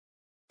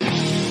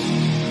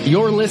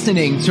You're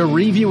listening to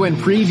Review and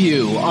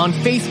Preview on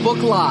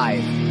Facebook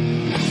Live.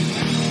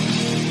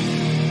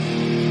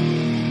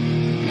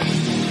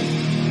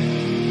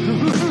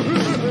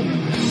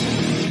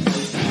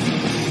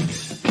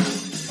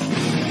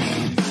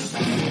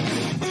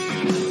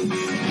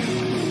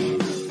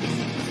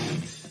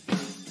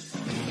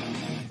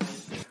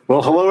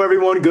 Well, hello,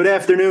 everyone. Good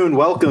afternoon.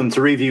 Welcome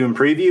to Review and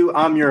Preview.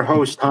 I'm your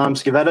host, Tom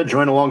Scavetta,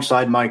 joined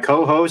alongside my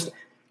co-host,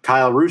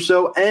 Kyle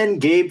Russo,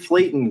 and Gabe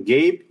Flayton.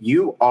 Gabe,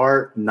 you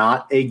are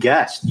not a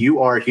guest.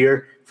 You are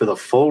here for the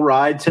full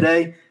ride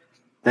today.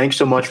 Thanks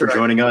so much for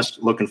joining us.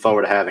 Looking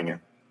forward to having you.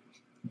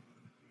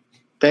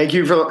 Thank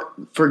you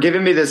for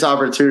giving me this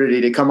opportunity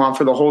to come on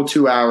for the whole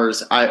 2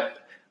 hours. I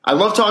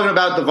love talking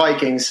about the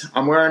Vikings.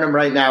 I'm wearing them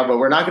right now, but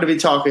we're not going to be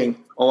talking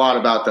a lot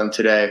about them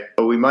today.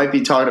 But we might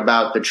be talking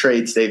about the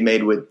trades they've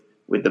made with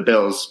the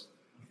Bills.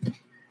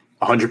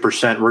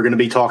 100%. We're going to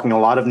be talking a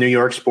lot of New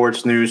York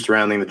sports news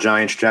surrounding the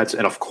Giants, Jets,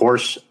 and, of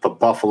course, the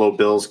Buffalo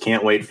Bills.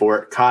 Can't wait for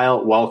it.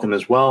 Kyle, welcome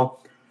as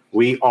well.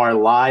 We are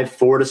live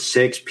 4 to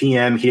 6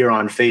 p.m. here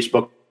on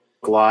Facebook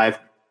Live.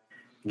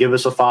 Give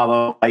us a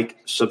follow, like,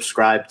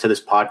 subscribe to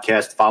this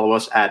podcast. Follow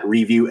us at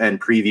Review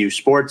and Preview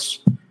Sports.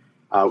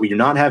 We do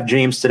not have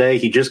James today.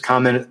 He just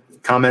commented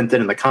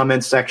in the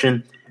comments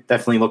section.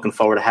 Definitely looking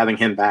forward to having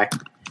him back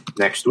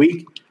next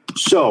week.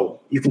 So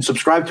you can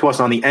subscribe to us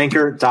on the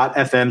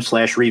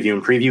anchor.fm/review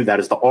and preview. That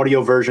is the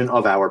audio version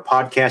of our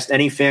podcast.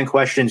 Any fan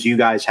questions you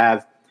guys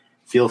have,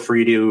 feel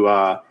free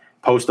to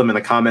post them in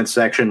the comments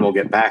section. We'll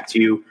get back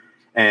to you.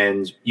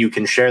 And you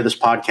can share this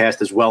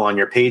podcast as well on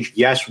your page.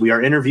 Yes, we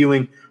are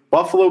interviewing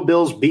Buffalo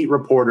Bills beat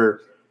reporter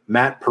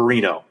Matt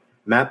Parrino.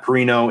 Matt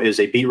Parrino is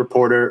a beat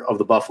reporter of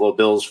the Buffalo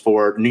Bills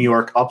for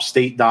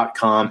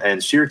NewYorkUpstate.com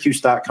and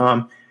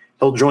Syracuse.com.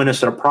 He'll join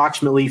us at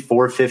approximately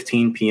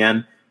 4:15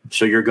 p.m.,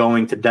 so you're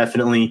going to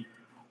definitely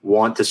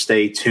want to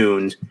stay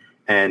tuned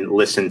and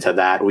listen to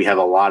that. We have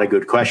a lot of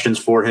good questions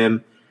for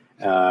him.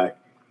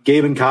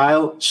 Gabe and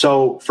Kyle,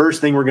 so first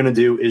thing we're going to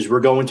do is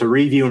we're going to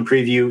review and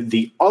preview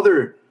the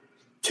other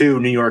two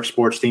New York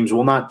sports teams.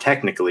 Well, not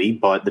technically,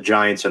 but the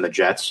Giants and the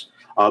Jets.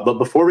 But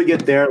before we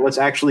get there, let's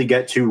actually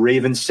get to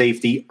Ravens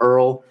safety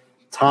Earl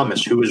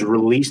Thomas, who was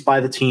released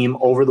by the team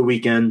over the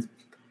weekend.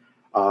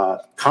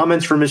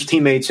 Comments from his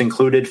teammates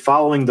included,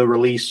 following the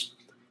release,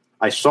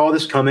 "I saw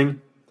this coming.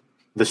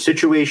 The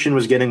situation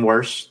was getting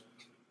worse.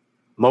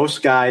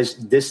 Most guys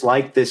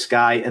disliked this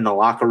guy in the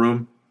locker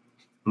room.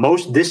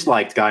 Most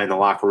disliked guy in the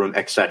locker room,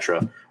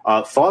 etc."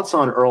 Thoughts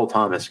on Earl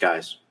Thomas,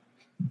 guys?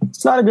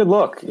 It's not a good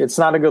look. It's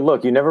not a good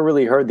look. You never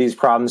really heard these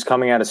problems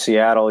coming out of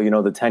Seattle,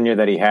 the tenure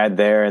that he had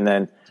there, and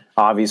then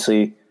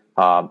obviously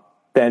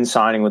then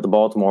signing with the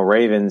Baltimore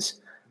Ravens.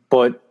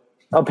 But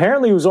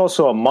apparently it was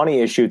also a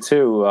money issue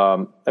too,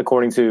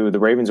 according to the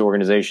Ravens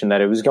organization,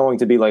 that it was going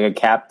to be like a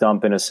cap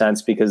dump in a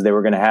sense because they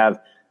were going to have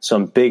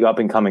some big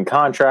up-and-coming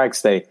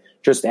contracts. They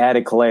just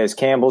added Calais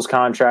Campbell's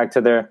contract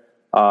to their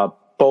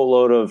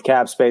boatload of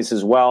cap space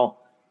as well.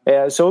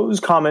 So it was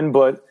coming,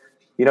 but,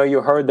 you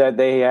heard that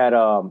they had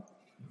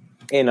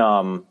in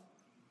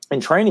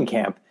training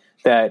camp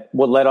that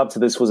what led up to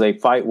this was a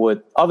fight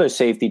with other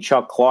safety,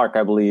 Chuck Clark,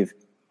 I believe.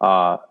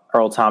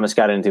 Earl Thomas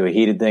got into a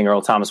heated thing.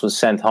 Earl Thomas was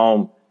sent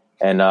home,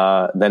 and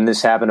then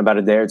this happened about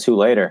a day or two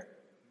later.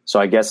 So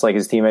I guess, like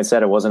his teammate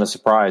said, it wasn't a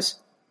surprise.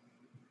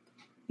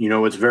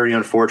 It's very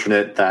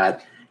unfortunate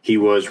that he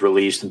was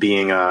released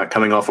being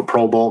coming off a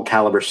Pro Bowl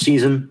caliber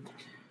season.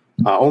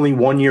 Only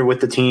 1 year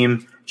with the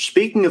team.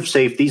 Speaking of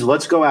safeties,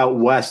 let's go out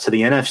west to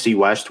the NFC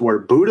West, where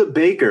Budda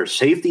Baker,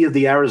 safety of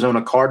the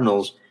Arizona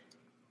Cardinals,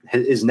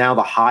 is now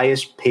the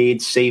highest paid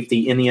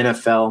safety in the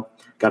NFL.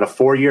 Got a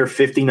 4-year,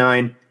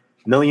 $59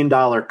 million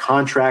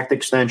contract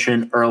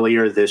extension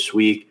earlier this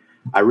week.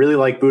 I really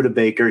like Budda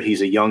Baker.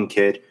 He's a young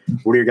kid.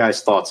 What are your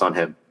guys' thoughts on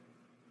him?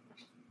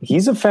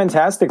 He's a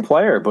fantastic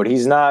player, but he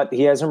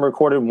hasn't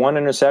recorded one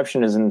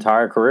interception his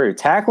entire career.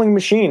 Tackling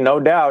machine, no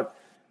doubt,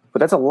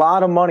 but that's a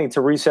lot of money to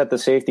reset the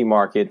safety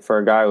market for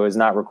a guy who is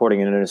not recording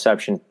an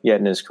interception yet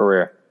in his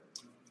career.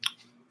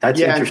 That's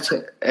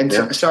interesting.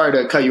 Sorry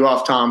to cut you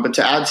off, Tom, but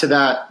to add to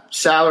that,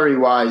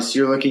 salary-wise,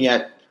 you're looking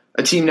at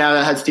a team now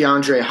that has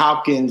DeAndre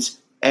Hopkins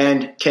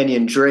and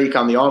Kenyon Drake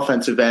on the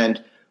offensive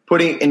end.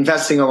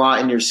 Investing a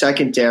lot in your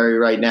secondary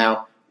right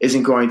now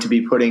isn't going to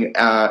be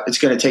it's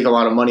going to take a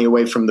lot of money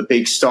away from the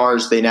big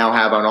stars they now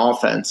have on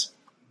offense.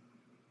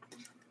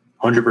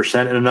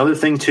 100%. And another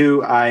thing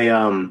too, I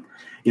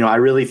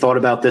really thought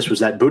about this was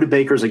that Budda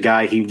Baker's a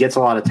guy, he gets a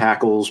lot of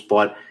tackles,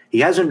 but he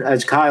hasn't,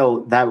 as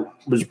Kyle, that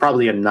was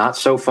probably a not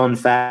so fun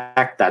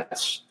fact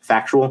that's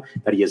factual,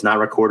 that he has not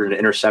recorded an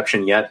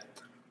interception yet.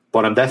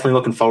 But I'm definitely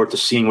looking forward to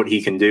seeing what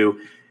he can do.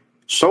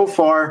 So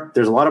far,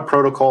 there's a lot of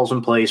protocols in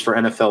place for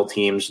NFL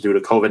teams due to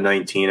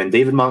COVID-19, and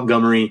David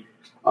Montgomery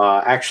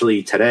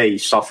actually today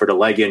suffered a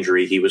leg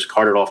injury. He was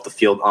carted off the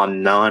field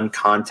on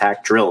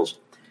non-contact drills.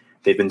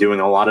 They've been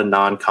doing a lot of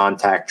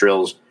non-contact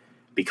drills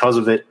because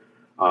of it.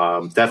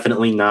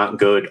 Definitely not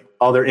good.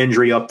 Other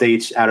injury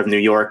updates out of New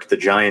York. The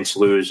Giants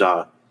lose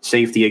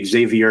safety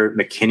Xavier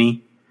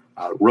McKinney,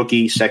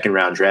 rookie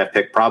second-round draft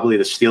pick, probably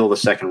the steal of the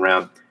second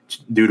round.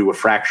 due to a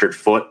fractured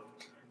foot.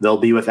 They'll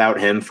be without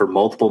him for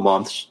multiple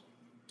months.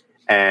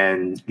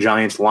 And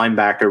Giants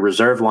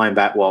reserve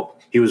linebacker, well,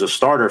 he was a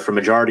starter for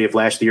majority of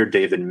last year.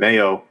 David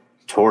Mayo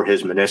tore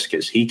his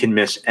meniscus. He can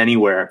miss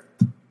anywhere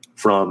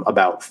from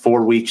about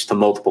 4 weeks to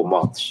multiple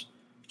months.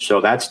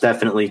 So that's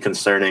definitely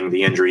concerning,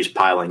 the injuries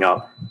piling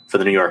up for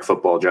the New York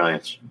Football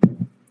Giants.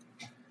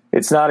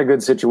 It's not a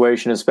good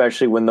situation,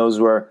 especially when those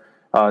were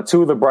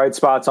two of the bright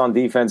spots on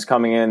defense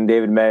coming in.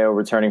 David Mayo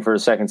returning for a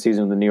second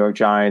season with the New York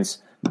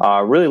Giants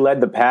really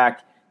led the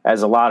pack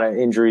as a lot of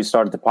injuries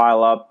started to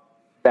pile up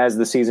as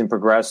the season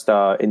progressed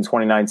in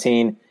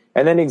 2019.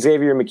 And then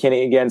Xavier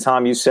McKinney, again,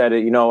 Tom, you said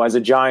it, as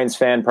a Giants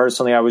fan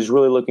personally, I was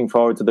really looking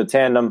forward to the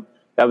tandem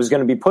that was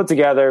going to be put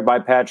together by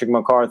Patrick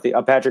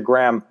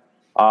Graham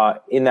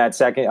in that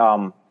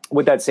second,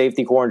 with that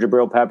safety core and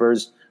Jabril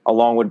Peppers,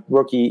 along with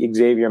rookie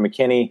Xavier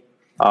McKinney.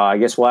 I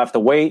guess we'll have to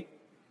wait,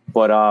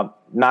 but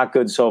not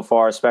good so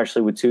far,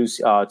 especially with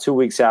 2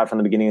 weeks out from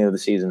the beginning of the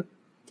season.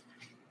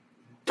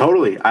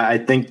 Totally. I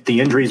think the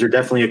injuries are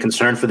definitely a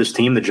concern for this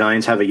team. The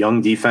Giants have a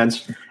young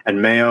defense,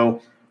 and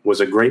Mayo was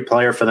a great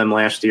player for them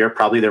last year,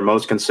 probably their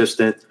most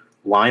consistent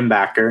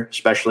linebacker,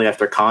 especially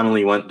after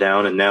Connolly went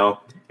down, and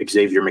now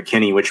Xavier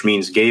McKinney, which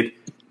means, Gabe,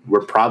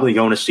 we're probably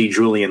going to see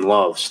Julian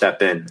Love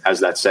step in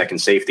as that second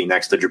safety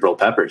next to Jabril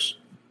Peppers.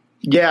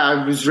 Yeah,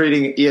 I was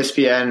reading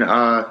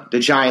ESPN, the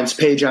Giants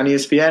page on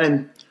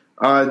ESPN,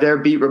 and their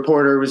beat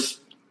reporter was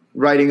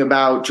writing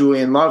about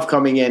Julian Love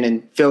coming in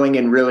and filling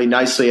in really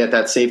nicely at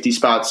that safety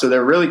spot. So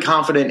they're really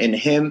confident in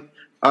him.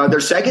 Their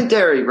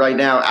secondary right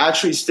now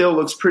actually still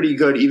looks pretty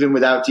good, even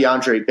without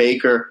DeAndre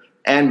Baker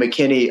and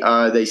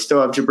McKinney. They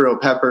still have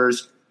Jabril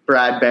Peppers,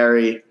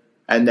 Bradbury,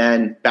 and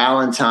then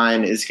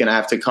Ballantyne is going to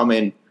have to come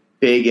in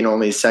big in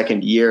only his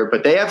second year.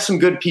 But they have some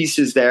good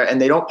pieces there,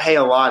 and they don't pay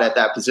a lot at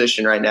that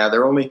position right now. They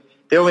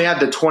only have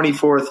the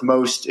 24th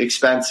most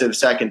expensive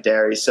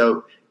secondary,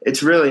 so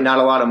it's really not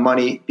a lot of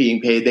money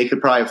being paid. They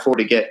could probably afford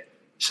to get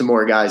some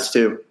more guys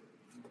too.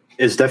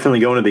 It's definitely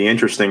going to be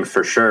interesting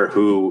for sure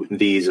who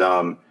these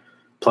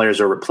players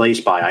are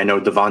replaced by. I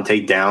know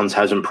Devontae Downs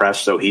has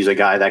impressed, so he's a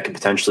guy that could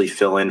potentially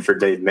fill in for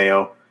Dave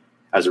Mayo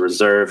as a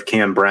reserve.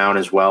 Cam Brown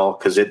as well,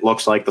 because it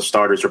looks like the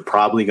starters are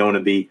probably going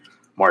to be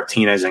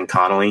Martinez and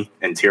Connolly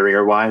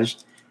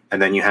interior-wise.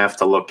 And then you have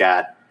to look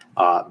at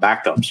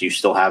backups. You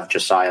still have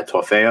Josiah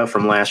Tofea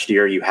from last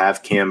year. You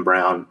have Cam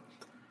Brown.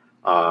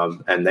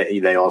 And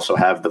they also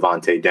have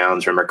Devontae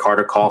Downs. Remember,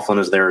 Carter Coughlin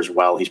is there as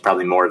well. He's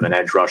probably more of an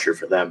edge rusher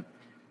for them.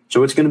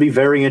 So it's going to be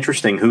very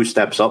interesting who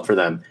steps up for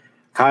them.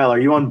 Kyle, are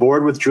you on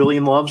board with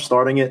Julian Love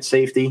starting at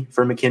safety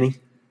for McKinney?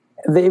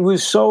 It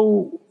was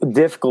so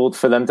difficult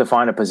for them to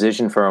find a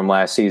position for him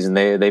last season.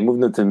 They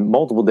moved him to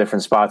multiple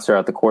different spots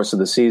throughout the course of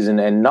the season,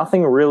 and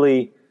nothing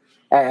really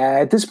 –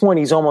 at this point,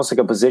 he's almost like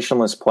a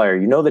positionless player.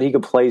 You know that he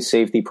could play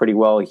safety pretty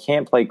well. He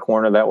can't play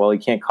corner that well. He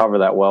can't cover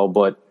that well.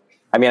 But,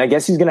 I mean, I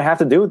guess he's going to have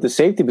to do it the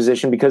safety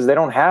position because they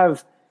don't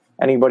have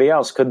anybody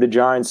else. Could the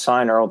Giants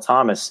sign Earl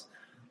Thomas?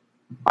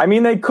 I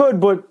mean, they could,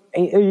 but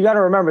you got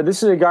to remember,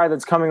 this is a guy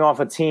that's coming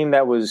off a team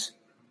that was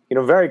 –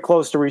 very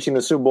close to reaching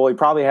the Super Bowl. He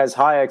probably has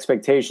high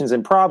expectations,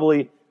 and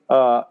probably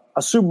a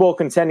Super Bowl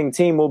contending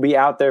team will be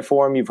out there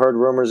for him. You've heard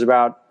rumors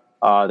about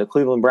the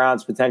Cleveland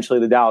Browns, potentially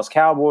the Dallas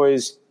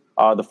Cowboys.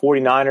 The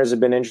 49ers have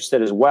been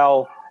interested as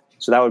well.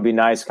 So that would be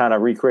nice, kind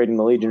of recreating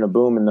the Legion of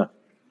Boom in the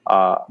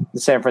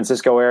San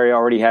Francisco area,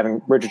 already having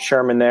Richard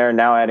Sherman there,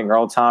 now adding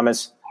Earl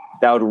Thomas.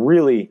 That would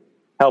really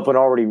help an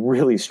already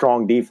really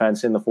strong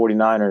defense in the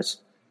 49ers.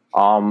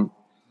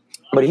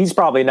 But he's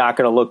probably not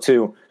going to look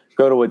to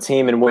go to a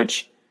team in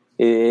which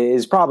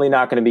is probably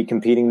not going to be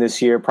competing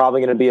this year, probably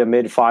going to be a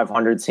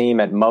mid-500 team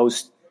at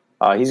most.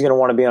 He's going to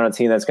want to be on a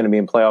team that's going to be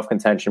in playoff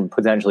contention,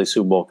 potentially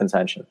Super Bowl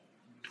contention.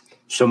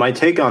 So my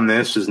take on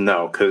this is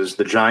no, because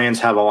the Giants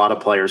have a lot of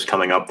players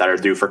coming up that are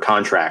due for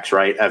contracts,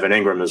 right? Evan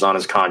Ingram is on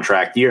his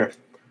contract year.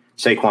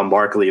 Saquon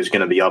Barkley is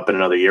going to be up in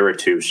another year or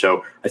two.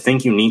 So I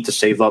think you need to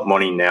save up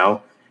money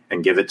now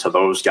and give it to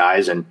those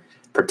guys and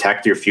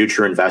protect your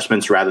future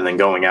investments rather than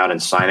going out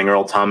and signing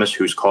Earl Thomas,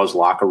 who's caused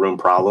locker room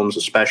problems,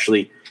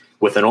 especially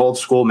with an old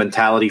school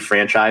mentality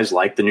franchise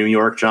like the New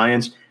York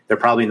Giants. They're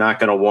probably not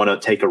going to want to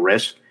take a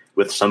risk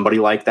with somebody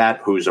like that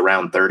who's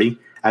around 30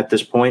 at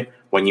this point.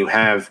 When you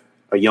have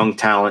a young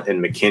talent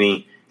in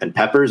McKinney and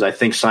Peppers, I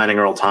think signing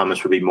Earl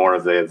Thomas would be more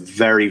of a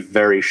very,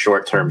 very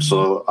short-term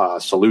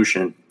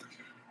solution,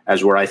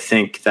 as where I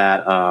think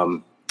that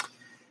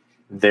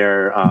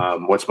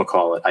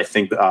I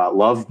think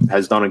Love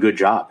has done a good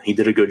job. He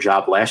did a good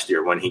job last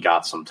year when he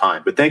got some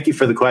time. But thank you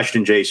for the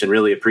question, Jason.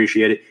 Really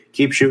appreciate it.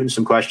 Keep shooting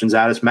some questions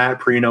at us. Matt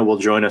Perino will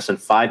join us in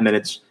 5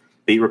 minutes,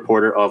 beat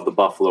reporter of the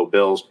Buffalo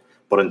Bills.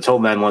 But until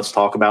then, let's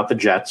talk about the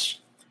Jets.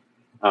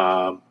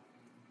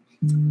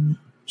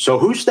 So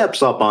who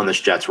steps up on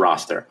this Jets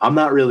roster? I'm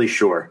not really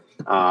sure.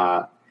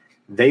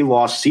 They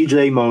lost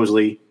C.J.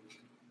 Mosley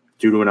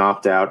due to an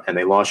opt-out, and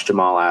they lost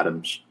Jamal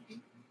Adams,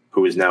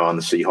 who is now on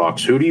the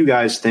Seahawks. Who do you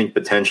guys think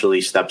potentially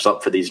steps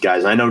up for these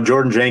guys? I know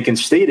Jordan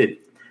Jenkins stated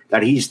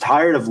that he's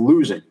tired of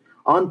losing.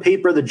 On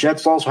paper, the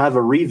Jets also have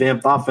a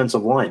revamped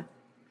offensive line.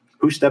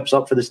 Who steps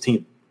up for this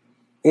team?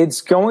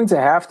 It's probably going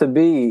to have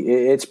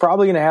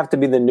to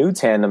be the new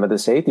tandem at the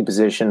safety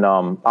position.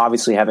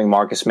 Obviously having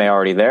Marcus May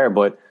already there,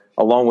 but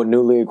along with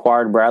newly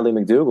acquired Bradley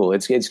McDougald,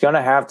 it's going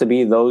to have to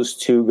be those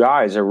two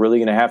guys are really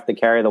going to have to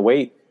carry the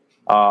weight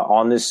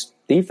on this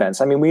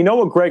defense. I mean, we know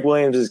what Greg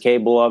Williams is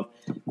capable of.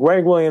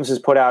 Greg Williams has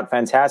put out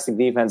fantastic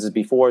defenses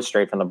before,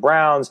 straight from the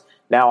Browns.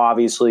 Now,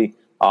 obviously,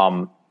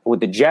 with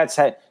the Jets,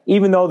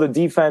 even though the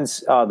defense,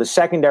 the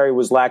secondary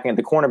was lacking at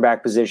the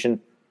cornerback position,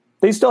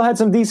 they still had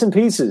some decent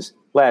pieces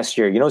last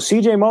year. You know,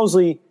 C.J.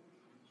 Mosley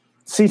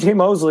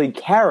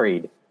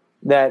carried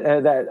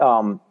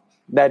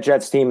that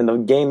Jets team in the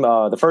game,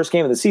 the first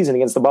game of the season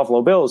against the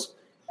Buffalo Bills.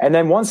 And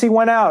then once he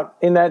went out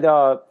in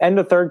that end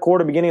of third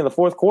quarter, beginning of the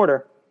fourth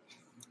quarter,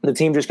 the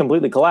team just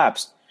completely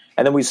collapsed.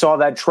 And then we saw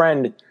that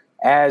trend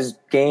as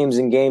games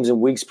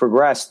and weeks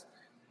progressed.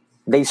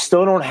 They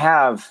still don't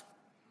have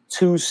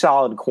two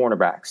solid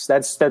cornerbacks.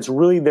 That's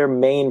really their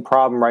main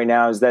problem right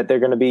now, is that they're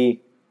going to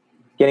be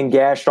getting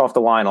gashed off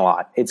the line a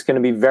lot. It's going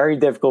to be very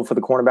difficult for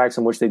the cornerbacks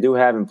in which they do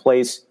have in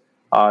place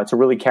to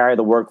really carry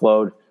the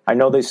workload. I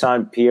know they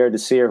signed Pierre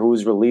Desir, who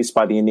was released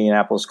by the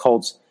Indianapolis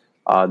Colts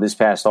this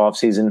past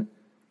offseason,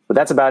 but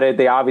that's about it.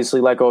 They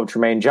obviously let go of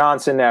Tremaine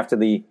Johnson after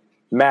the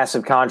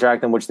massive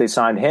contract in which they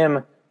signed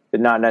him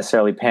did not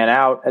necessarily pan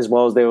out as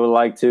well as they would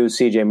like to.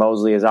 C.J.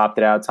 Mosley has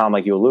opted out, Tom,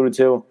 like you alluded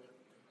to.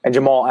 And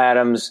Jamal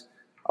Adams,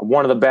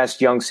 one of the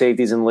best young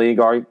safeties in the league,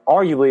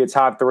 arguably a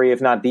top three,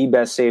 if not the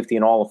best safety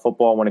in all of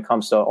football when it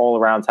comes to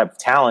all-around type of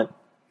talent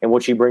and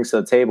what he brings to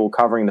the table,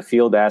 covering the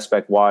field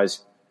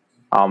aspect-wise.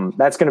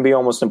 That's going to be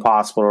almost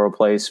impossible to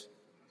replace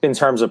in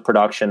terms of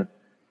production,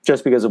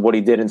 just because of what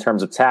he did in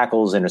terms of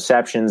tackles,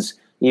 interceptions,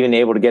 even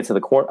able to get to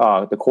the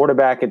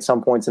quarterback at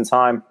some points in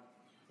time.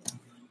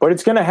 But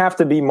it's going to have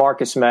to be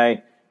Marcus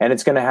May, and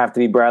it's going to have to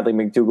be Bradley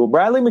McDougald.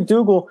 Bradley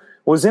McDougald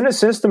was in a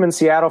system in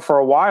Seattle for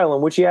a while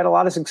in which he had a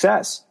lot of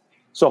success.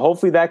 So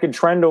hopefully that could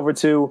trend over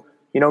to,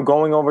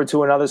 going over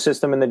to another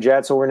system in the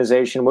Jets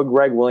organization with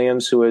Greg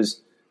Williams, who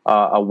is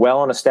a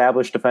well and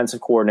established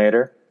defensive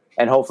coordinator.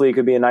 And hopefully it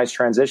could be a nice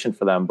transition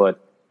for them.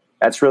 But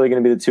that's really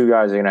going to be the two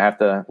guys that are going to have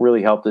to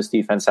really help this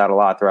defense out a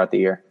lot throughout the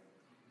year.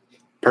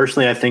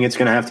 Personally, I think it's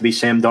going to have to be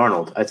Sam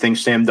Darnold. I think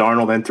Sam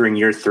Darnold entering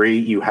year 3,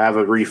 you have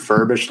a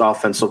refurbished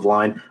offensive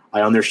line.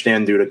 I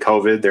understand due to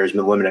COVID, there's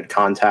been limited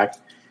contact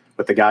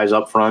with the guys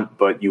up front,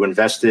 but you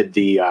invested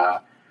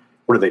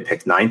what did they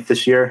pick, 9th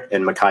this year?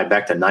 And Mekhi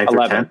Becton, 9th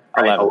 11, or 10th?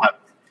 Right,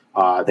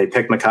 11th. They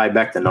picked Mekhi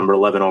Becton, number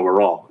 11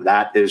 overall.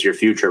 That is your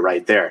future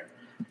right there.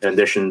 In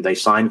addition, they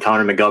signed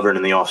Connor McGovern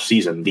in the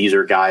offseason. These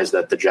are guys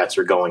that the Jets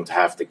are going to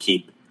have to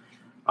keep.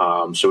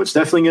 So it's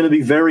definitely going to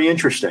be very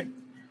interesting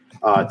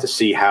to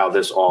see how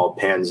this all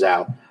pans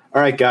out.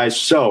 All right, guys.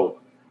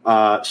 So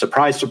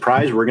surprise,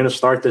 surprise, we're going to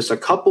start this a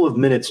couple of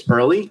minutes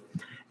early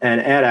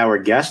and add our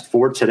guest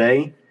for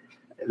today.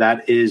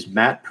 That is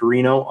Matt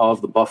Parrino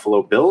of the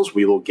Buffalo Bills.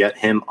 We will get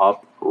him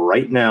up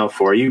right now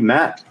for you.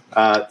 Matt,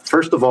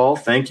 first of all,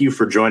 thank you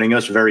for joining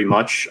us very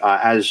much.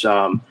 As we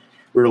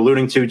were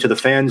alluding to the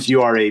fans,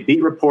 you are a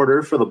beat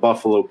reporter for the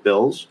Buffalo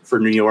Bills for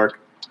New York,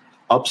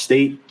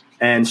 Upstate,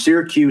 and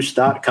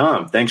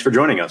Syracuse.com. Thanks for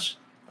joining us.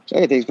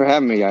 Hey, thanks for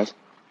having me, guys.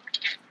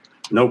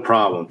 No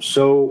problem.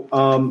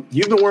 So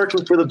you've been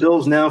working for the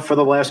Bills now for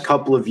the last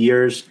couple of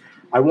years.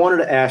 I wanted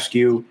to ask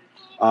you,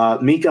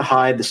 Micah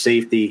Hyde, the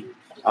safety,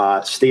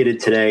 stated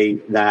today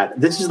that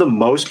this is the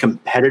most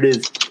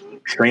competitive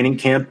training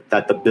camp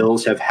that the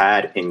Bills have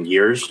had in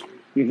years.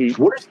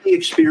 Mm-hmm. What has the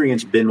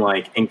experience been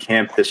like in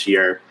camp this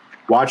year,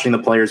 watching the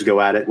players go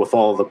at it with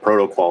all of the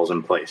protocols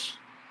in place?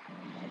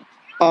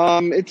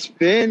 It's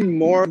been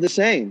more of the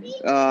same.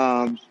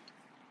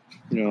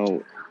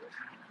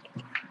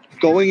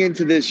 Going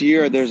into this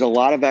year, there's a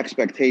lot of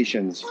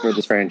expectations for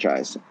this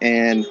franchise.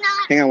 And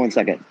hang on one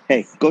second.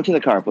 Hey, go to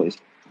the car, please.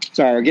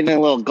 Sorry, we're getting a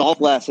little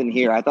golf lesson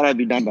here. I thought I'd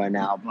be done by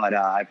now, but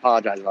I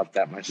apologize about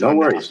that. My son, no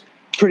worries.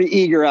 Pretty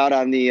eager out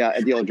on the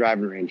at the old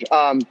driving range.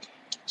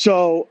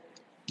 So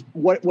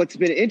what's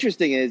been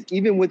interesting is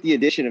even with the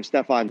addition of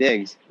Stephon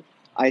Diggs,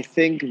 I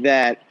think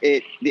that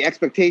the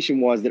expectation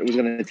was that it was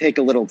going to take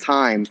a little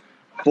time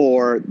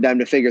for them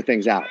to figure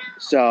things out.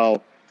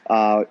 So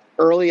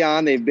early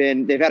on, they've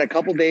had a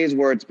couple days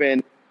where it's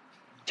been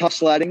tough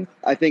sledding.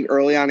 I think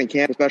early on in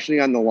camp, especially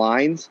on the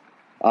lines,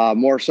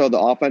 more so the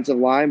offensive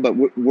line. But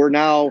we're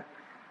now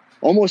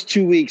almost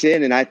 2 weeks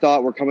in, and I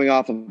thought we're coming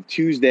off of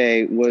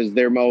Tuesday was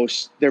their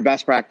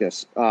best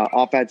practice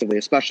offensively,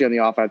 especially on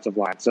the offensive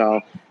line.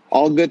 So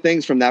all good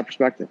things from that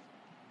perspective.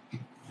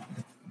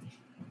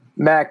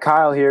 Matt,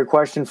 Kyle here.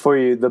 Question for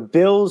you. The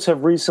Bills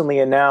have recently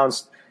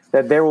announced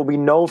that there will be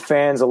no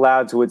fans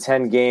allowed to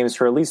attend games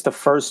for at least the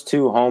first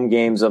 2 home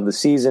games of the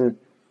season.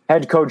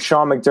 Head coach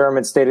Sean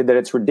McDermott stated that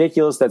it's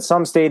ridiculous that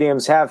some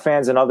stadiums have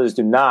fans and others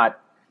do not.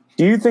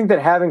 Do you think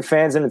that having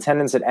fans in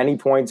attendance at any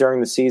point during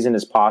the season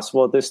is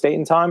possible at this date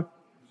and time?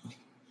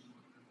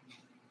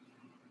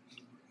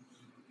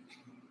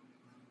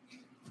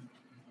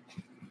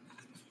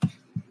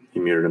 He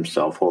muted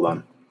himself. Hold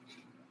on.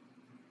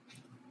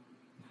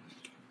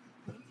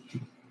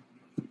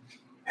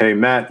 Hey,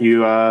 Matt,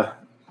 I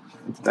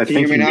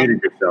think you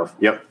muted yourself.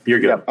 Yep, you're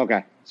good. Yep.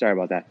 Okay, sorry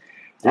about that.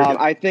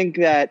 I think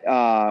that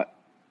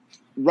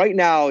right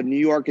now New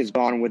York has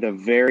gone with a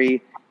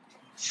very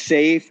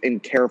safe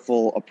and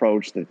careful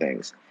approach to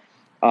things.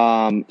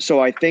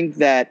 So I think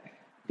that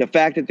the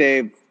fact that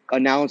they've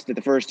announced that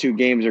the first 2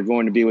 games are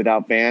going to be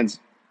without fans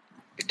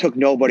took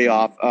nobody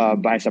off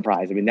by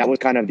surprise. I mean, that was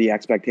kind of the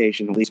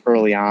expectation, at least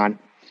early on.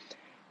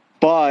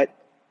 But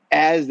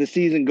as the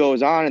season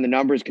goes on and the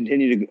numbers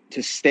continue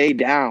to stay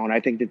down, I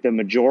think that the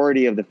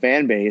majority of the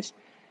fan base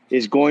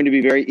is going to be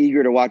very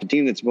eager to watch a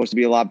team that's supposed to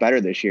be a lot better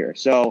this year.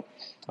 So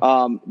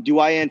do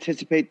I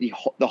anticipate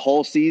the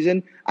whole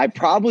season? I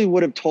probably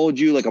would have told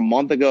you like a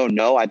month ago,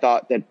 no. I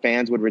thought that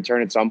fans would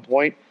return at some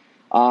point.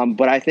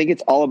 But I think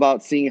it's all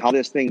about seeing how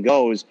this thing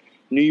goes.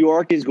 New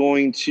York is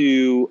going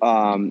to,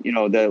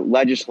 the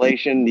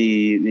legislation,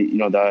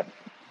 the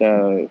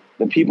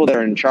people that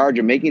are in charge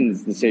of making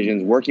these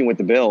decisions, working with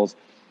the Bills,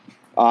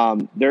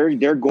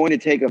 they're going to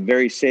take a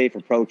very safe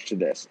approach to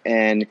this.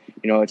 And,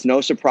 it's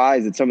no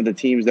surprise that some of the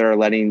teams that are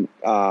letting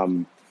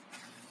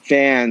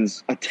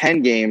fans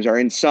attend games are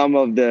in some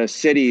of the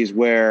cities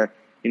where,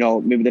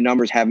 maybe the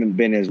numbers haven't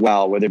been as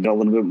well, where they've been a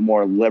little bit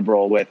more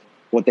liberal with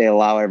what they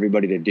allow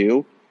everybody to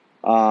do.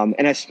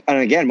 And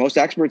again, most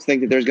experts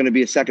think that there's going to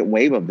be a second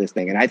wave of this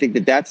thing. And I think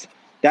that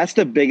that's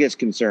the biggest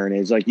concern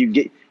is like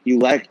you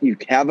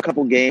have a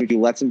couple games, you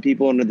let some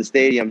people into the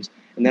stadiums,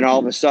 and then all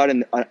of a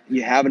sudden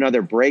you have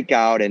another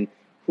breakout, and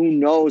who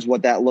knows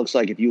what that looks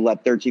like if you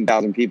let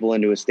 13,000 people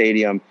into a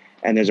stadium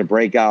and there's a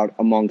breakout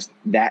amongst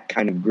that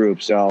kind of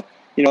group. So,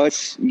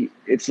 it's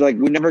like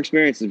we've never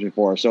experienced this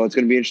before. So it's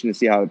going to be interesting to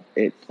see how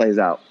it plays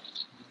out.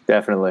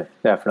 Definitely.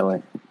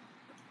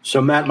 So,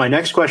 Matt, my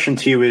next question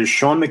to you is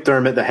Sean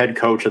McDermott, the head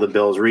coach of the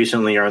Bills,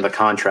 recently earned a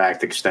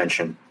contract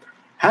extension.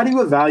 How do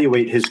you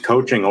evaluate his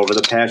coaching over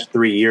the past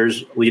 3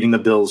 years, leading the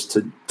Bills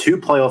to 2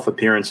 playoff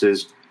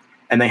appearances,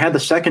 and they had the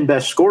second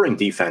best scoring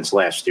defense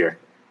last year?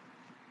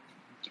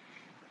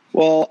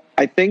 Well,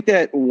 I think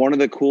that one of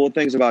the cool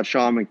things about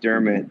Sean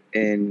McDermott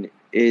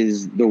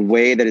is the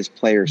way that his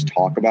players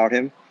talk about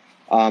him.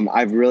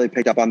 I've really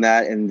picked up on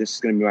that, and this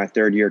is going to be my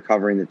 3rd year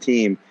covering the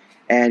team.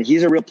 And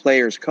he's a real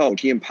players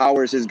coach. He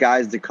empowers his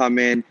guys to come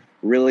in,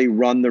 really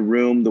run the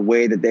room the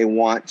way that they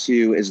want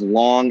to, as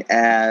long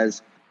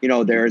as,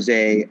 there's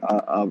a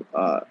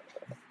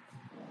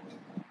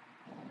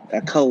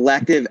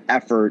collective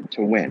effort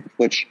to win,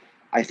 which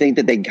I think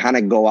that they kind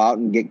of go out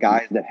and get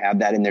guys that have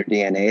that in their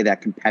DNA,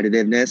 that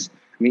competitiveness.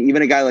 I mean,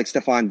 even a guy like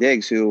Stephon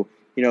Diggs, who,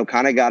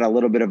 kind of got a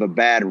little bit of a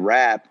bad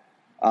rap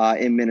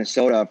in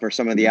Minnesota for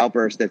some of the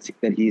outbursts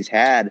that he's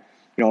had,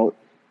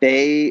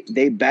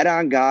 They bet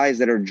on guys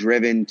that are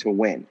driven to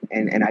win.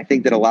 And I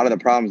think that a lot of the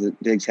problems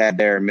that Diggs had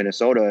there in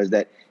Minnesota is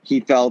that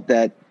he felt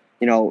that,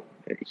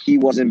 he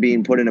wasn't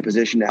being put in a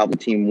position to help the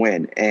team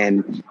win.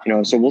 And,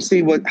 so we'll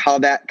see how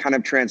that kind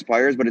of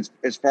transpires. But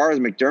as far as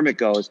McDermott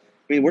goes,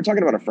 I mean, we're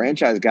talking about a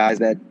franchise, guys,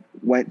 that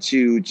went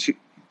to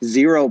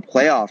 0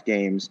 playoff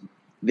games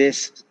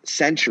this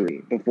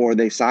century before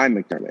they signed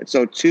McDermott.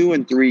 So 2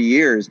 and 3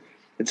 years,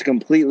 it's a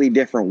completely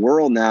different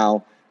world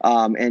now.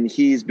 And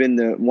he's been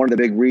one of the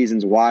big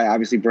reasons why,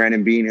 obviously,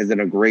 Brandon Beane has done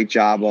a great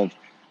job of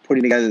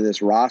putting together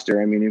this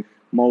roster. I mean,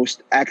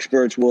 most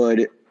experts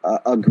would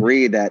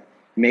agree that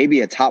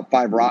maybe a top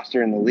 5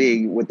 roster in the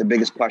league, with the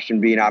biggest question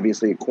being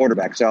obviously a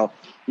quarterback. So,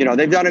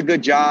 they've done a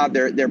good job.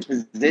 They're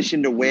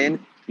positioned to win.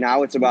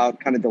 Now it's about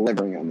kind of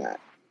delivering on that.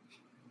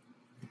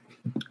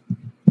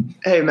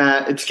 Hey,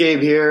 Matt, it's Gabe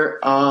here.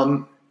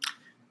 I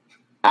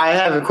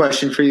have a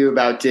question for you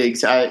about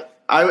Diggs. I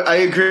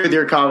agree with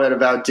your comment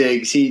about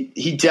Diggs.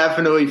 He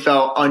definitely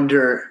felt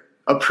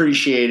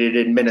underappreciated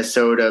in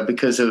Minnesota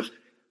because of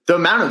the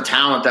amount of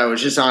talent that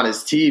was just on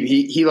his team.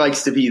 He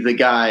likes to be the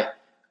guy.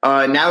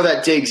 Now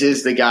that Diggs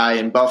is the guy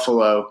in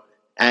Buffalo,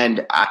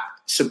 and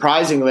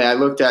surprisingly, I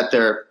looked at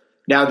their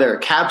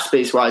cap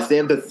space wise, they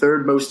have the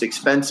 3rd most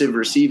expensive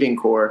receiving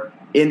core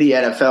in the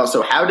NFL.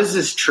 So how does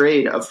this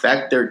trade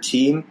affect their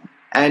team?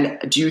 And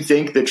do you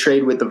think the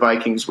trade with the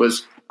Vikings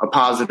was a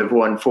positive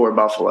one for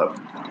Buffalo?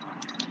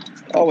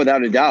 Oh,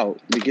 without a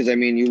doubt. Because, I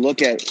mean, you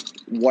look at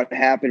what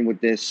happened with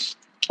this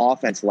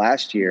offense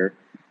last year,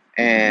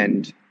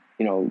 and,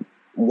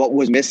 what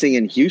was missing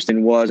in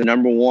Houston was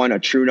a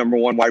true number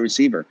one wide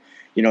receiver.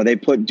 They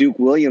put Duke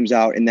Williams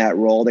out in that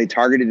role. They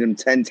targeted him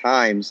 10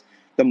 times,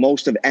 the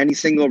most of any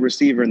single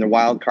receiver in the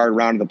wild card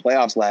round of the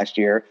playoffs last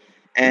year.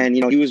 And,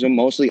 he was a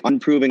mostly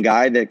unproven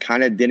guy that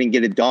kind of didn't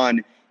get it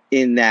done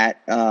in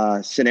that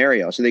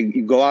scenario. So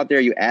you go out there,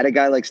 you add a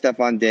guy like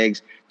Stephon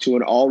Diggs to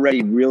an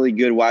already really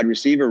good wide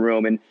receiver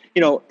room. And,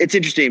 it's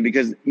interesting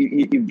because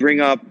you bring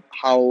up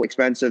how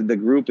expensive the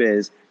group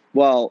is.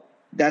 Well,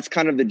 that's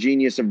kind of the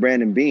genius of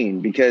Brandon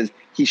Beane, because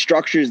he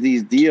structures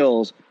these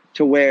deals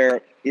to where,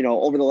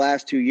 over the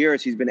last 2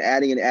 years, he's been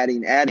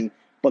adding,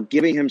 but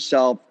giving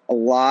himself a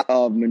lot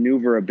of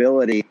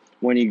maneuverability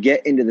when you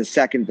get into the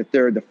 2nd, the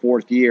 3rd, the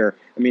 4th year.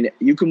 I mean,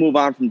 you can move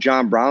on from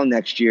John Brown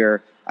next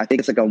year. I think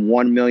it's like a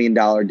 $1 million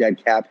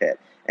dead cap hit.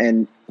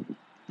 And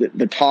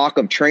the talk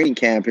of training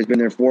camp has been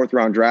their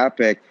 4th-round draft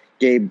pick,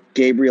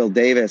 Gabriel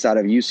Davis out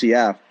of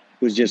UCF,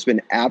 who's just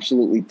been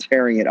absolutely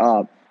tearing it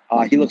up.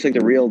 He looks like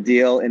the real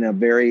deal in a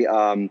very,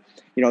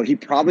 he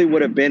probably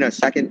would have been a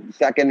second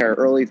or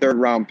early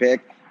 3rd-round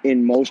pick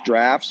in most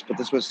drafts, but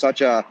this was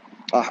such a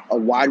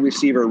wide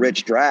receiver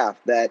rich draft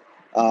that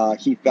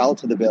he fell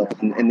to the Bills,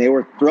 and they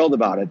were thrilled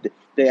about it.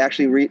 They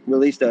actually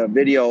released a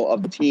video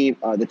of the team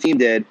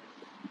did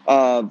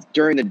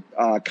during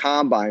the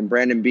combine,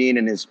 Brandon Beane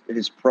and his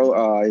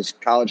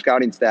college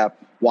scouting staff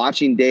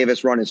watching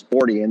Davis run his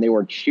 40, and they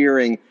were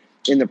cheering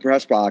in the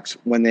press box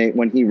when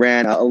he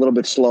ran a little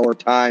bit slower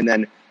time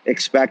than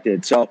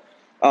expected. So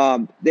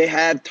they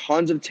had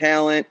tons of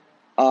talent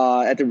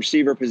at the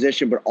receiver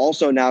position, but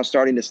also now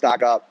starting to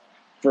stock up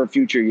for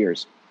future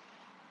years.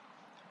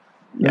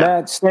 Yeah.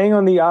 Matt, staying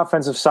on the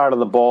offensive side of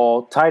the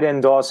ball, tight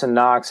end Dawson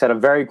Knox had a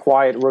very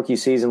quiet rookie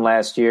season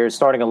last year,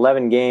 starting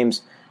 11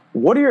 games.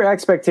 What are your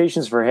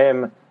expectations for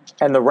him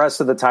and the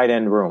rest of the tight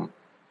end room?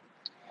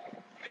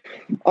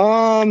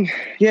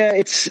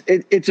 It's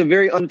a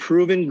very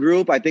unproven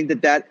group. I think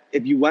that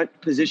if you went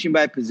position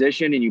by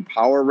position and you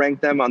power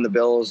rank them on the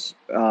Bills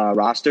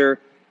roster,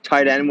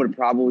 tight end would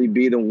probably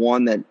be the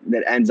one that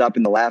ends up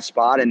in the last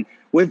spot, and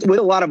with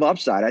a lot of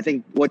upside. I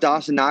think what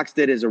Dawson Knox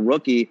did as a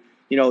rookie,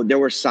 there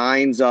were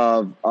signs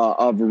of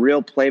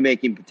real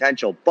playmaking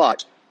potential,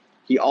 but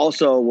he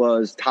also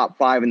was top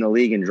 5 in the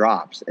league in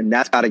drops, and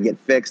that's got to get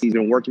fixed. He's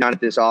been working on it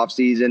this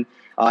offseason.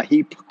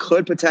 He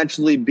could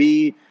potentially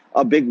be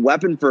a big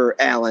weapon for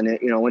Allen.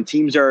 When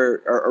teams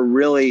are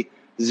really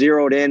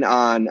zeroed in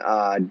on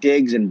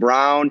Diggs and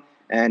Brown,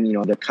 and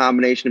the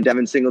combination of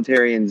Devin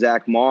Singletary and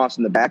Zach Moss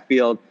in the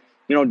backfield,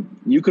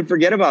 you could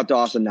forget about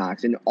Dawson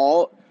Knox. And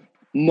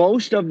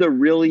most of the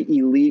really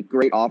elite,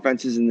 great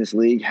offenses in this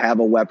league have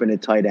a weapon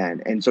at tight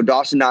end. And so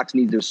Dawson Knox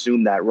needs to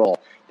assume that role.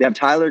 They have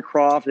Tyler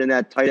Kroft in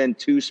that tight end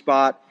 2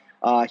 spot.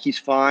 He's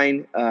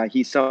fine.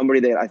 He's somebody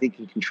that I think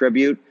can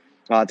contribute.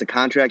 It's a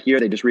contract year.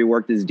 They just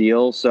reworked his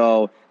deal.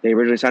 So they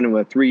originally signed him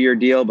with a 3-year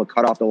deal, but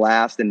cut off the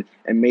last and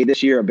made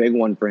this year a big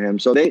one for him.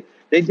 So they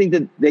think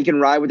that they can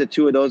ride with the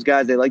 2 of those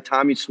guys. They like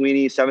Tommy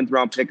Sweeney,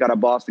 7th-round pick out of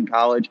Boston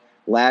College.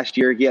 Last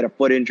year, he had a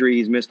foot injury.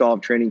 He's missed all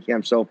of training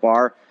camp so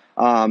far.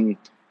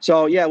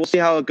 So, we'll see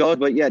how it goes.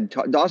 But,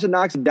 Dawson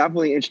Knox is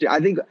definitely interesting. I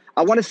think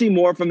I want to see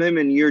more from him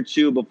in year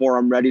 2 before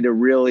I'm ready to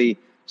really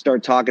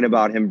start talking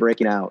about him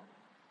breaking out.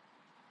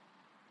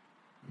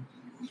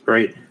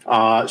 Great.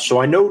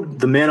 So I know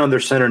the man under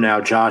center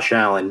now, Josh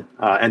Allen,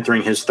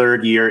 entering his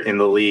 3rd year in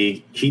the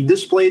league. He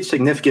displayed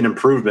significant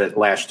improvement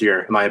last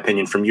year, in my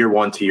opinion, from year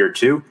 1 to year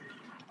 2.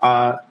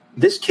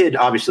 This kid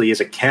obviously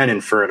is a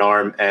cannon for an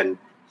arm and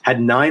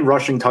had 9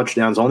 rushing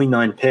touchdowns, only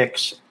 9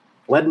 picks,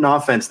 led an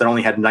offense that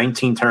only had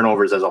 19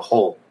 turnovers as a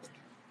whole.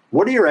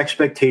 What are your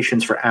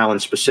expectations for Allen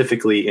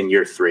specifically in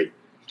year 3?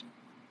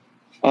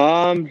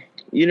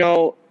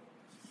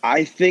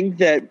 I think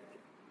that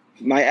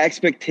my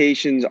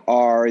expectations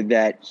are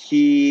that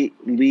he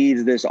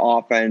leads this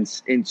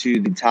offense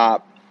into the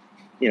top,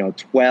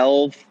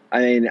 12. I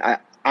mean,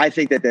 I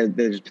think that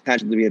there's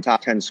potential to be a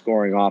top 10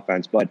 scoring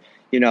offense, but,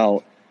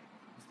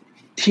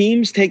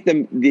 teams take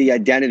the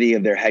identity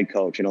of their head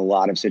coach in a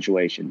lot of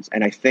situations.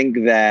 And I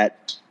think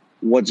that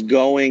what's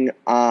going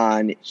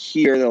on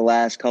here the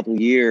last couple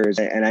of years,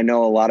 and I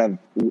know a lot of,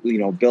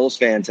 Bills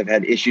fans have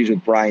had issues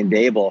with Brian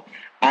Daboll.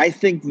 I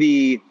think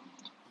the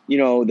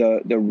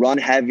run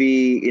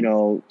heavy,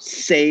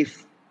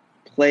 safe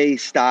play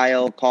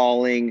style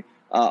calling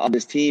of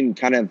this team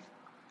kind of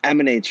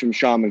emanates from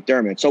Sean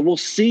McDermott. So we'll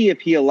see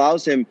if he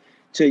allows him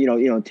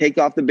to, take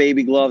off the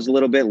baby gloves a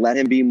little bit, let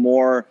him be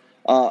more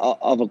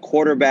of a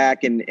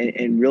quarterback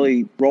and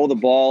really roll the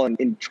ball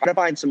and try to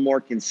find some more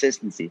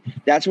consistency.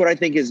 That's what I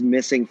think is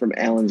missing from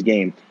Allen's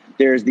game.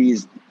 There's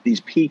these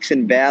peaks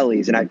and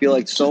valleys, and I feel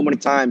like so many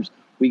times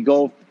we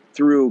go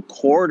through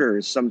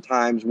quarters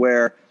sometimes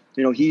where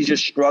he's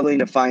just struggling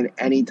to find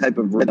any type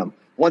of rhythm.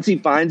 Once he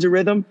finds a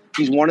rhythm,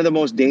 he's one of the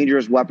most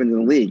dangerous weapons in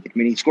the league. I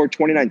mean, he scored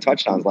 29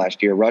 touchdowns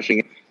last year,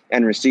 rushing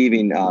and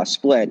receiving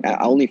split.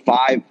 Only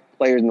 5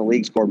 players in the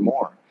league scored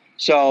more.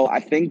 So I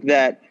think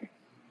that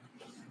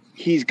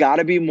he's got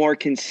to be more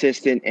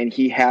consistent, and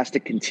he has to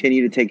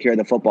continue to take care of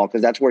the football,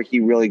 because that's where he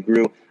really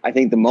grew, I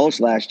think, the most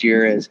last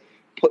year is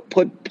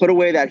put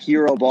away that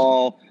hero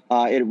ball.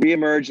 It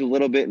reemerged a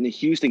little bit in the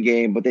Houston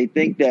game, but they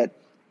think that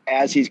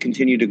as he's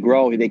continued to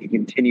grow, they can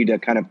continue to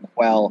kind of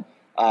quell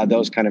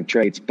those kind of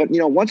traits. But,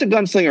 once a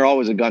gunslinger,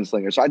 always a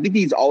gunslinger. So I think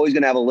he's always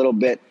going to have a little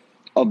bit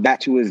of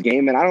that to his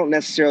game, and I don't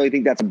necessarily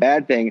think that's a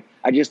bad thing.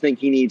 I just think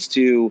he needs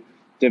to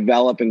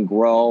develop and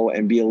grow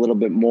and be a little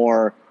bit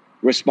more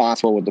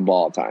responsible with the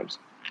ball at times.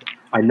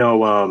 I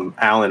know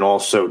Allen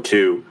also,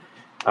 too.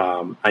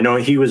 I know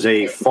he had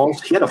a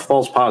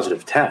false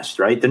positive test,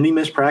 right? Didn't he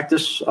miss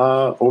practice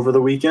over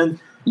the weekend?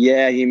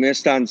 Yeah, he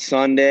missed on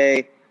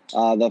Sunday.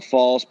 The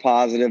false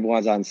positive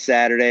was on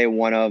Saturday.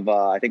 One of,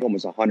 I think,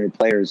 almost 100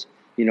 players,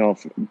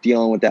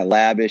 dealing with that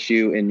lab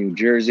issue in New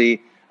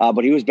Jersey.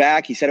 But he was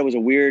back. He said it was a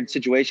weird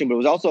situation, but it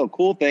was also a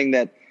cool thing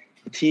that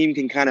the team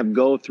can kind of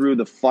go through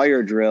the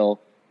fire drill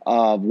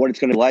of what it's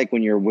going to be like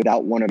when you're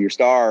without one of your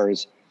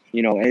stars,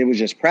 and it was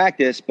just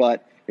practice,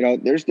 but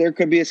there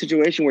could be a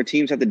situation where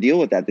teams have to deal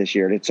with that this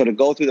year. So to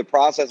go through the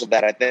process of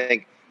that, I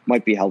think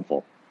might be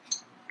helpful.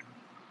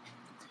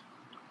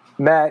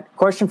 Matt,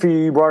 question for you.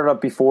 You brought it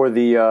up before,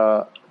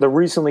 the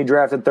recently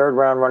drafted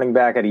third-round running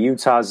back out of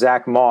Utah,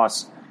 Zach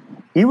Moss.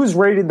 He was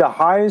rated the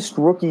highest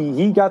rookie.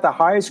 He got the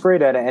highest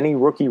grade out of any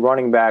rookie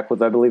running back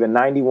with, I believe, a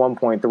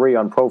 91.3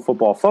 on Pro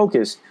Football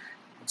Focus.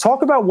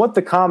 Talk about what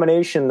the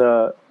combination,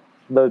 the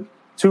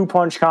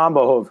two-punch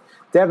combo of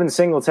Devin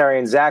Singletary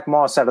and Zach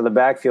Moss out of the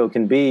backfield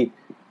can be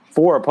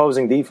for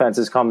opposing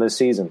defenses come this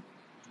season.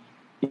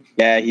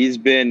 Yeah, he's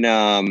been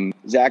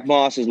Zach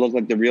Moss has looked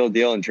like the real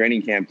deal in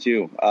training camp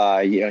too.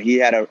 He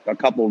had a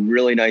couple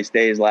really nice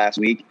days last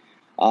week.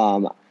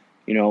 It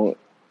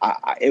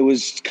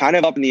was kind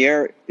of up in the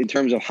air in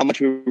terms of how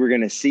much we were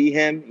going to see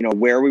him,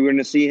 where we were going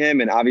to see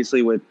him. And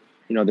obviously with,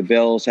 the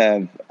Bills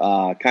have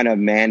kind of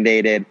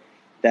mandated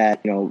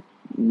that,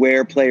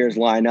 where players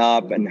line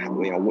up and,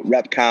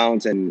 rep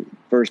counts and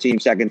first team,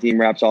 second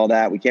team reps, all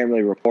that. We can't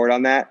really report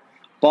on that.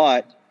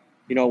 But,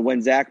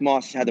 when Zach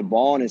Moss had the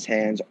ball in his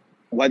hands,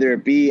 whether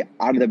it be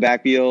out of the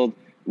backfield,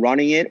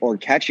 running it or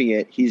catching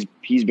it, he's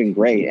been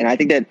great. And I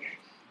think that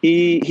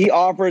he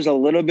offers a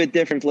little bit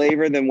different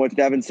flavor than what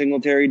Devin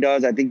Singletary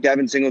does. I think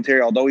Devin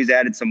Singletary, although he's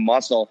added some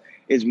muscle,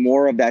 is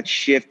more of that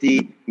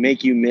shifty,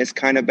 make you miss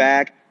kind of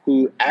back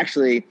who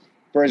actually,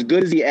 for as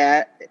good as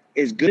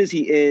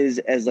he is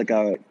as like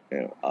a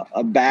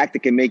back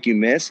that can make you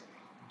miss,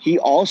 he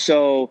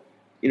also,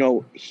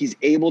 he's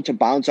able to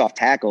bounce off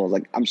tackles.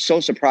 Like, I'm so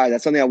surprised.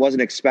 That's something I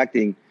wasn't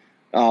expecting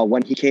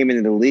when he came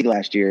into the league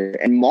last year.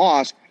 And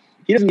Moss,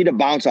 he doesn't need to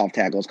bounce off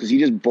tackles because he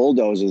just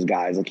bulldozes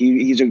guys. Like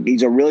he's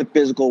a really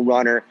physical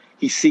runner.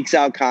 He seeks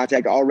out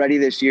contact already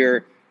this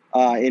year.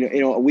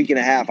 In a week and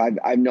a half,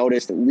 I've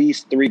noticed at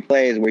least 3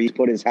 plays where he's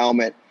put his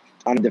helmet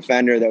on a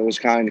defender that was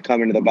kind of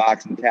come into the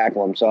box and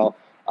tackle him. So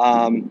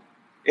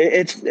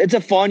it's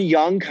a fun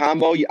young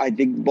combo. I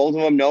think both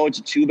of them know it's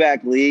a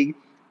 2-back league.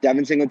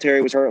 Devin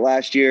Singletary was hurt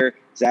last year.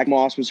 Zach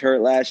Moss was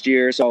hurt last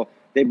year. So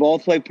they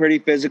both play pretty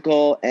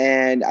physical,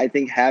 and I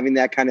think having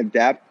that kind of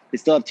depth. They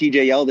still have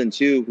TJ Yeldon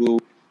too, who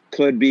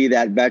could be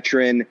that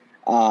veteran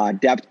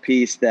depth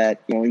piece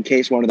that, in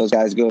case one of those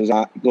guys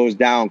goes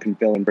down, can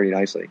fill in pretty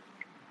nicely.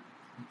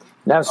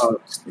 Now,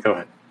 go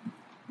ahead.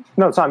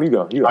 No, Tom, you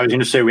go. I was going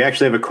to say, we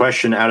actually have a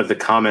question out of the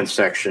comments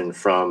section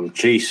from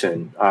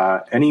Jason.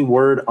 Any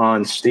word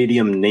on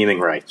stadium naming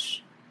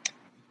rights?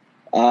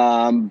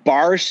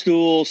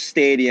 Barstool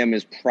Stadium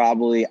is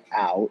probably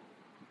out.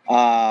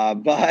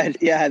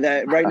 But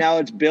yeah, right now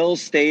it's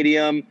Bills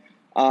Stadium.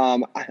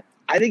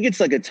 I think it's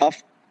like a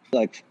tough,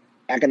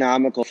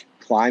 economical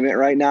climate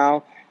right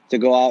now to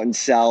go out and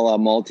sell a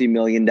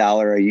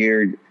multi-million-dollar a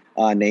year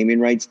naming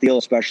rights deal,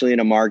 especially in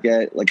a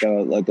market like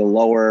a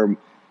lower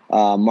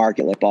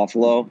market like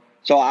Buffalo.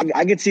 So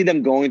I could see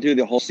them going through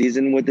the whole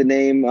season with the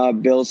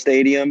name Bills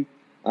Stadium,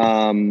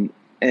 and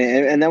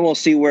then we'll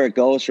see where it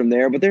goes from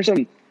there. But there's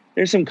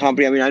some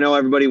company. I mean, I know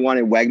everybody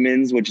wanted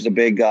Wegmans, which is a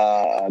big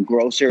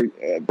grocer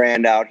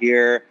brand out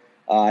here.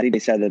 I think they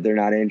said that they're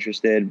not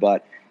interested,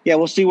 but yeah,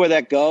 we'll see where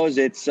that goes.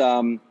 It's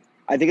I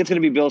think it's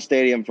going to be Bills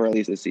Stadium for at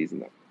least this season,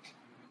 though.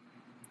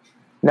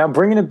 Now,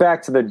 bringing it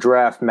back to the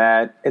draft,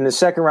 Matt, in the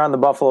second round, the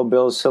Buffalo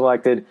Bills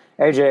selected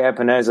A.J.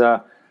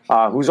 Epineza,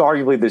 who's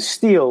arguably the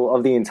steal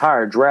of the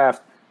entire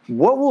draft.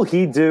 What will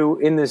he do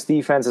in this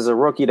defense as a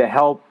rookie to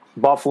help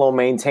Buffalo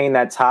maintain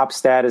that top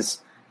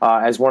status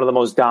as one of the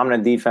most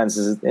dominant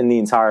defenses in the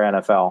entire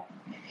NFL?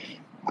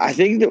 I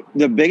think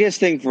the biggest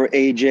thing for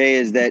AJ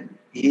is that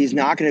he's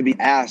not going to be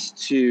asked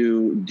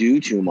to do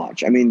too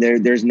much. I mean, they're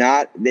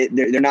not going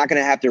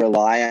to have to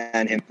rely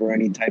on him for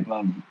any type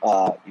of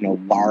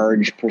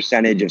large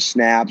percentage of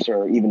snaps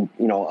or even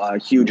a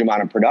huge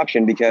amount of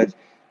production, because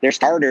their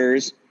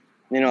starters,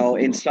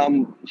 in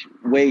some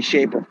way,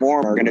 shape, or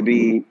form are going to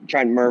be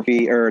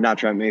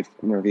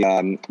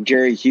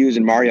Jerry Hughes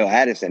and Mario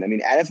Addison. I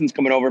mean, Addison's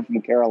coming over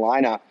from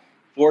Carolina,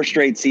 4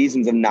 straight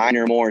seasons of 9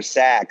 or more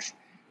sacks.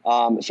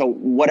 So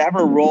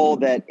whatever role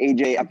that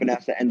A.J.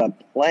 Epineza ends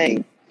up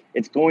playing,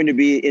 it's going to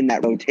be in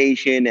that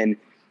rotation. And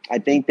I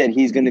think that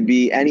he's going to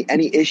be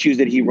any issues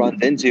that he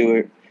runs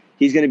into,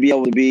 he's going to be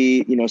able to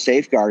be,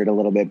 safeguarded a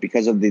little bit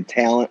because of the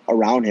talent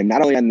around him,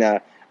 not only on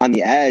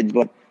the edge,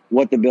 but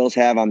what the Bills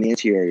have on the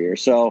interior.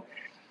 So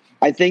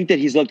I think that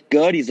he's looked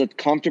good. He's looked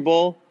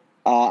comfortable.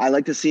 I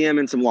like to see him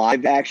in some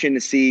live action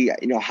to see,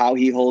 how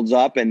he holds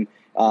up. And,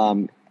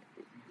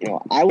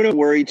 I wouldn't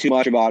worry too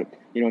much about,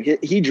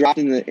 he dropped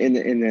in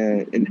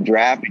the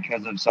draft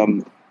because of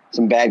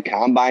some bad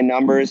combine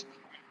numbers.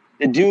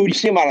 The dude, you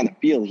see him out on the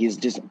field, he's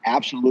just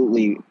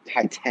absolutely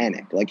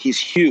titanic. Like, he's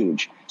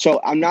huge. So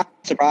I'm not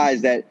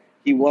surprised that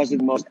he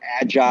wasn't the most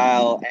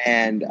agile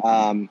and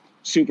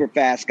super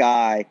fast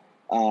guy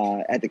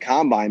at the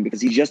combine, because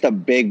he's just a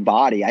big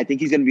body. I think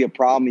he's going to be a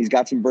problem. He's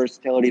got some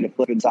versatility to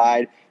flip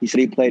inside. He said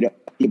he'd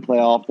play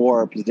all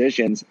 4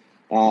 positions.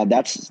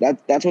 That's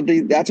what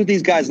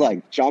these guys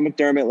like. Sean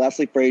McDermott,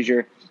 Leslie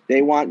Frazier,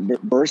 they want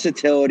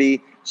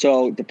versatility.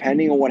 So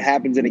depending on what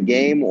happens in a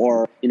game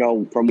or,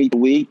 from week to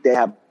week, they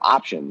have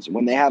options.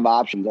 When they have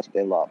options, that's what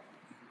they love.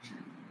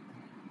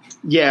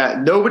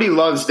 Yeah, nobody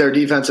loves their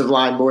defensive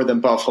line more than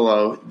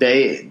Buffalo.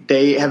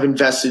 They have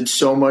invested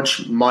so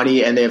much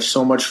money and they have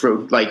so much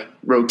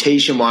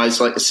rotation wise,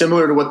 like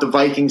similar to what the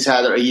Vikings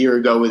had a year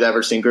ago with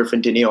Everson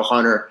Griffin, Danielle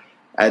Hunter.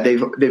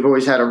 They've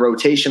always had a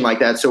rotation like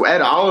that. So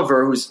Ed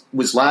Oliver, who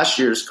was last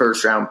year's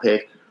first round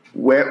pick,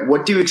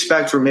 what do you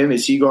expect from him?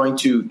 Is he going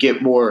to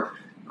get more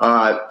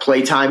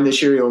play time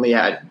this year? He only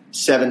had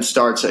 7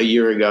 starts a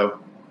year ago.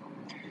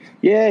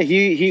 Yeah,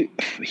 he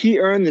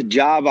earned the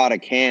job out of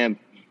camp.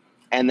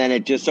 And then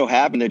it just so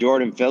happened that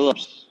Jordan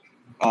Phillips,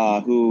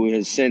 who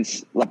has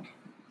since left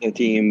the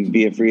team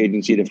via free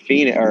agency to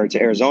Phoenix or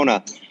to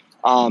Arizona,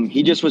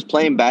 he just was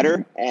playing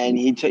better, and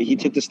he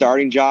took the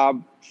starting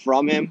job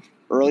from him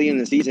early in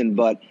the season.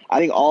 But I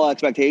think all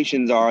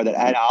expectations are that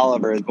Ed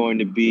Oliver is going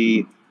to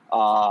be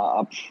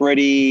a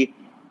pretty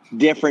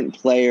different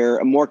player,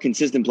 a more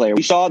consistent player.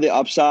 We saw the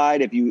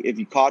upside if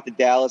you caught the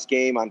Dallas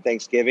game on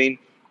Thanksgiving.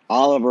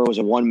 Oliver was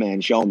a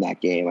one-man show in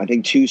that game. I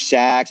think 2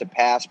 sacks, a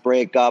pass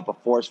breakup, a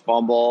forced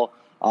fumble,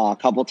 a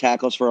couple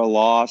tackles for a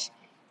loss.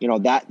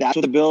 That's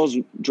what the Bills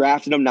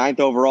drafted him 9th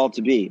overall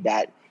to be,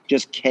 that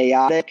just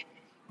chaotic,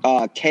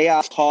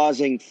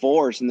 chaos-causing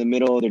force in the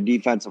middle of their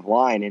defensive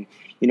line. And,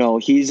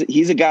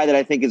 he's a guy that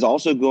I think is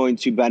also going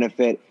to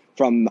benefit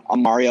from a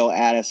Mario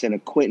Addison, a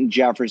Quentin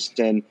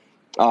Jefferson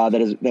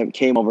that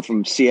came over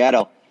from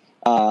Seattle.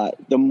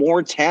 The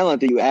more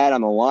talent that you add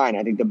on the line,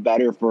 I think the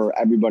better for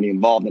everybody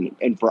involved.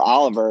 And for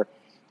Oliver,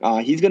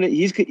 he's gonna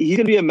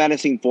be a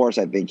menacing force.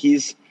 I think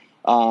he's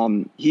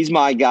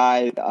my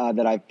guy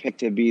that I've picked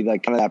to be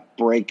like kind of that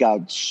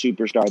breakout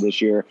superstar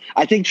this year.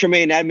 I think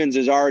Tremaine Edmonds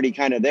is already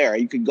kind of there.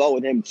 You could go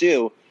with him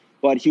too,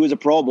 but he was a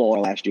Pro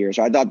Bowler last year,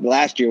 so I thought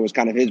last year was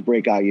kind of his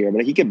breakout year.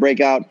 But he could break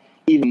out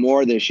even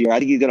more this year. I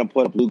think he's going to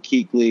put up Luke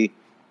Kuechly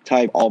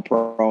type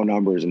All-Pro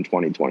numbers in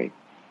 2020.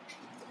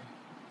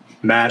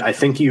 Matt, I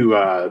think you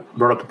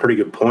brought up a pretty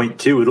good point,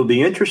 too. It'll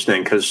be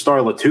interesting because Star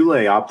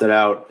Lotulelei opted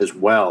out as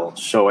well.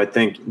 So I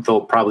think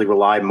they'll probably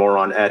rely more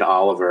on Ed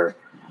Oliver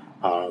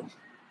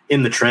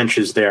in the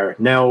trenches there.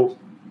 Now,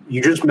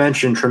 you just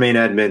mentioned Tremaine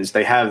Edmonds.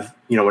 They have,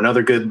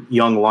 another good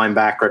young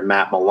linebacker,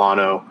 Matt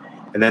Milano.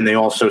 And then they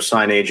also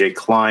sign A.J.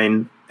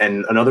 Klein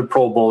and another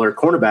Pro Bowler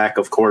cornerback,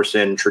 of course,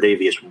 in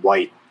Tre'Davious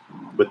White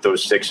with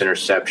those 6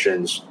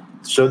 interceptions.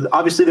 So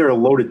obviously they're a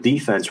loaded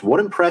defense.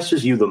 What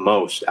impresses you the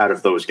most out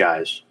of those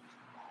guys?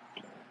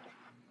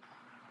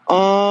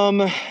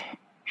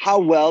 How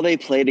well they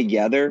play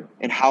together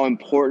and how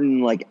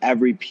important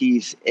every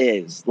piece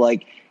is.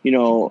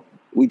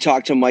 We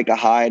talked to Micah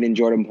Hyde and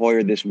Jordan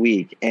Poyer this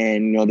week,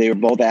 and they were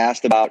both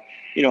asked about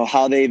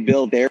how they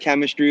built their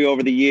chemistry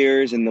over the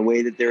years and the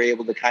way that they're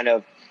able to kind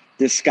of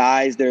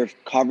disguise their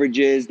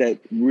coverages. That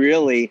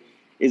really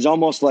is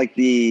almost like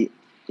they're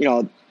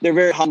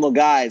very humble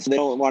guys, so they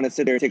don't want to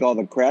sit there and take all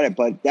the credit.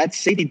 But that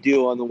safety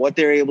duo and what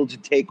they're able to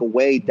take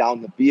away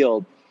down the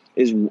field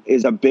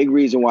is a big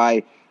reason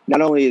why. Not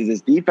only is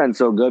this defense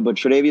so good, but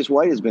Tre'Davious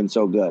White has been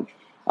so good.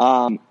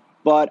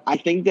 But I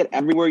think that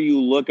everywhere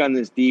you look on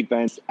this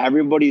defense,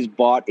 everybody's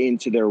bought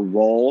into their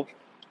role.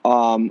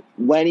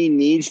 When he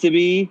needs to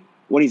be,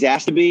 when he's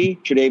asked to be,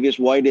 Tre'Davious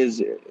White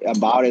is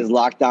about as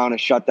locked down, a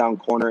shutdown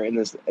corner in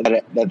this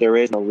that there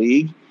is in the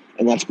league,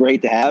 and that's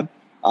great to have.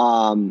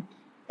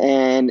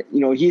 And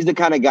he's the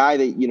kind of guy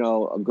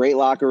that a great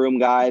locker room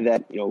guy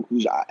that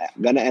who's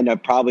going to end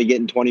up probably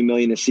getting $20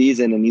 million a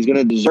season, and he's going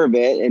to deserve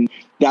it. And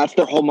that's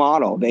their whole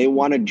model. They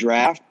want to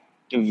draft,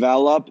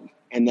 develop,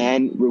 and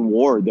then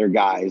reward their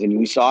guys. And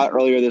we saw it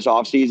earlier this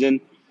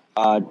offseason.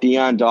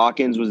 Deion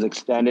Dawkins was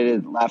extended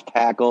at left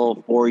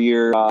tackle,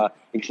 4-year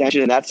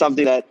extension, and that's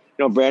something that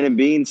Brandon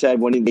Beane said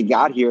when they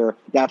got here.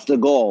 That's the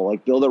goal.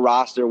 Build a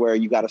roster where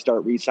you got to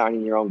start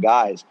re-signing your own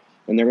guys.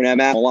 And they're going to have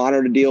Matt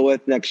Milano to deal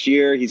with next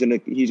year. He's going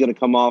to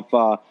come off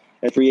a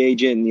free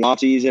agent in the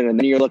offseason. And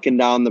then you're looking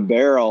down the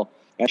barrel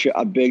at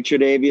a big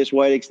Tre'Davious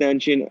White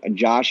extension, a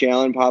Josh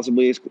Allen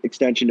possibly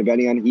extension,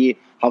 depending on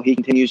how he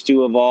continues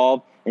to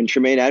evolve, and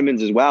Tremaine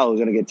Edmonds as well, who's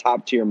going to get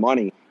top-tier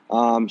money.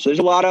 So there's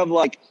a lot of,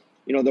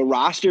 the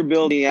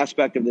roster-building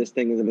aspect of this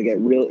thing is going to get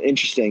real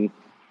interesting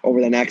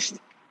over the next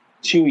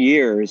 2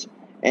 years.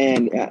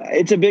 And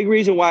it's a big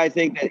reason why I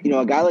think that,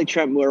 a guy like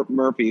Trent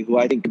Murphy, who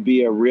I think could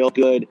be a real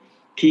good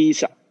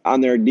piece on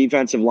their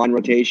defensive line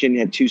rotation,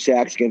 had 2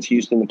 sacks against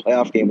Houston in the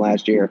playoff game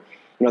last year.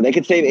 They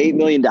could save $8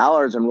 million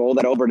and roll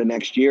that over to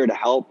next year to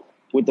help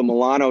with the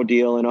Milano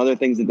deal and other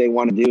things that they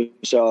want to do.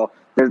 So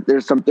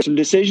there's some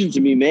decisions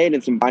to be made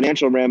and some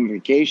financial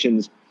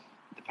ramifications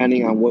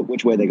depending on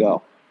which way they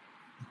go.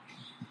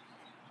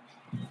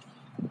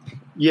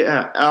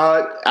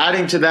 Yeah.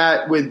 Adding to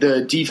that with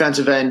the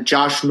defensive end,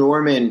 Josh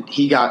Norman,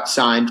 he got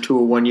signed to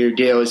a 1-year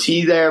deal. Is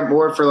he there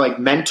more for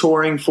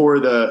mentoring for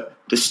the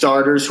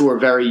starters who are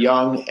very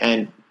young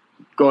and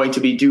going to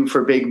be due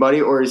for big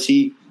money, or is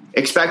he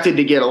expected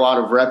to get a lot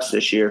of reps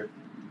this year?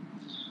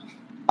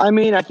 I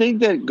mean, I think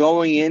that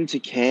going into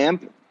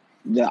camp,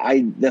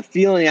 the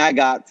feeling I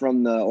got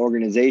from the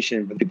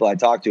organization, from the people I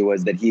talked to,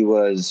 was that he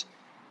was,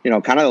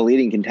 kind of the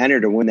leading contender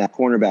to win that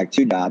cornerback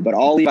 2 job. But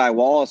all Levi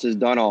Wallace has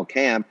done all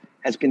camp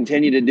has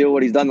continued to do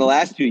what he's done the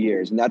last 2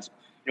 years, and that's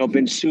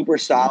been super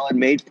solid,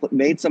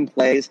 made some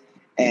plays,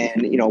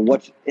 and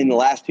what in the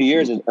last 2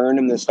 years has earned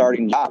him the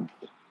starting job.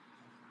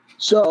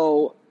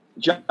 So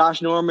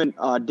Josh Norman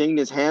dinged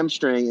his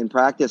hamstring in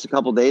practice a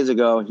couple days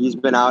ago. He's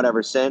been out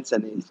ever since,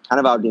 and he's kind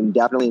of out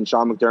indefinitely. And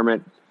Sean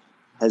McDermott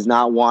has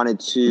not wanted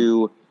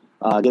to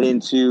get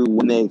into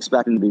when they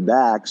expect him to be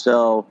back.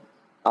 So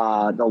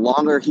the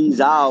longer he's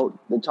out,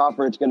 the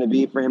tougher it's going to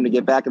be for him to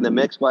get back in the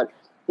mix. But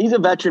he's a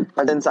veteran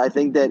presence. I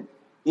think that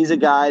he's a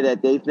guy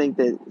that they think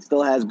that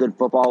still has good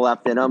football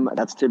left in him.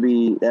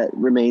 That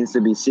remains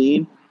to be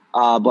seen.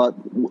 But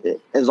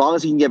as long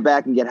as he can get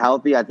back and get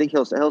healthy, I think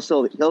he'll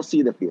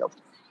see the field.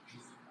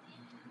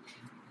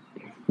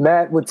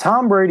 Matt, with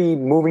Tom Brady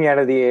moving out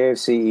of the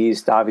AFC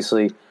East,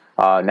 obviously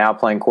now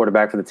playing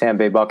quarterback for the Tampa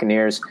Bay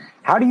Buccaneers,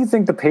 how do you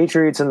think the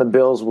Patriots and the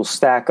Bills will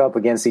stack up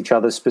against each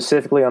other,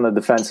 specifically on the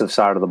defensive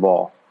side of the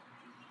ball?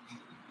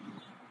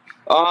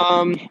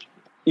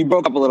 You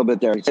broke up a little bit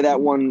there. Say that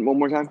one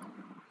more time.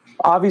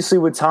 Obviously,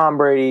 with Tom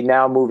Brady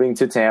now moving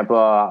to Tampa,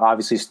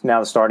 obviously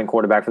now the starting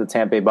quarterback for the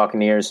Tampa Bay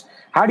Buccaneers,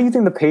 how do you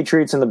think the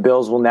Patriots and the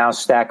Bills will now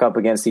stack up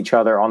against each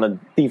other on the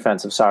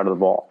defensive side of the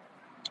ball?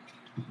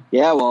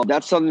 Yeah, well,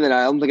 that's something that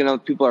I don't think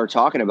enough people are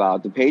talking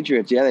about. The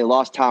Patriots, they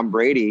lost Tom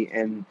Brady,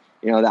 and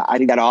I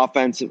think that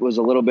offense was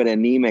a little bit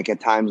anemic at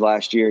times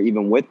last year,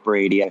 even with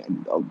Brady.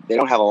 They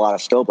don't have a lot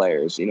of skill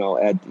players,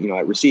 at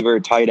receiver,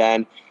 tight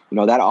end.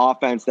 That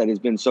offense that has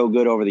been so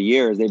good over the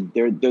years,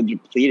 they're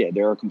depleted.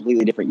 They're a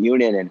completely different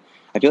unit, and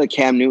I feel like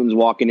Cam Newton's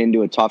walking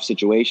into a tough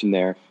situation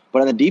there.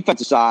 But on the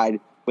defensive side,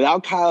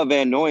 without Kyle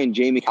Van Noy and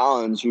Jamie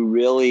Collins, who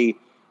really,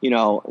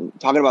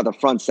 talking about the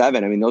front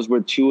seven, I mean, those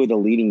were two of the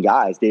leading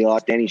guys. They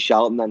lost Danny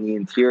Shelton on the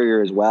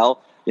interior as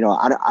well.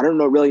 I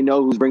don't really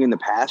know who's bringing the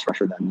pass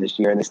rusher them this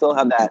year, and they still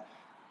have that,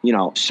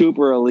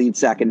 super elite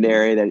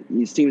secondary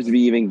that seems to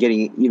be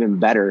getting even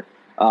better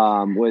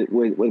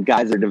with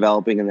guys that are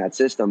developing in that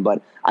system.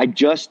 But I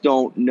just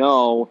don't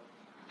know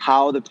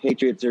how the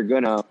Patriots are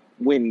going to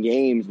win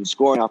games and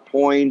score enough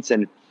points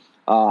and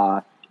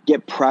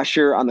get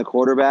pressure on the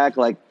quarterback.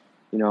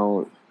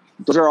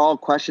 Those are all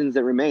questions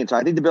that remain. So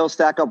I think the Bills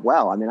stack up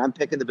well. I mean, I'm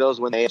picking the Bills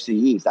to win the AFC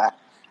East. I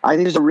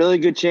think there's a really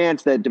good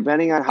chance that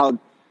depending on how,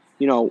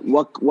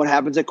 what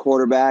happens at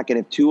quarterback and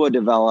if Tua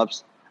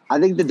develops, I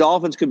think the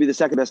Dolphins could be the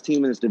second best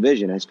team in this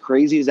division. As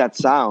crazy as that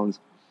sounds,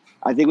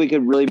 I think we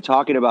could really be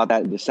talking about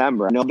that in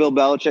December. I know Bill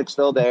Belichick's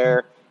still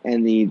there,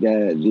 and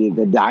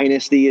the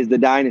dynasty is the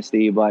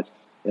dynasty, but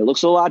it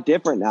looks a lot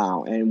different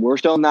now, and we're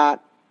still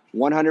not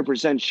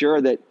 100%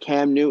 sure that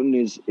Cam Newton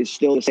is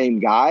still the same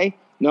guy,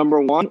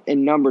 number one,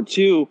 and number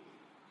two,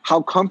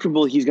 how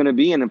comfortable he's going to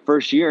be in the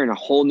first year in a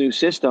whole new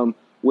system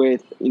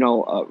with,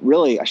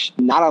 really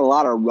not a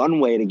lot of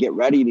runway to get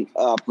ready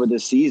for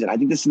this season. I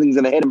think this thing's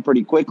going to hit him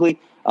pretty quickly.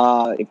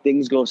 If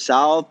things go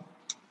south,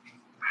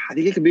 I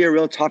think it could be a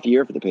real tough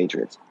year for the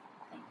Patriots.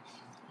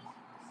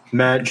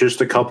 Matt, just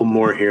a couple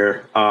more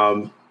here.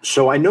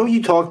 So I know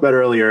you talked about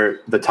earlier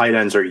the tight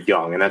ends are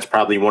young, and that's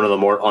probably one of the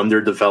more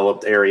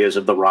underdeveloped areas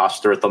of the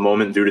roster at the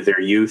moment due to their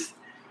youth.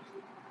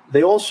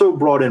 They also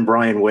brought in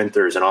Brian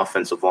Winters, an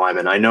offensive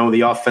lineman. I know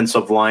the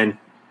offensive line,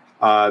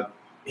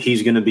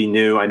 he's going to be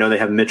new. I know they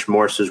have Mitch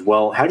Morse as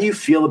well. How do you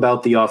feel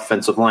about the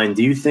offensive line?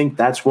 Do you think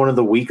that's one of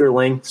the weaker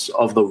links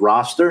of the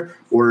roster,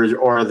 or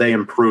are they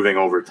improving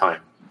over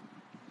time?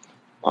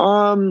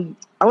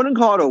 I wouldn't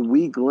call it a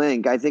weak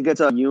link. I think it's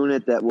a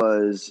unit that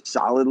was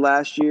solid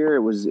last year.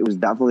 It was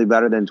definitely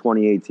better than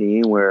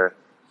 2018, where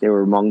they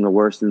were among the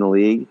worst in the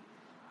league.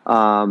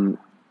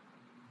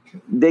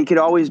 They could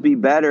always be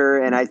better,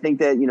 and I think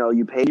that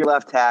you paid your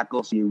left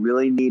tackle, so you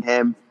really need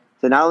him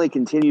to not only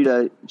continue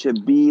to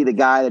be the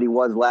guy that he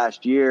was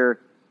last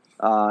year.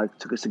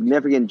 Took a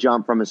significant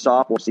jump from his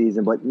sophomore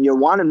season, but you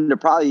want him to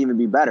probably even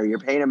be better. You're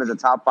paying him as a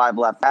top 5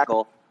 left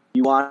tackle.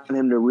 You want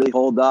him to really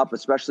hold up,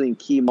 especially in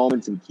key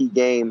moments and key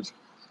games.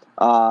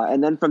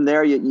 And then from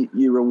there,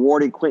 you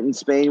rewarded Quentin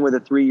Spain with a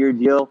 3-year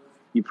deal.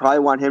 You probably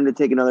want him to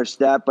take another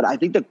step. But I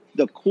think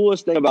the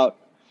coolest thing about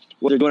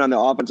what they're doing on the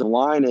offensive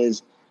line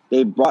is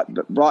they brought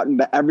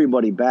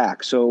everybody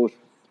back. So,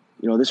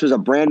 this was a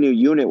brand new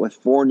unit with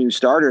 4 new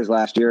starters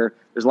last year.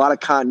 There's a lot of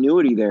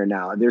continuity there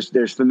now.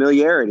 There's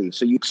familiarity.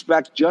 So you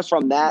expect just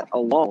from that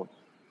alone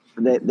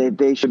that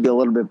they should be a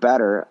little bit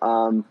better.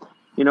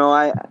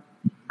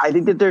 I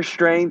think that their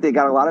strength, they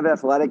got a lot of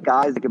athletic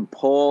guys that can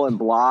pull and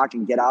block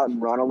and get out and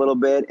run a little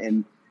bit.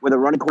 And with a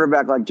running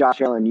quarterback like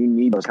Josh Allen, you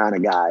need those kind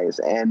of guys.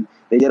 And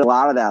they did a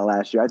lot of that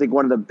last year. I think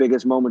one of the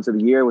biggest moments of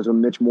the year was when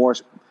Mitch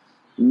Morse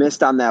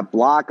missed on that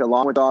block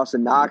along with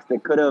Dawson Knox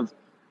that could have,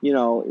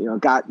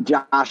 got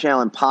Josh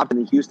Allen popped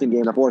in the Houston game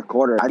in the fourth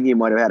quarter. I think he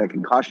might have had a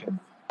concussion.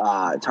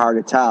 It's hard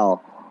to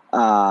tell.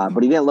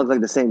 But he didn't look like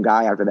the same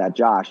guy after that,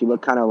 Josh. He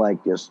looked kind of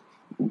like just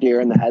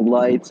deer in the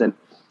headlights. And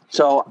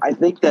so I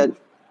think that,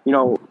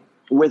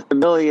 with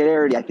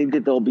familiarity, I think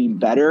that they'll be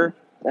better.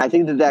 And I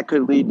think that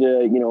could lead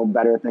to,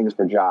 better things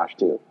for Josh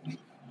too.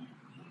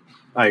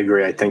 I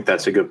agree. I think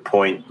that's a good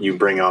point you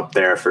bring up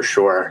there for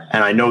sure.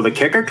 And I know the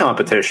kicker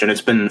competition,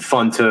 it's been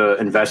fun to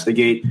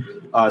investigate.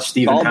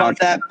 Stephen, all about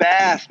that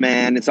Bass,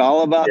 man. It's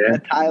all about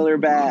that Tyler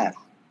Bass.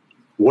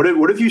 What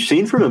have you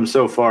seen from him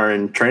so far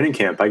in training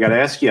camp? I got to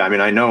ask you. I mean,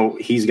 I know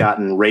he's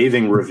gotten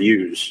raving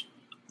reviews.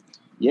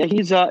 Yeah,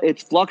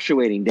 it's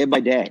fluctuating day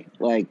by day.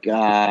 Like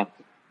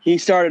he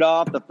started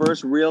off, the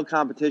first real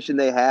competition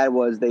they had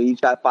was they each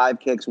got 5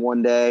 kicks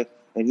one day,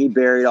 and he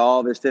buried all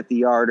of his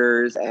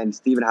 50-yarders, and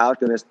Stephen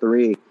Hauschka missed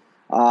 3.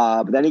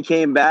 But then he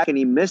came back and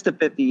he missed a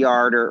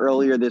 50-yarder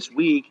earlier this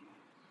week,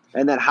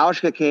 and then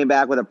Hauschka came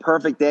back with a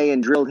perfect day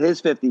and drilled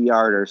his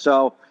 50-yarder.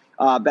 So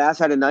Bass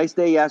had a nice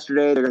day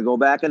yesterday. They're going to go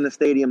back in the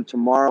stadium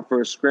tomorrow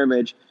for a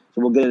scrimmage, so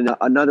we'll get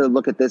another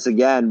look at this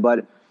again.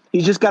 But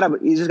he's just got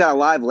a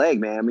live leg,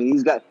 man. I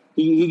mean,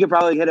 he could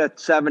probably hit a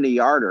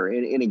 70-yarder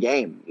in a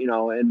game,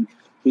 and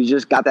he's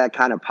just got that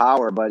kind of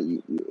power. But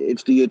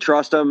do you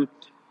trust him,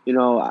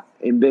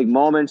 in big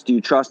moments? Do you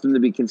trust him to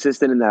be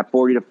consistent in that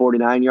 40 to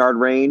 49-yard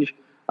range?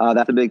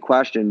 That's a big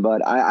question.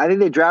 But I think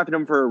they drafted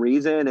him for a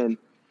reason, and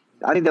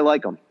I think they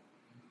like him.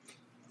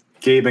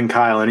 Gabe and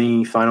Kyle,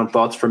 any final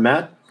thoughts for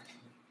Matt?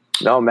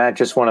 No, Matt,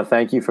 just want to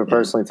thank you for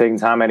personally taking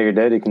time out of your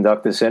day to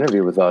conduct this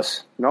interview with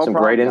us. No Some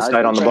problem, great insight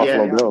guys. on the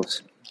Buffalo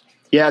Bills.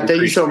 Yeah,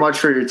 thank you so much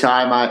for your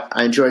time.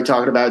 I enjoy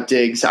talking about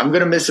Diggs. I'm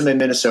going to miss him in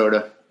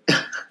Minnesota.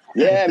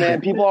 Yeah,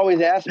 man. People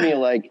always ask me,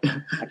 like,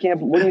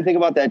 what do you think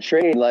about that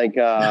trade? Like,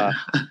 the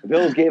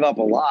Bills gave up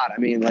a lot. I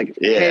mean, like,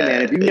 hey,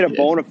 man, if you can get a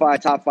bona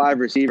fide top 5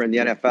 receiver in the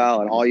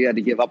NFL and all you had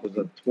to give up was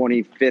a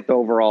 25th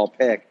overall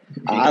pick,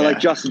 I like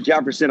Justin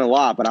Jefferson a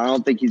lot, but I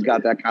don't think he's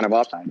got that kind of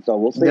upside. So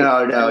we'll see.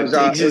 No,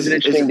 Diggs is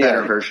a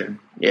better version.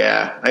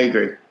 Yeah, I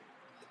agree.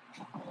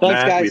 Thanks,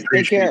 Matt, guys. we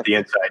appreciate the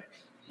insight.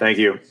 Thank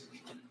you.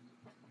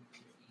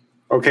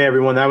 Okay,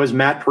 everyone, that was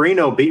Matt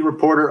Perino, beat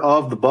reporter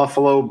of the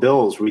Buffalo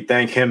Bills. We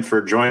thank him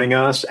for joining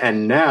us.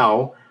 And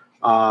now,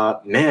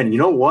 man, you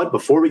know what?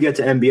 Before we get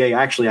to NBA,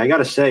 actually, I got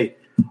to say,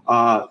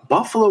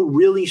 Buffalo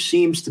really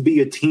seems to be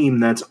a team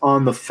that's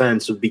on the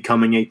fence of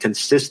becoming a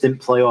consistent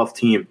playoff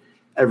team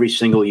every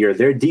single year.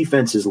 Their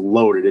defense is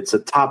loaded. It's a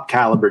top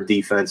caliber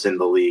defense in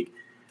the league.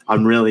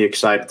 I'm really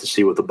excited to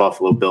see what the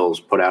Buffalo Bills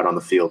put out on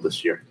the field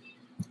this year.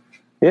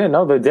 Yeah,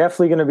 no, they're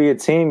definitely going to be a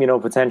team,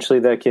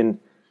 potentially that can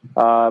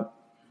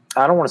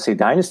I don't want to say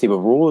dynasty, but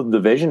rule the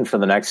division for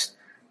the next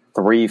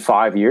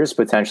 3-5 years,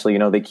 potentially.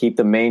 They keep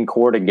the main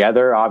core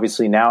together.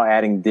 Obviously now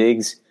adding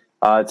Diggs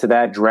to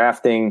that,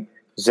 drafting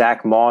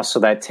Zach Moss. So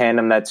that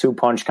tandem, that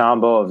 2-punch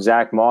combo of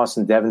Zach Moss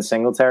and Devin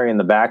Singletary in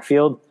the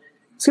backfield.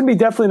 It's going to be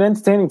definitely an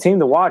entertaining team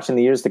to watch in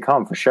the years to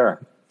come for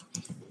sure.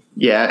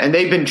 Yeah, and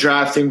they've been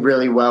drafting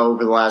really well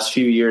over the last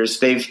few years.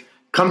 They've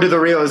come to the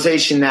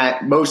realization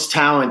that most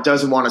talent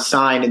doesn't want to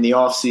sign in the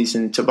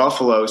offseason to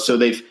Buffalo. So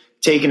they've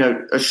taken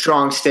a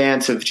strong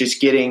stance of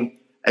just getting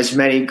as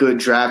many good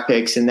draft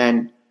picks and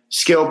then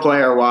skill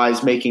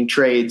player-wise making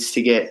trades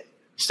to get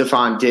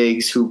Stephon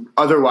Diggs, who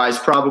otherwise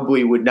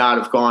probably would not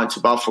have gone to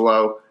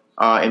Buffalo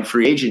in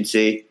free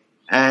agency.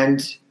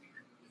 And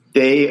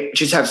they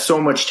just have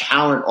so much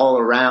talent all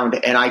around.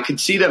 And I could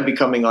see them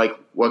becoming, like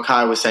what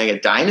Kyle was saying,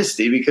 a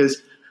dynasty, because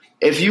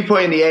if you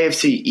play in the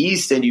AFC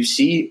East and you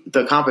see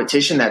the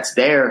competition that's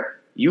there,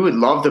 you would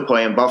love to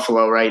play in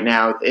Buffalo right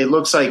now. It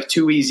looks like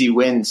 2 easy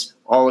wins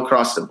all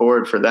across the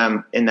board for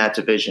them in that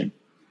division.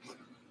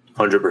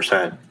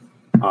 100%.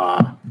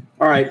 All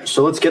right,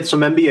 so let's get some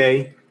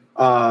NBA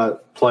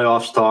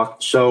playoffs talk.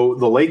 So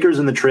the Lakers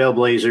and the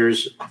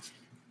Trailblazers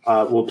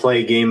will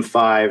play Game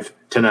 5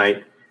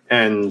 tonight,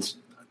 and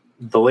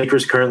the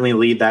Lakers currently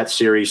lead that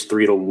series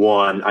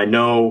 3-1. I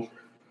know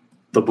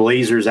the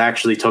Blazers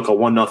actually took a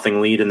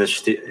 1-0 lead in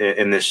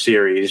this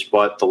series,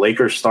 but the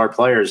Lakers star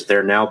players,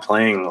 they're now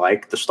playing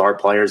like the star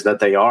players that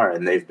they are,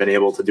 and they've been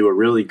able to do a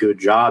really good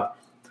job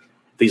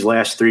these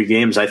last 3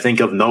 games. I think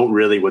of note,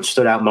 really, what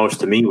stood out most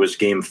to me was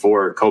Game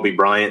 4, Kobe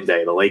Bryant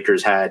Day. The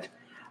Lakers had,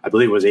 I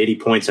believe it was 80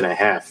 points and a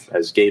half,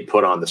 as Gabe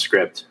put on the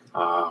script.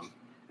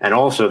 And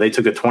also, they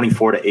took a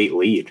 24-8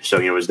 lead.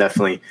 So, it was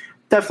definitely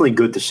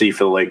good to see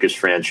for the Lakers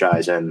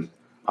franchise and,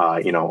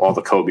 all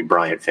the Kobe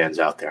Bryant fans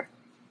out there.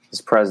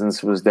 His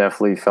presence was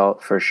definitely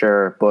felt for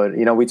sure. But,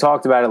 we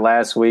talked about it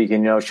last week.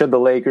 And, should the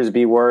Lakers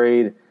be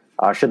worried?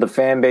 Should the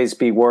fan base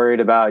be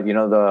worried about,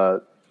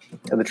 the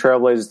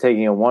Trailblazers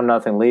taking a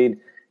 1-0 lead?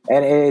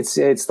 And it's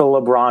the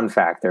LeBron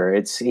factor.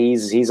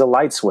 He's a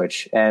light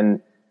switch. And,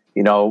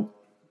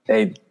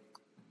 it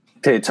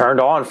turned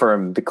on for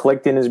him. It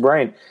clicked in his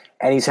brain.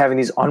 And he's having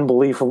these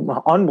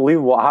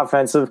unbelievable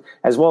offensive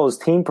as well as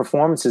team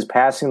performances,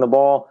 passing the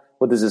ball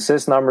with his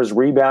assist numbers,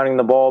 rebounding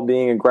the ball,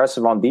 being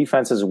aggressive on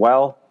defense as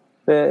well.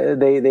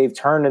 They've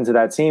turned into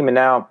that team. And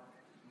now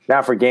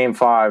for Game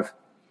 5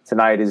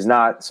 tonight is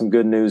not some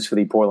good news for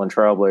the Portland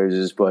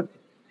Trailblazers, but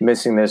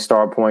missing their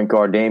star point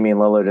guard Damian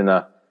Lillard in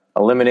a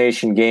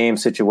elimination game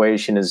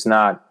situation is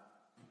not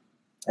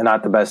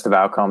the best of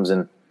outcomes,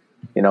 and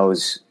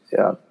is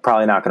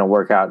probably not going to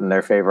work out in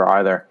their favor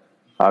either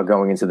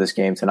going into this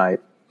game tonight.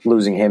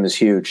 Losing him is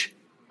huge.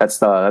 That's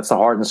the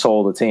heart and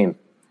soul of the team.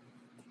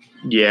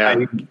 Yeah,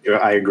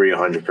 I agree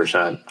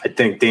 100%. I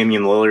think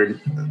Damian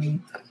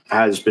Lillard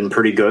has been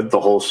pretty good the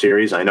whole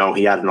series. I know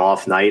he had an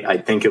off night. I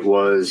think it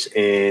was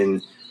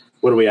in –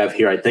 what do we have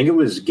here? I think it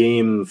was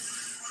game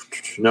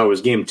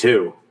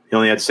 2. He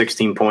only had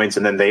 16 points,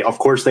 and then they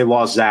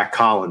lost Zach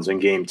Collins in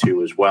game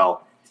 2 as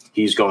well.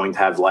 He's going to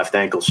have left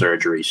ankle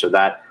surgery, so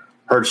that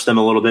hurts them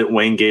a little bit.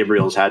 Wayne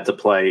Gabriel's had to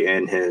play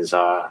in his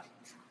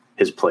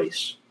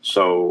place.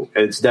 So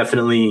it's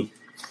definitely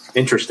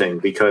interesting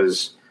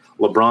because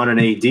LeBron and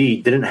AD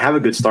didn't have a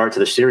good start to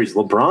the series.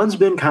 LeBron's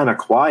been kind of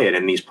quiet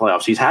in these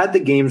playoffs. He's had the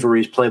games where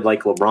he's played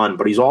like LeBron,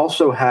 but he's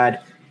also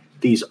had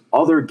these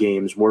other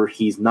games where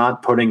he's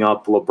not putting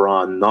up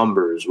LeBron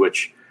numbers,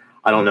 which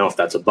I don't know if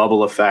that's a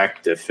bubble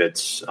effect, if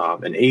it's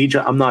an age.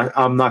 I'm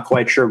not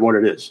quite sure what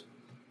it is.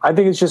 I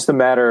think it's just a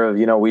matter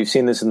of, we've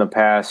seen this in the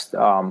past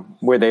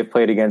where they've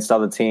played against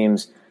other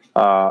teams.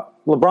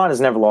 LeBron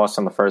has never lost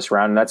in the first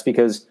round, and that's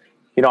because,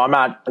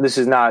 this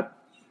is not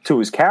to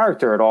his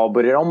character at all,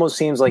 but it almost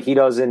seems like he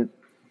doesn't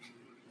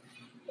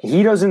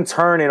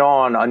turn it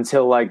on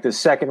until like the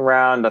second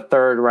round, the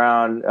third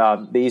round,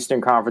 the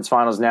Eastern Conference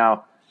Finals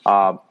now,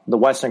 the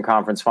Western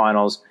Conference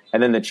Finals,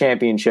 and then the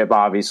championship,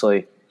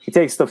 obviously. He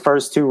takes the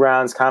first 2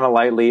 rounds kind of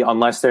lightly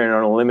unless they're in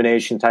an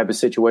elimination type of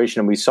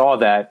situation, and we saw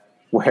that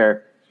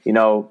where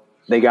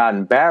they got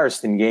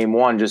embarrassed in game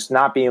 1, just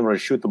not being able to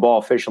shoot the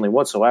ball efficiently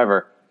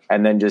whatsoever,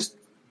 and then just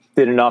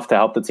did enough to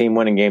help the team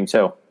win in game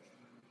 2.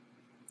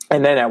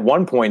 And then at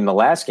one point in the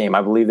last game,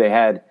 I believe they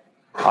had,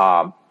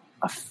 I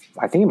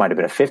think it might have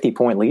been a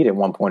 50-point lead at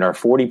one point or a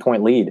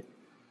 40-point lead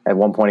at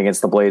one point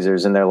against the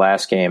Blazers in their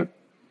last game.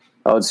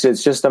 So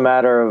it's just a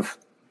matter of,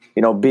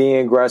 being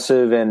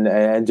aggressive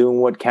and doing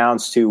what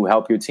counts to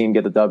help your team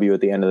get the W at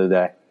the end of the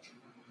day.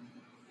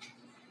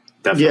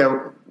 Definitely.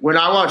 Yeah, when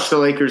I watch the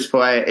Lakers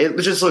play, it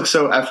just looks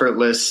so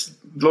effortless.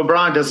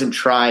 LeBron doesn't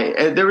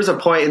try. There was a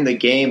point in the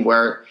game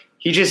where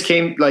he just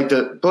came, like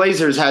the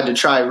Blazers had to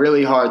try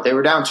really hard. They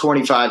were down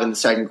 25 in the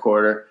second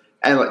quarter.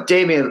 And like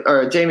Damian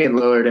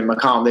Lillard and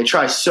McCollum, they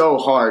try so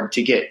hard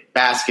to get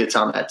baskets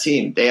on that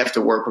team. They have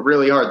to work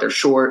really hard. They're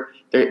short.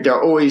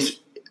 They're always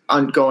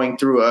going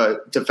through a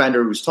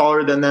defender who's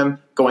taller than them,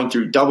 going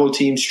through double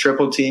teams,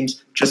 triple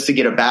teams, just to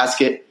get a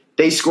basket.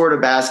 They scored a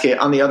basket.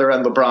 On the other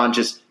end, LeBron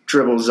just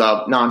dribbles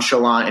up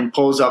nonchalant and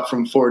pulls up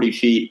from 40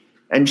 feet.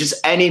 And just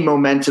any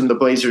momentum the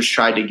Blazers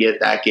tried to get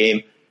that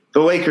game,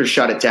 the Lakers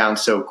shut it down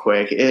so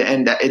quick,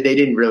 and they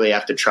didn't really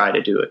have to try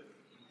to do it.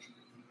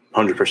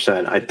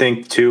 100%. I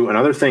think, too,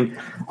 another thing,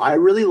 I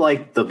really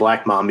like the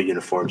Black Mamba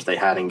uniforms they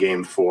had in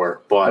Game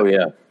 4. But,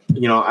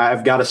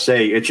 I've got to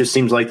say, it just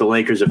seems like the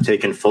Lakers have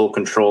taken full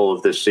control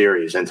of this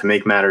series. And to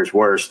make matters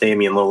worse,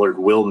 Damian Lillard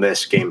will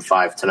miss Game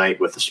 5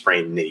 tonight with a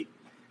sprained knee.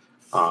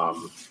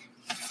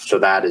 So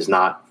that is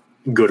not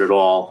good at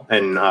all.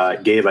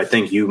 And, Gabe, I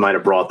think you might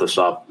have brought this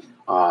up.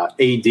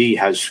 AD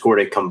has scored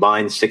a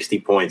combined 60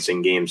 points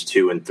in Games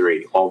 2 and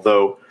 3,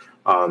 although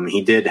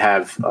he did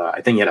have,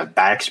 I think he had a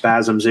back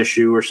spasms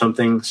issue or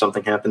something.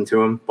 Something happened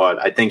to him,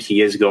 but I think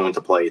he is going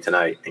to play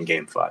tonight in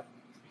Game 5.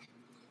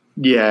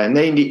 Yeah, and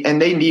they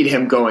need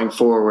him going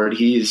forward.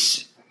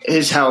 His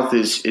health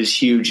is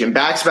huge, and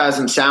back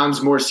spasm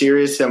sounds more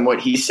serious than what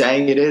he's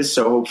saying it is.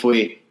 So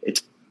hopefully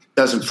it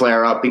doesn't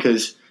flare up,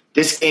 because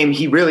this game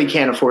he really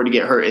can't afford to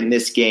get hurt in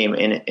this game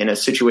in a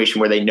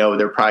situation where they know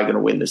they're probably going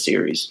to win the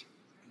series.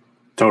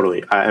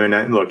 Totally. I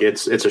mean, look,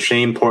 it's a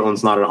shame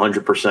Portland's not at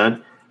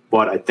 100%,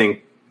 but I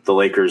think the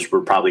Lakers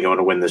were probably going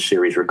to win this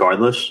series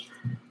regardless.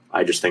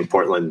 I just think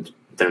Portland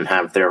didn't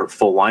have their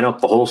full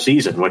lineup the whole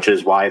season, which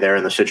is why they're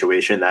in the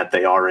situation that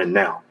they are in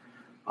now.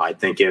 I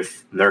think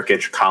if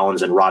Nurkic,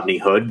 Collins, and Rodney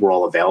Hood were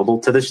all available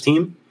to this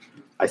team,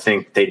 I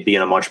think they'd be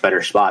in a much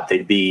better spot.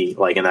 They'd be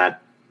like in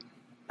that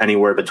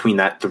anywhere between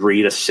that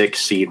 3 to 6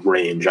 seed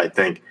range. I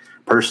think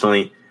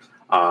personally,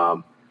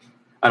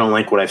 I don't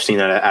like what I've seen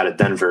out of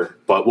Denver,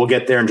 but we'll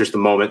get there in just a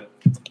moment.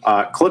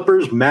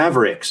 Clippers,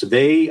 Mavericks.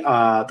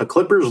 The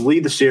Clippers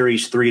lead the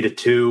series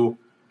 3-2.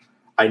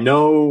 I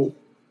know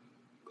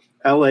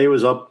LA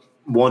was up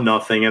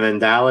 1-0, and then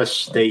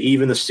Dallas, they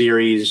even the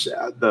series.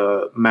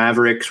 The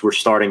Mavericks were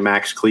starting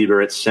Max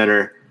Kleber at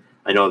center.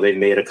 I know they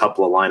made a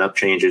couple of lineup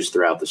changes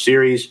throughout the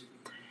series.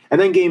 And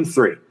then Game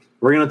 3.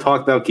 We're going to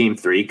talk about Game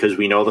 3 because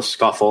we know the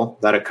scuffle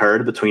that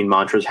occurred between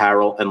Montrezl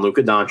Harrell and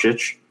Luka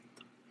Doncic.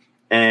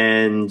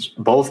 And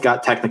both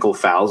got technical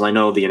fouls. I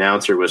know the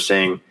announcer was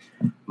saying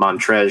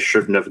Montrez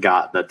shouldn't have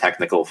gotten a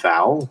technical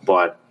foul,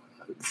 but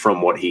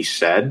from what he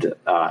said,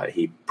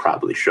 he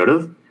probably should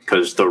have,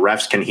 because the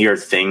refs can hear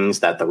things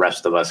that the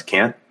rest of us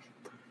can't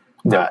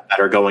that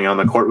are going on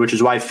the court, which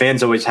is why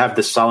fans always have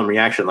this solemn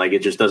reaction. Like,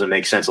 it just doesn't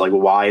make sense. Like,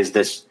 why is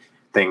this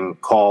thing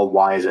called?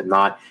 Why is it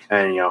not?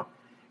 And,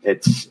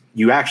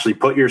 you actually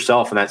put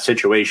yourself in that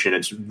situation.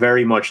 It's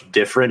very much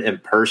different in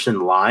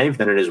person live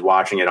than it is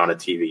watching it on a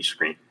TV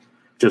screen.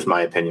 Just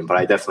my opinion, but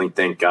I definitely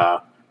think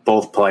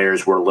both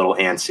players were a little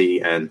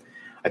antsy, and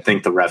I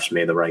think the refs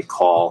made the right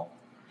call.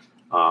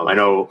 I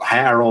know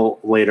Harrell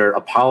later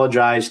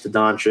apologized to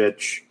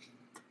Doncic,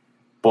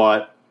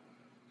 but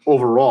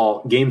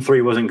overall, Game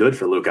 3 wasn't good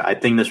for Luka. I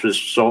think this was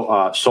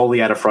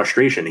solely out of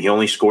frustration. He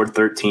only scored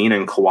 13,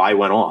 and Kawhi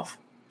went off.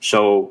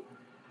 So,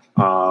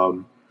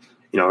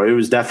 it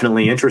was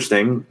definitely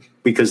interesting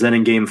because then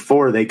in Game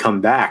 4 they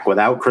come back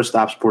without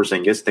Kristaps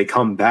Porzingis. They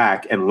come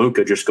back and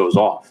Luka just goes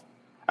off.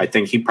 I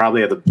think he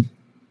probably had the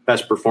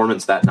best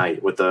performance that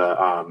night with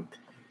the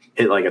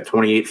hit like a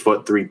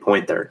 28-foot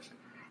 3-pointer.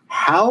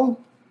 How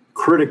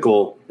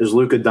critical is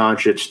Luka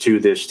Doncic to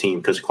this team?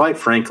 Because quite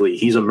frankly,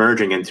 he's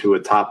emerging into a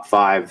top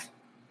 5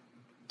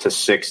 to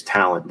 6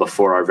 talent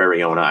before our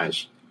very own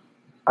eyes.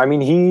 I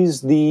mean,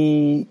 he's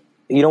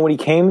when he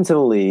came into the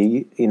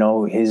league,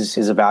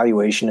 his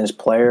evaluation, his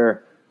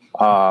player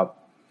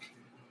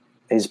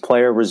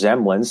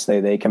resemblance,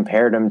 they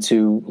compared him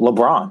to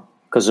LeBron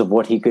because of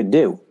what he could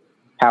do.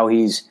 How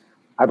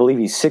I believe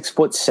he's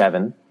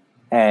 6'7",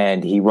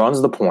 and he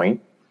runs the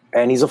point,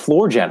 and he's a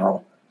floor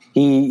general.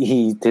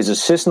 His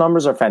assist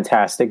numbers are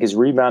fantastic. His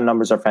rebound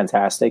numbers are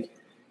fantastic.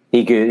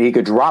 He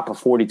could drop a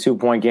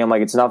 42-point game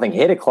like it's nothing.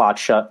 Hit a clutch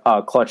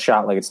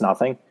shot like it's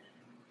nothing.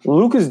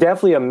 Luka's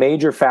definitely a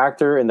major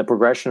factor in the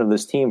progression of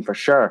this team for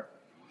sure.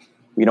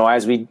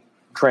 As we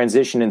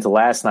transition into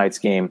last night's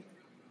game,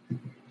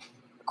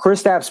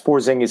 Kristaps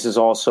Porzingis is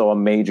also a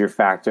major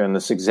factor in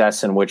the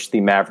success in which the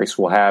Mavericks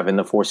will have in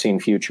the foreseen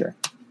future.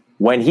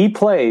 When he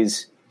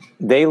plays,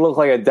 they look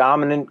like a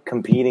dominant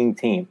competing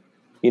team.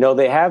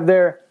 They have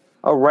their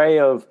array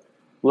of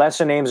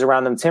lesser names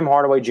around them. Tim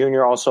Hardaway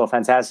Jr., also a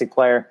fantastic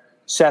player.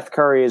 Seth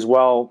Curry as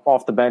well,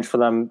 off the bench for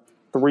them.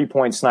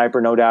 3-point sniper,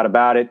 no doubt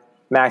about it.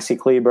 Maxi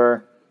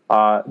Kleber,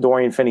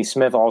 Dorian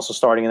Finney-Smith also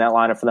starting in that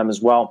lineup for them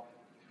as well.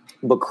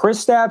 But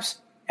Kristaps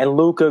and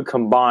Luka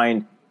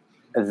combined,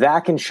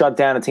 that can shut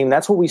down a team.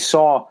 That's what we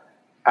saw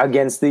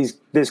against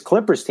this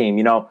Clippers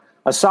team.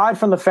 Aside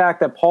from the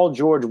fact that Paul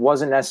George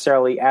wasn't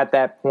necessarily at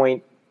that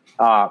point,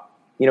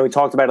 we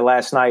talked about it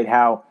last night,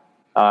 how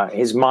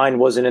his mind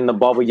wasn't in the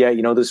bubble yet.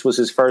 This was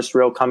his first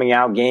real coming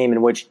out game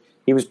in which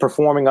he was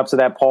performing up to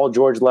that Paul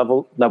George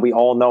level that we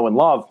all know and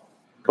love,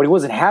 but he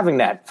wasn't having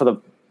that for the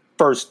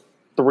first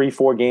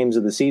 3-4 games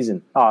of the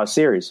season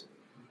series.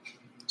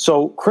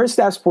 So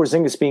Kristaps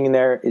Porzingis being in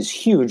there is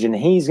huge, and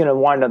he's going to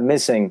wind up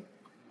missing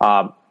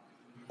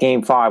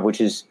Game 5, which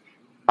is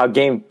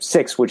Game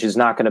 6, which is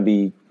not going to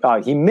be.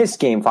 He missed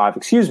Game 5.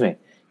 Excuse me.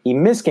 He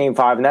missed Game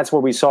 5, and that's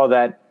where we saw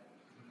that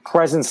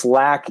presence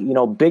lack.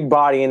 Big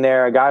body in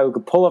there, a guy who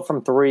could pull up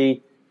from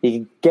 3. He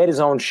could get his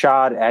own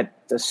shot at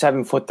a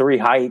 7'3"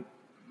 height.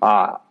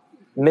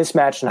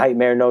 Mismatched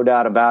nightmare, no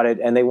doubt about it.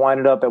 And they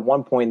winded up at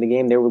one point in the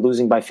game, they were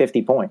losing by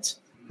 50 points.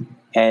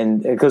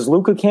 And because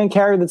Luka can't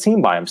carry the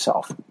team by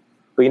himself.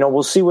 But,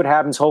 we'll see what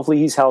happens. Hopefully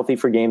he's healthy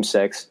for Game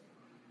 6.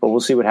 But we'll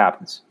see what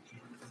happens.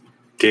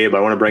 Gabe, I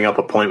want to bring up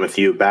a point with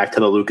you. Back to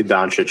the Luka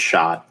Doncic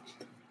shot.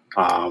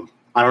 I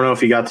don't know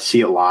if you got to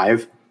see it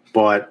live,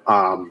 but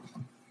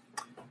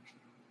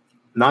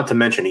not to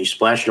mention he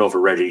splashed it over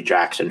Reggie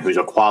Jackson, who's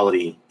a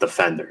quality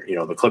defender.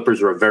 The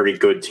Clippers are a very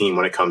good team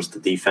when it comes to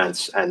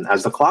defense. And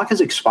as the clock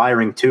is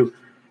expiring too,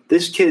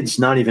 this kid's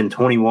not even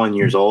 21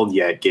 years old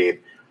yet, Gabe.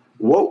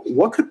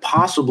 What could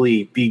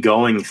possibly be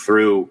going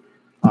through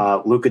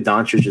Luka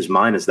Doncic's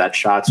mind as that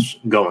shot's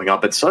going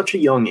up at such a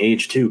young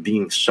age too,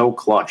 being so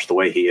clutch the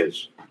way he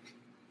is?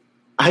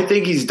 I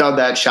think he's done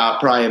that shot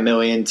probably a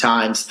million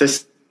times.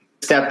 This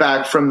step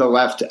back from the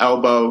left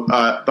elbow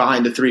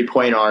behind the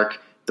 3-point arc,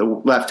 the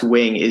left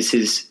wing it's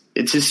his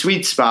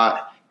sweet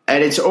spot,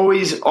 and it's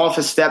always off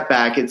a step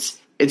back.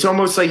 It's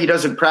almost like he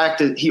doesn't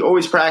practice. He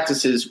always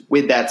practices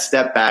with that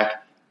step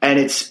back, and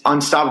it's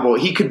unstoppable.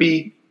 He could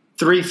be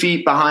 3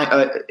 feet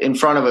behind in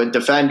front of a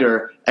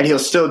defender, and he'll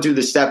still do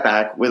the step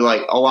back with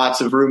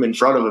lots of room in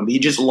front of him. He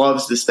just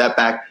loves the step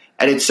back,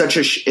 and it's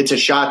a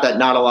shot that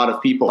not a lot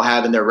of people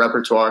have in their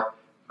repertoire.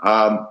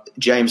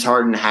 James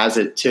Harden has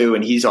it too,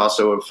 and he's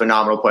also a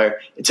phenomenal player.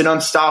 It's an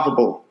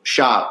unstoppable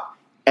shot.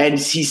 And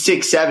he's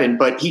 6'7",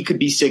 but he could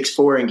be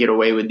 6'4" and get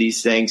away with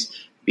these things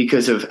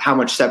because of how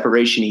much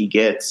separation he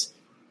gets.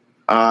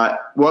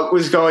 What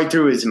was going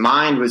through his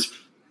mind was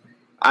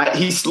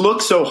he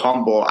looks so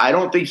humble. I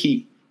don't think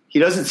he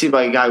doesn't seem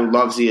like a guy who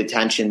loves the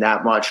attention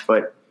that much,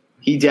 but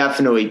he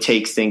definitely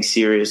takes things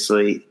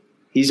seriously.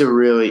 He's a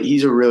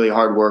really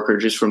hard worker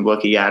just from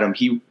looking at him.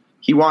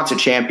 He wants a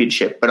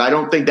championship, but I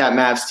don't think that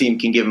Mavs team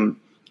can give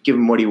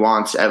him what he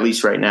wants, at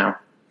least right now.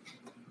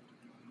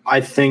 I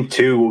think,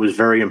 too, what was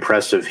very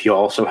impressive, he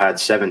also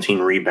had 17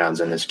 rebounds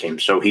in this game.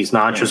 So he's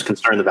not just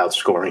concerned about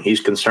scoring. He's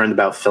concerned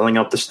about filling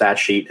up the stat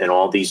sheet in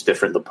all these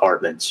different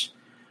departments.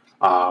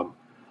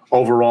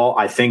 Overall,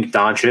 I think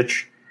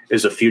Doncic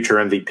is a future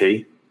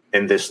MVP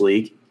in this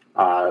league.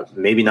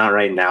 Maybe not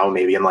right now,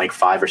 maybe in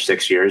 5 or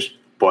 6 years.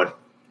 But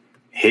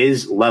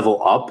his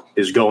level up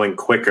is going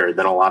quicker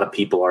than a lot of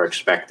people are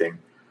expecting.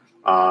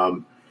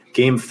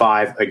 Game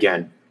 5,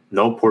 again,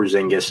 no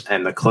Porzingis,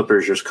 and the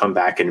Clippers just come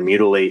back and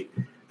mutilate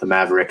the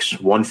Mavericks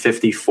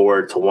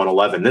 154 to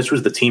 111. This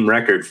was the team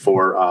record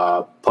for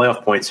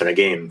playoff points in a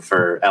game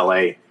for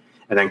LA.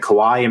 And then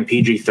Kawhi and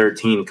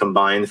PG-13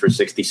 combined for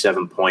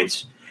 67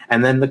 points.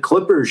 And then the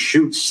Clippers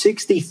shoot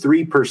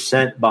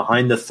 63%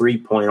 behind the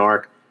three-point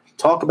arc.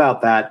 Talk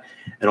about that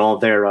and all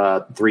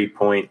their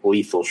three-point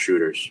lethal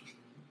shooters.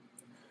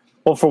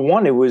 Well, for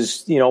one, it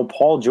was,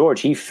 Paul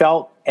George. He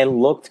felt and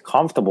looked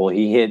comfortable.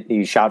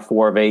 He shot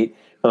 4 of 8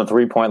 from the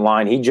three-point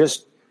line.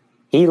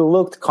 He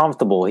looked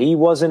comfortable. He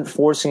wasn't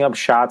forcing up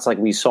shots like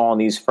we saw in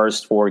these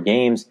first 4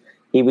 games.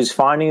 He was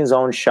finding his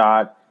own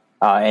shot.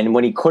 And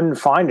when he couldn't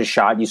find a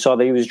shot, you saw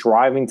that he was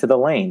driving to the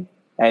lane.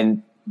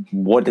 And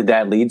what did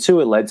that lead to?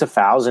 It led to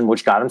fouls, and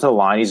which got him to the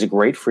line. He's a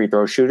great free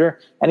throw shooter,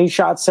 and he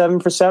shot 7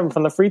 for 7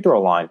 from the free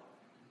throw line.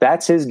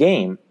 That's his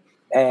game.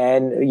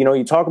 And,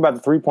 you talk about the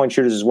three-point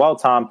shooters as well,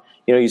 Tom.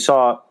 You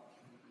saw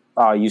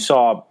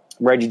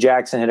Reggie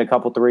Jackson hit a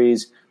couple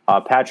threes.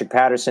 Patrick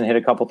Patterson hit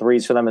a couple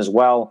threes for them as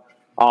well.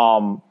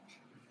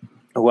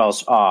 Who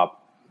else?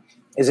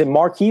 Is it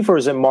Markieff or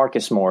is it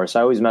Marcus Morris?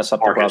 I always mess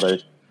up the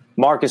brothers.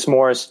 Marcus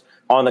Morris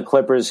on the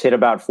Clippers hit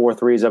about 4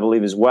 threes, I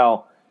believe, as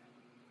well.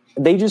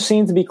 They just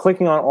seem to be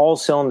clicking on all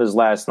cylinders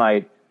last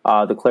night,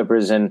 the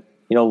Clippers, and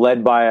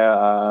led by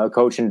a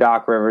coach in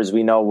Doc Rivers.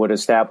 We know what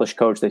established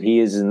coach that he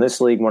is in this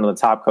league, one of the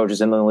top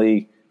coaches in the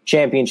league,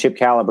 championship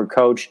caliber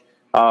coach,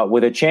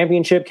 with a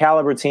championship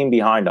caliber team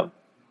behind them.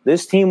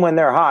 This team, when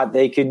they're hot,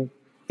 they could,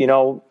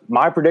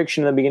 my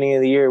prediction in the beginning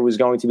of the year was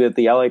going to be that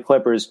the LA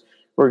Clippers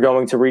were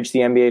going to reach the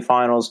NBA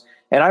Finals,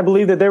 and I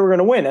believe that they were going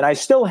to win. And I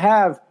still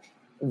have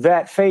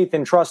that faith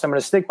and trust. I'm going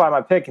to stick by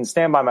my pick and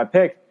stand by my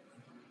pick.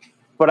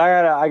 But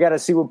I gotta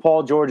see what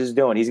Paul George is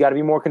doing. He's got to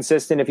be more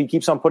consistent. If he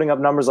keeps on putting up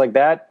numbers like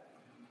that,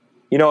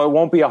 it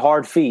won't be a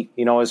hard feat,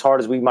 as hard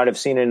as we might have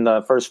seen in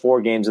the first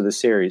 4 games of the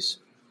series.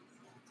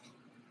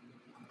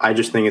 I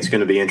just think it's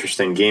going to be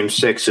interesting. Game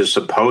 6 is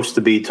supposed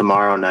to be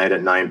tomorrow night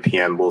at 9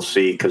 p.m. We'll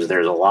see, because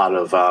there's a lot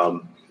of,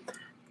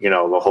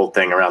 the whole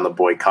thing around the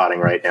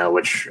boycotting right now,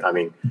 which,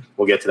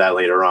 we'll get to that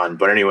later on.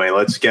 But anyway,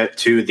 let's get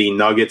to the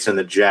Nuggets and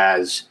the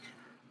Jazz.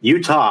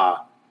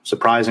 Utah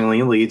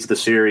surprisingly leads the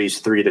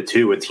series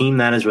 3-2, a team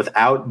that is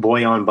without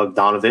Bojan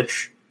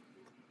Bogdanovic,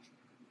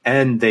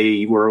 and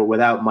they were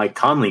without Mike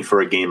Conley for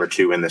a game or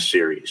 2 in this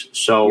series.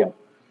 So yeah.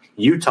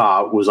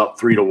 Utah was up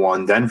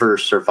 3-1. Denver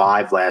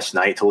survived last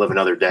night to live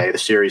another day. The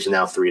series is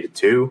now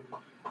 3-2.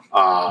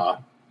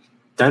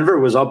 Denver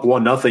was up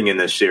 1-0 in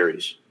this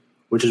series,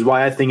 which is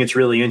why I think it's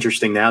really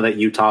interesting now that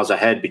Utah's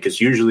ahead,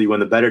 because usually when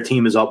the better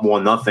team is up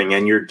 1-0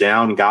 and you're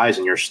down guys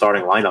in your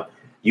starting lineup,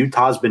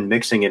 Utah's been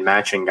mixing and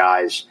matching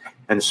guys,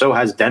 and so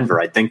has Denver.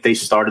 I think they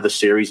started the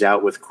series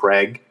out with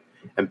Craig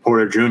and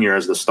Porter Jr.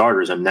 as the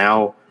starters, and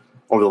now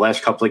over the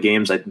last couple of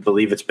games, I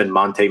believe it's been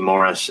Monte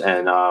Morris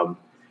and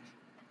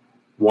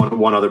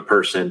one other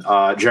person,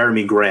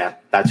 Jeremy Grant.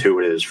 That's who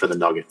it is for the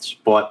Nuggets.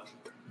 But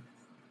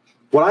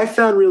what I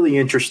found really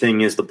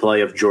interesting is the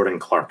play of Jordan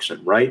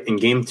Clarkson, right? In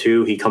Game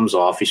 2, he comes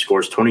off. He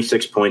scores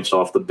 26 points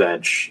off the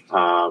bench.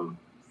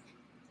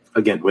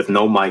 Again, with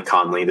no Mike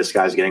Conley, this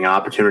guy's getting an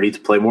opportunity to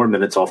play more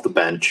minutes off the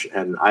bench,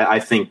 and I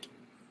think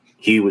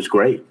he was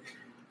great.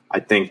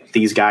 I think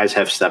these guys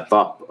have stepped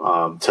up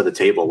to the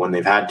table when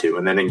they've had to.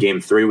 And then in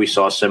Game 3, we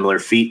saw a similar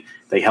feat.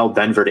 They held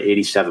Denver to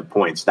 87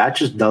 points. That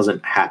just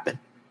doesn't happen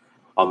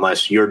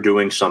unless you're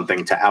doing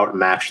something to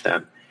outmatch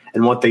them.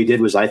 And what they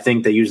did was, I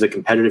think they used a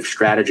competitive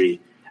strategy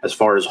as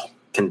far as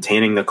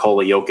containing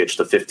Nikola Jokic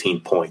to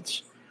 15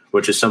 points,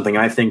 which is something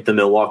I think the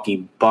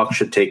Milwaukee Bucks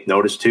should take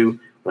notice to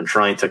when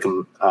trying to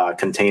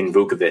contain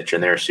Vucevic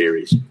in their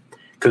series,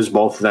 because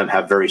both of them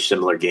have very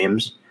similar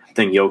games. I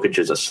think Jokic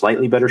is a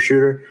slightly better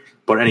shooter.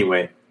 But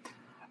anyway,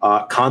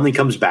 Conley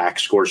comes back,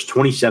 scores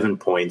 27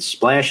 points,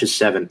 splashes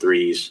 7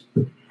 threes.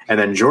 And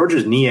then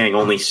Georges Niang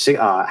only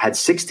had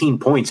 16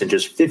 points in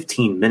just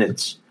 15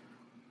 minutes.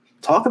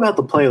 Talk about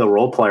the play of the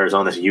role players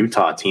on this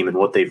Utah team and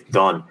what they've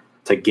done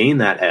to gain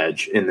that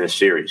edge in this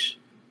series.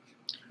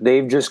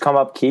 They've just come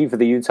up key for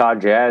the Utah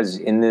Jazz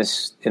in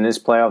this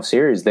playoff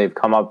series. They've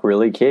come up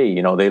really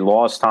key. They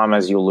lost, Tom,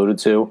 as you alluded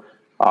to,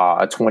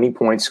 a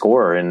 20-point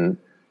scorer in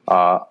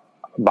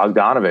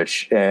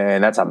Bogdanovic,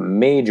 and that's a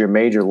major,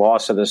 major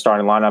loss to the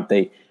starting lineup.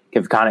 They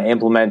have kind of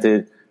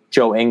implemented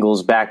Joe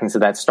Ingles back into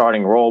that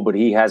starting role, but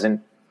he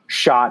hasn't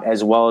shot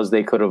as well as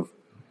they could have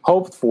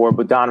hoped for.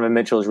 But Donovan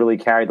Mitchell has really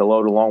carried the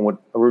load along with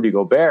Rudy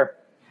Gobert.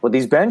 But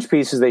these bench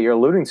pieces that you're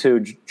alluding to,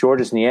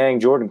 Georges Niang,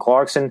 Jordan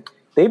Clarkson,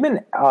 they've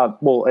been,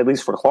 at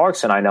least for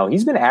Clarkson, I know,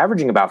 he's been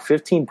averaging about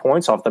 15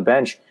 points off the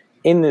bench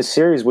in this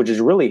series, which has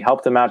really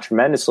helped them out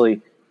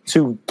tremendously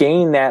to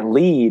gain that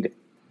lead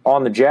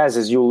on the Jazz,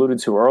 as you alluded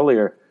to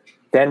earlier.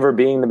 Denver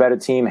being the better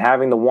team,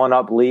 having the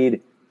one-up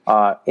lead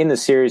in the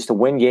series to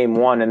win Game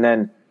 1, and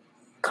then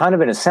kind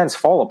of, in a sense,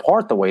 fall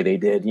apart the way they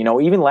did.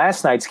 Even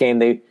last night's game,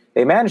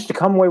 they managed to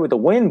come away with the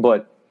win,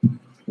 but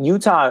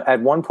Utah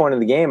at one point in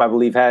the game, I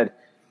believe, had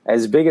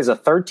as big as a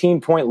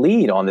 13-point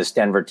lead on this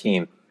Denver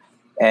team.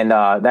 And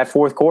that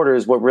fourth quarter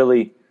is what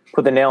really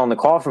put the nail in the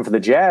coffin for the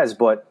Jazz.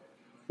 But,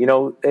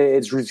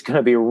 it's going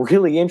to be a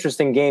really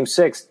interesting Game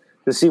 6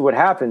 to see what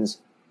happens,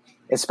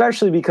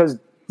 especially because,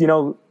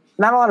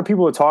 not a lot of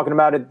people are talking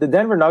about it. The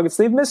Denver Nuggets,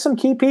 they've missed some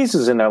key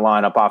pieces in their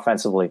lineup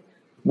offensively.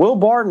 Will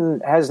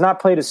Barton has not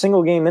played a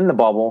single game in the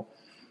bubble.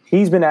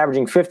 He's been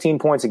averaging 15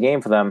 points a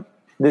game for them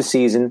this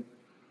season.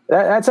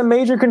 That's a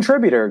major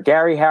contributor.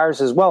 Gary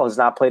Harris as well has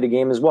not played a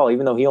game as well,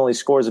 even though he only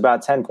scores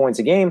about 10 points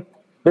a game.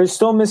 They're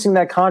still missing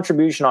that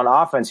contribution on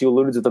offense. You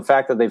alluded to the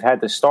fact that they've had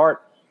to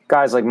start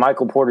guys like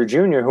Michael Porter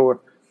Jr.,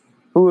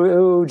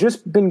 who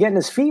just been getting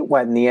his feet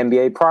wet in the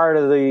NBA prior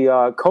to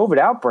the COVID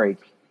outbreak,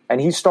 and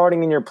he's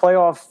starting in your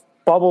playoff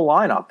bubble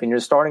lineup, in your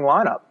starting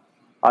lineup.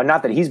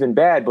 Not that he's been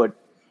bad, but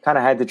kind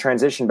of had to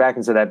transition back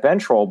into that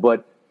bench role.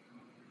 But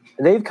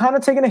they've kind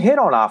of taken a hit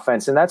on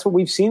offense, and that's what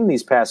we've seen in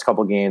these past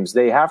couple games.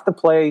 They have to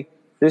play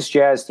this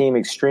Jazz team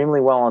extremely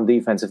well on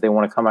defense if they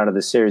want to come out of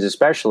this series,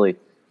 especially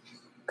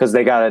because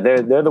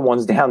they're the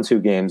ones down 2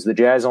 games. The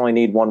Jazz only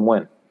need 1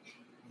 win.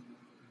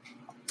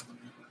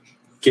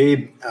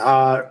 Gabe,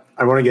 I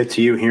want to get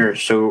to you here.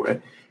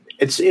 So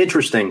it's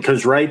interesting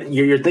because, right,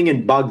 you're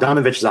thinking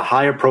Bogdanovich is a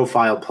higher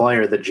profile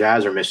player the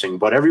Jazz are missing,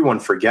 but everyone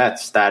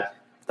forgets that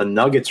the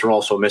Nuggets are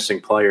also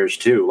missing players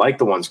too, like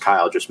the ones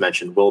Kyle just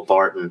mentioned, Will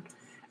Barton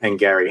and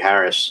Gary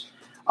Harris.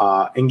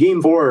 In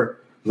Game 4,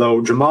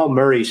 though, Jamal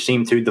Murray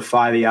seemed to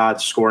defy the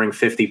odds, scoring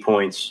 50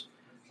 points,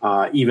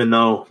 even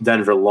though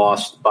Denver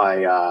lost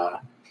by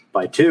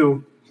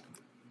 2.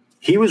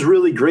 He was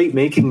really great,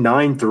 making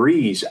 9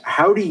 threes.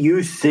 How do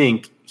you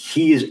think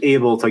he is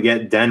able to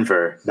get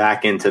Denver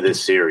back into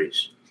this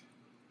series?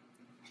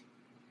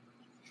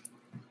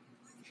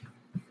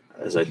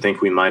 As I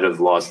think we might have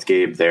lost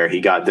Gabe there. He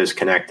got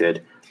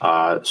disconnected.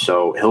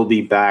 So he'll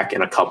be back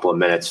in a couple of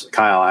minutes.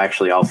 Kyle,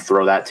 actually, I'll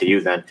throw that to you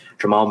then.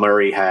 Jamal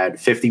Murray had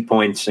 50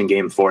 points in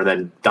Game 4.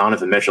 Then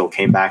Donovan Mitchell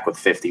came back with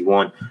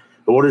 51.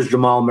 But what does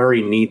Jamal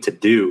Murray need to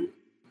do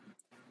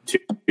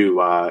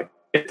to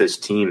get this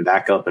team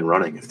back up and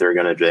running if they're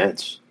going to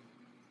advance?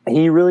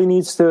 He really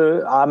needs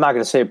to – I'm not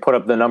going to say put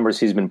up the numbers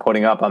he's been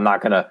putting up. I'm not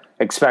going to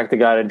expect the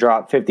guy to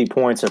drop 50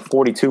 points or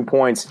 42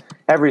 points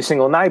every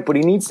single night, but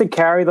he needs to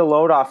carry the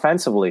load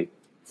offensively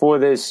for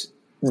this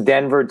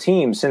Denver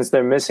team since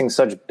they're missing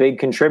such big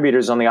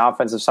contributors on the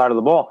offensive side of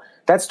the ball.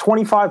 That's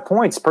 25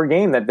 points per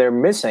game that they're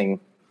missing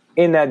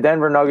in that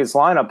Denver Nuggets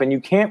lineup, and you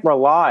can't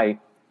rely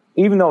 –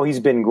 even though he's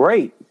been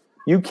great,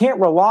 you can't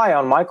rely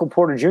on Michael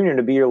Porter Jr.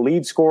 to be your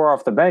lead scorer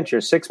off the bench,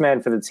 your 6th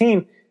man for the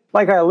team.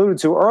 Like I alluded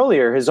to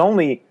earlier, has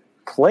only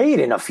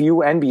played in a few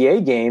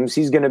NBA games.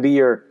 He's going to be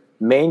your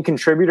main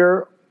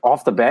contributor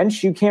off the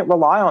bench. You can't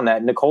rely on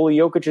that. Nikola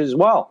Jokic as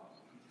well.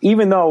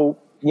 Even though,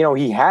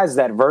 he has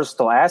that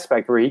versatile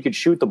aspect where he could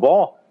shoot the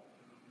ball,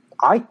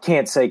 I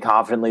can't say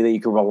confidently that you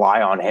can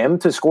rely on him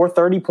to score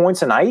 30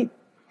 points a night.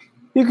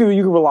 You can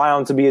rely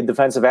on him to be a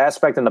defensive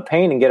aspect in the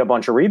paint and get a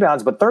bunch of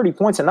rebounds, but 30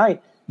 points a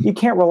night, you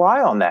can't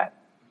rely on that.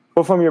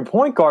 But from your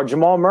point guard,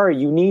 Jamal Murray,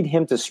 you need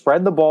him to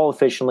spread the ball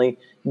efficiently,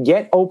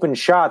 get open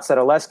shots that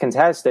are less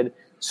contested,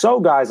 so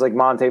guys like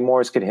Monte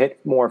Morris could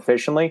hit more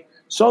efficiently,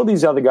 so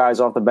these other guys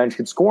off the bench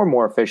could score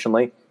more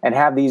efficiently and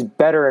have these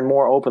better and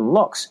more open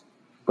looks.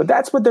 But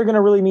that's what they're going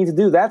to really need to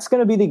do. That's going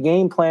to be the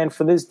game plan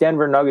for this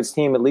Denver Nuggets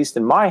team, at least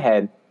in my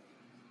head,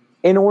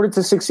 in order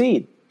to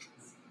succeed.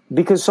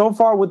 Because so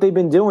far what they've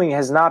been doing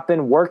has not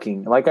been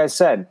working. Like I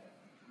said,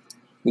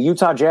 the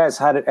Utah Jazz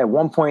had at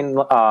one point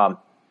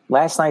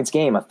last night's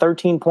game, a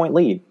 13-point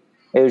lead.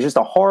 It was just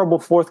a horrible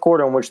fourth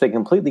quarter in which they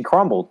completely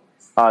crumbled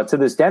to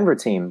this Denver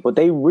team. But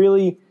they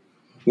really,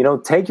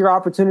 take your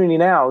opportunity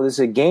now. This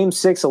is a Game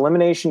 6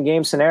 elimination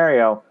game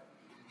scenario.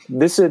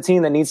 This is a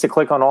team that needs to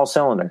click on all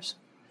cylinders.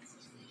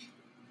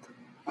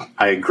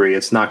 I agree.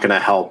 It's not going to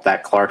help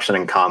that Clarkson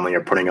and Conley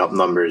are putting up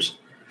numbers.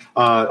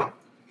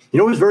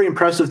 What was very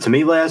impressive to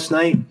me last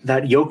night?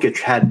 That Jokic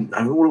had,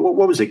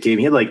 what was it, Gabe?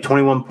 He had like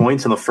 21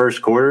 points in the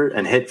first quarter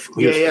and hit.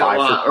 He was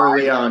 5 for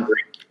early on.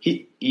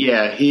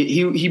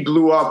 He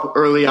blew up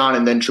early on,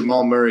 and then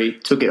Jamal Murray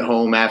took it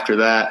home after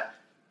that.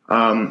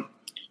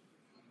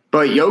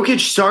 But Jokic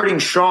starting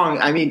strong.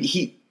 I mean,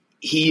 he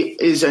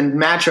is a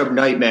matchup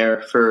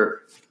nightmare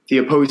for the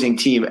opposing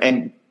team.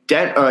 And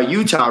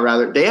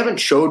Utah, they haven't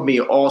showed me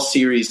all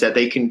series that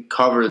they can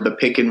cover the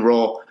pick and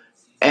roll.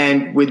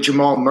 And with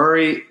Jamal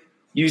Murray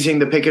using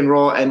the pick and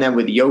roll, and then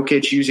with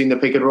Jokic using the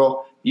pick and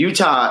roll,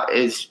 Utah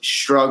is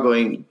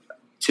struggling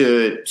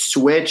to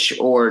switch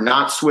or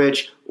not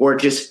switch or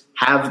just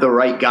have the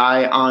right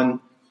guy on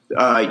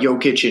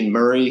Jokic and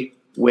Murray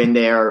when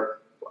they're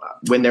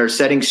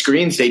setting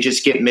screens. They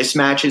just get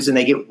mismatches and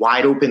they get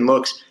wide open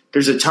looks.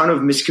 There's a ton of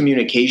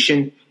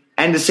miscommunication.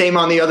 And the same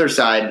on the other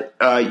side.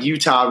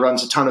 Utah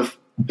runs a ton of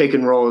pick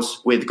and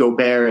rolls with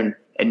Gobert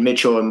and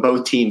Mitchell, and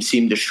both teams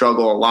seem to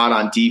struggle a lot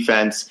on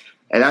defense.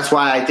 And that's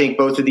why I think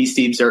both of these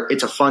teams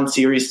it's a fun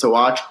series to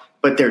watch,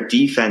 but their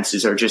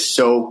defenses are just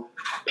so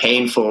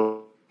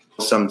painful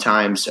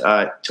sometimes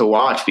to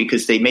watch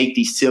because they make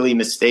these silly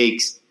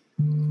mistakes.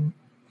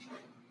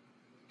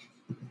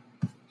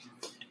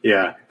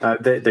 Yeah,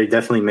 they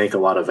definitely make a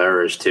lot of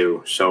errors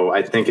too. So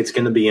I think it's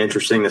going to be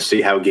interesting to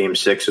see how Game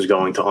 6 is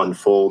going to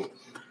unfold.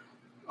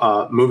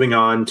 Moving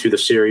on to the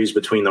series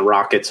between the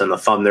Rockets and the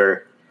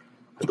Thunder,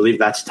 I believe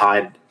that's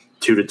tied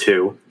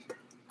 2-2.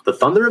 The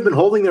Thunder have been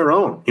holding their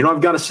own, I've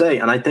got to say,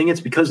 and I think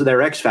it's because of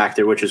their X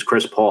factor, which is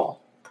Chris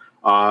Paul.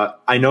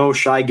 I know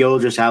Shai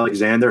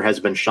Gilgeous-Alexander has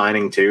been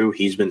shining too.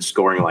 He's been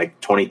scoring like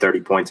 20,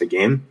 30 points a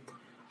game.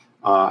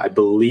 I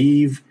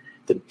believe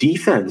the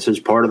defense is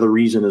part of the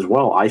reason as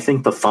well. I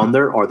think the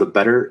Thunder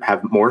are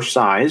have more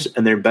size,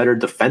 and they're better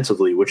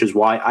defensively, which is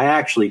why I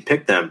actually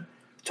picked them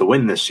to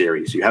win this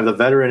series. You have the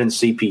veteran in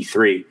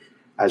CP3,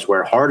 as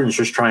where Harden's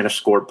just trying to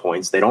score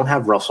points. They don't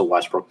have Russell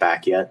Westbrook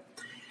back yet.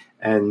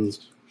 And,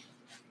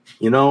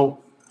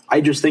 I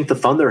just think the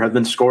Thunder have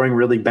been scoring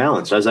really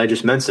balanced. As I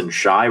just mentioned,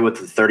 Shai with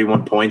the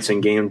 31 points in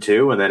Game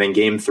 2, and then in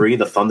Game 3,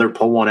 the Thunder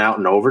pull one out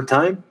in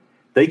overtime.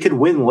 They could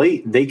win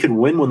late. They could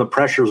win when the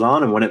pressure's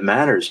on and when it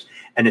matters.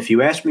 And if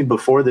you asked me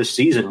before this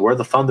season where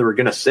the Thunder are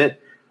going to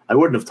sit, I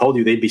wouldn't have told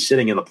you they'd be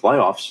sitting in the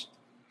playoffs.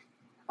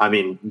 I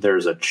mean,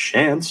 there's a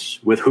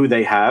chance with who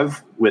they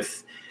have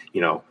with,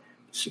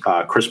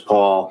 Chris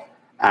Paul,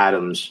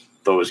 Adams,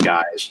 those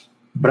guys.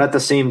 But at the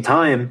same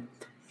time,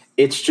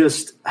 it's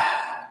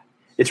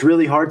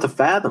really hard to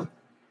fathom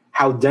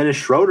how Dennis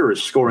Schroeder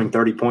is scoring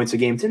 30 points a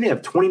game. Didn't he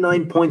have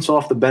 29 points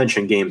off the bench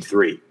in Game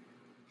 3?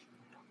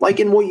 Like,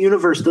 in what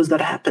universe does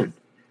that happen?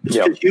 It's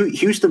because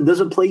Houston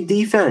doesn't play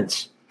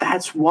defense.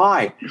 That's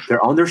why.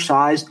 They're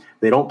undersized.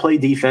 They don't play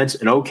defense.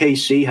 And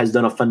OKC has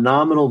done a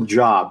phenomenal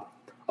job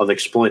of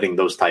exploiting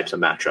those types of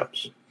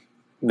matchups.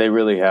 They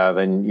really have.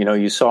 And,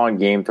 you saw in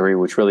Game 3,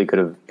 which really could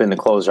have been the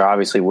closer,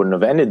 obviously wouldn't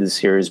have ended the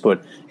series,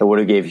 but it would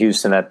have gave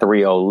Houston that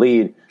 3-0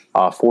 lead,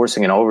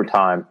 forcing an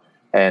overtime.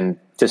 And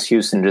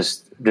Houston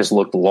just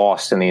looked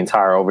lost in the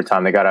entire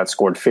overtime. They got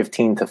outscored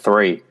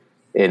 15-3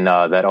 in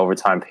that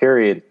overtime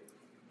period.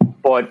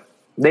 But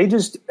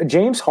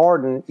James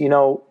Harden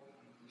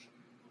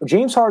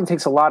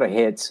takes a lot of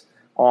hits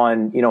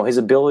on, his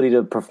ability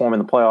to perform in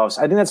the playoffs.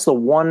 I think that's the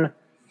one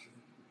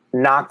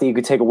knock that you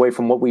could take away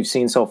from what we've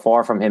seen so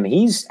far from him.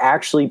 He's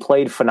actually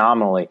played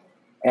phenomenally.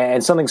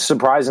 And something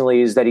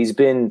surprisingly is that he's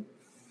been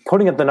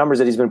putting up the numbers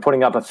that he's been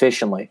putting up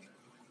efficiently.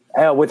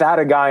 Without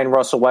a guy in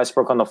Russell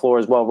Westbrook on the floor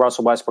as well,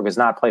 Russell Westbrook has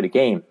not played a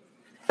game.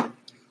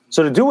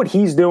 So to do what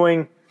he's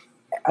doing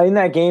in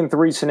that Game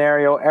 3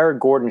 scenario, Eric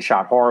Gordon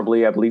shot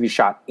horribly. I believe he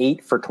shot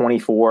 8 for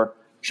 24,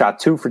 shot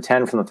 2 for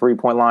 10 from the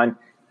three-point line.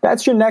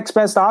 That's your next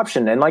best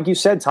option. And like you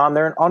said, Tom,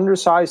 they're an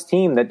undersized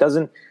team that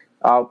doesn't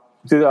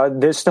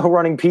they're still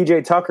running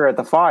P.J. Tucker at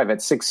the 5 at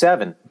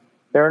 6'7".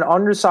 They're an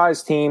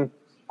undersized team.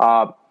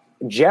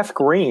 Jeff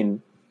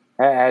Green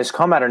has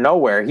come out of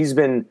nowhere. He's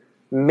been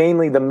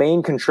mainly the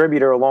main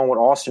contributor along with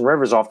Austin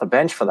Rivers off the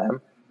bench for them.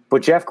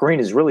 But Jeff Green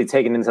has really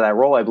taken into that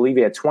role. I believe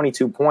he had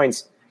 22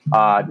 points,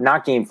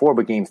 not Game 4,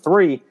 but Game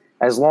 3,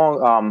 as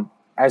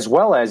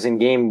well as in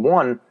Game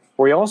 1,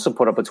 where he also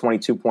put up a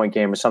 22-point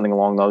game or something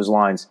along those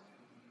lines.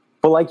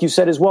 But like you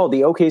said as well,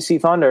 the OKC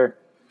Thunder,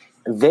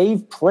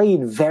 they've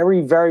played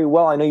very, very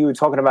well. I know you were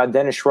talking about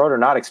Dennis Schroeder,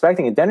 not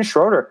expecting it. Dennis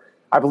Schroeder,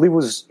 I believe,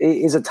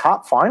 is a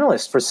top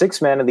finalist for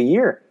Sixth Man of the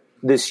Year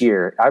this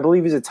year. I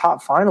believe he's a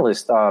top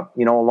finalist,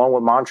 along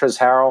with Montrezl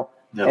Harrell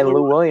and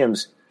Lou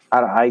Williams.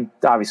 I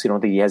obviously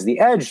don't think he has the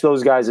edge.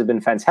 Those guys have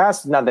been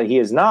fantastic. Not that he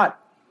is not.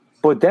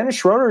 But Dennis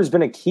Schroeder has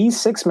been a key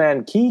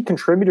six-man, key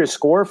contributor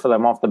scorer for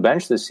them off the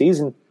bench this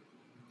season.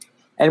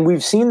 And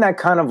we've seen that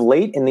kind of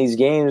late in these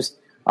games,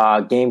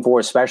 Game 4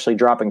 especially,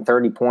 dropping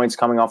 30 points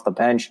coming off the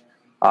bench.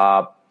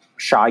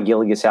 Shai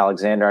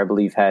Gilgeous-Alexander, I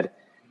believe, had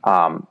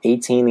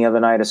 18 the other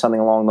night or something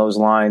along those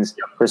lines.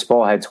 Yep. Chris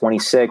Paul had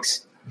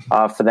 26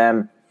 for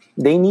them.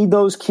 They need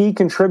those key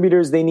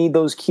contributors. They need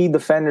those key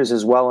defenders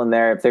as well in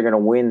there if they're going to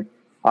win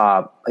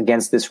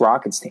against this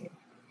Rockets team.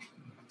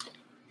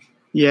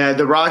 Yeah,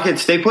 the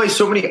Rockets, they play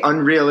so many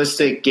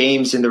unrealistic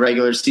games in the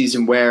regular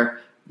season where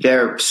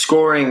they're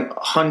scoring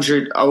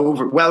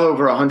well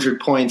over 100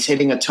 points,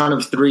 hitting a ton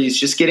of threes,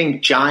 just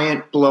getting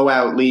giant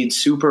blowout leads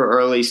super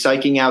early,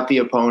 psyching out the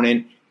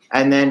opponent,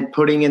 and then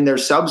putting in their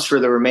subs for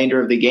the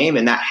remainder of the game.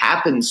 And that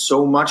happens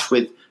so much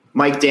with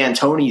Mike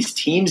D'Antoni's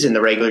teams in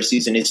the regular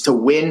season. It's to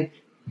win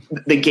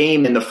the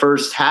game in the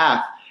first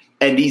half,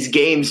 and these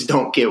games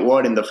don't get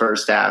won in the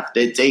first half.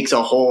 It takes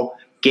a whole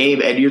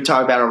game, and you're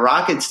talking about a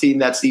Rockets team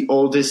that's the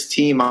oldest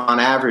team on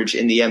average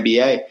in the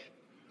NBA.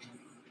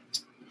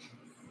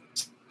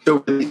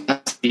 So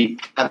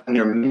having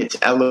their minutes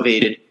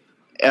elevated,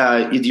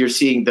 you're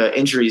seeing the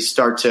injuries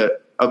start to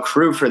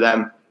accrue for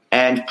them.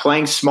 And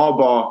playing small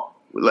ball,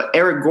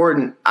 Eric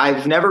Gordon,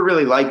 I've never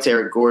really liked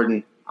Eric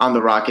Gordon on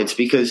the Rockets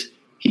because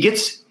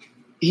he's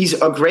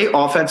a great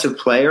offensive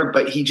player,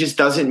 but he just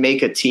doesn't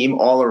make a team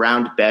all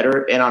around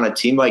better. And on a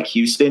team like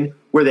Houston,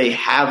 where they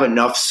have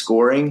enough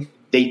scoring,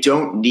 they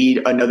don't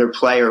need another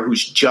player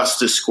who's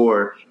just a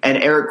scorer. And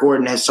Eric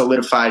Gordon has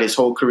solidified his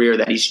whole career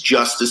that he's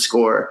just a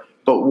scorer,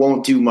 but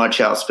won't do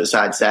much else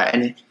besides that.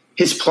 And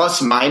his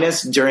plus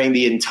minus during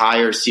the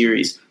entire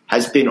series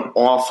has been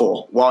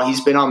awful. While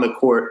he's been on the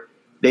court,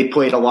 they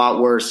played a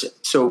lot worse.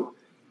 So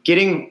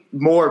getting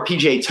more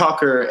PJ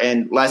Tucker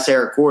and less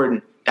Eric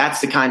Gordon, that's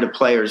the kind of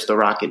players the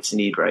Rockets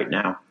need right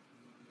now.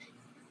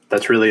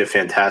 That's really a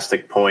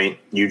fantastic point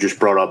you just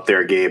brought up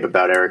there, Gabe,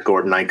 about Eric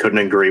Gordon. I couldn't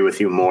agree with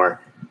you more.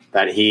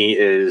 that he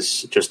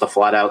is just a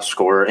flat-out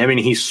scorer. I mean,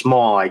 he's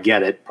small, I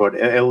get it, but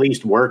at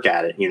least work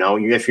at it.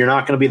 If you're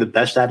not going to be the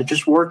best at it,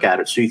 just work at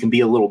it so you can be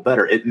a little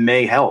better. It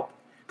may help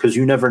because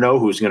you never know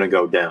who's going to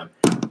go down.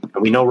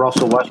 And we know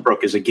Russell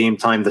Westbrook is a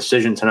game-time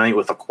decision tonight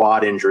with a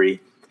quad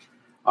injury.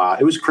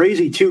 It was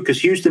crazy, too,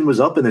 because Houston was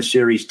up in the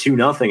series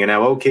 2-0, and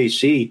now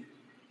OKC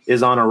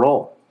is on a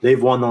roll.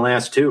 They've won the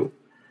last two.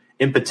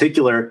 In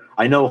particular,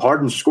 I know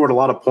Harden scored a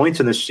lot of points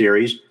in this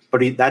series,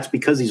 but that's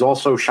because he's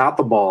also shot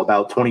the ball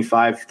about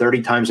 25,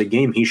 30 times a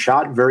game. He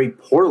shot very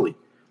poorly,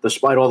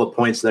 despite all the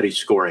points that he's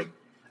scoring.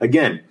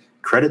 Again,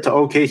 credit to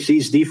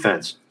OKC's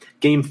defense.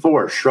 Game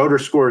 4, Schroeder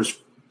scores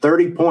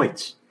 30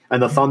 points,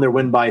 and the Thunder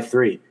win by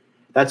 3.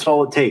 That's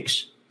all it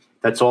takes.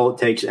 That's all it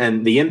takes.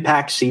 And the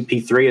impact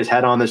CP3 has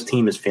had on this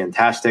team is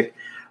fantastic.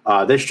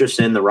 This just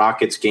in, the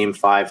Rockets' Game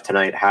 5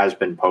 tonight has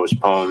been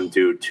postponed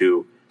due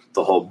to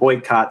the whole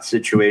boycott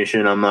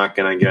situation. I'm not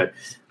going to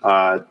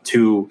get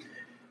too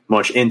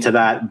much into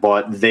that,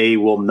 but they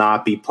will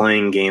not be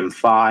playing Game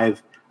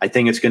 5. I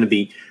think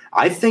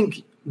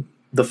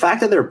the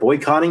fact that they're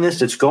boycotting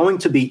this, it's going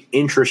to be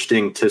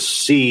interesting to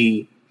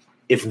see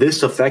if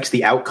this affects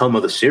the outcome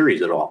of the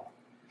series at all,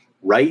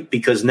 right?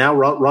 Because now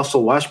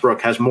Russell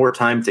Westbrook has more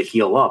time to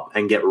heal up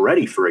and get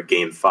ready for a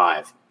Game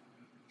 5.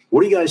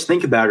 What do you guys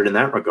think about it in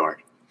that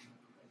regard?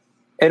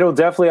 It'll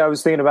definitely, I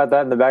was thinking about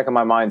that in the back of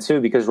my mind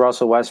too, because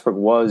Russell Westbrook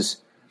was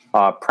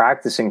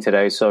practicing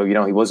today. So, he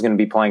was going to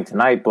be playing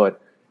tonight,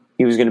 but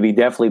he was going to be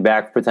definitely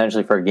back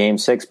potentially for a Game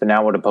 6. But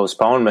now with a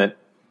postponement,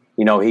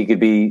 he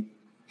could be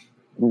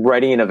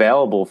ready and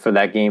available for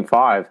that Game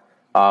 5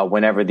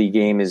 whenever the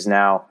game is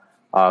now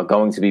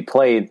going to be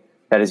played.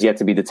 That is yet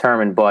to be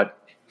determined, but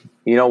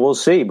we'll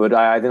see. But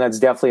I think that's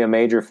definitely a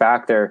major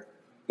factor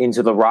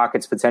into the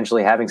Rockets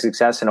potentially having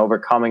success and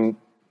overcoming,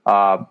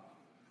 2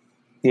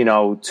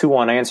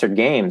 unanswered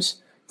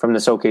games from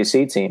this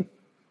OKC team.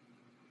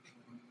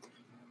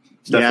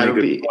 Yeah,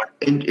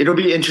 it'll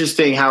be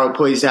interesting how it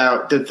plays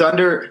out. The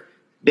Thunder,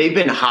 they've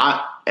been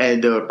hot,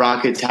 and the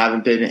Rockets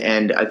haven't been.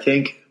 And I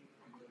think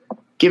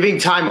giving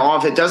time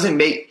off,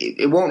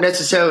 it won't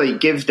necessarily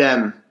give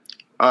them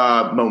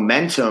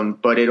momentum,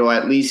 but it'll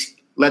at least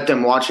let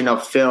them watch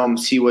enough film,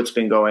 see what's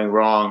been going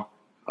wrong,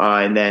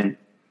 and then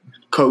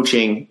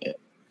coaching.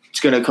 It's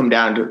going to come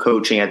down to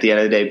coaching at the end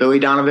of the day. Billy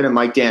Donovan and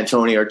Mike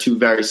D'Antoni are two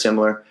very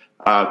similar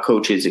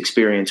coaches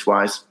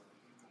experience-wise.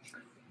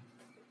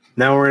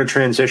 Now we're going to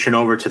transition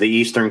over to the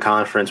Eastern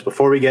Conference.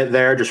 Before we get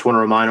there, just want to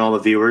remind all the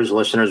viewers,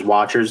 listeners,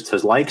 watchers to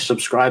like,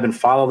 subscribe, and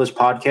follow this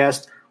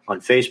podcast on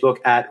Facebook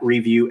at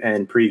Review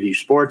and Preview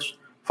Sports.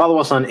 Follow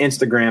us on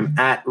Instagram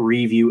at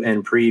Review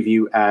and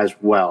Preview as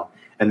well.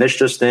 And this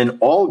just in,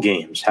 all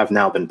games have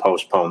now been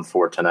postponed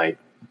for tonight.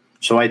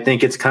 So I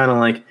think it's kind of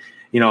like,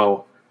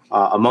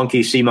 a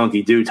monkey see,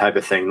 monkey do type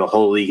of thing. The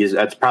whole league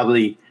that's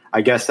probably,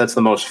 I guess that's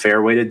the most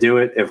fair way to do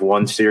it. If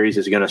one series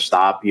is going to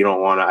stop, you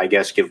don't want to, I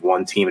guess, give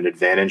one team an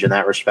advantage in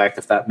that respect,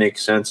 if that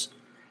makes sense.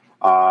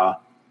 But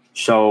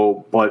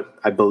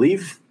I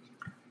believe,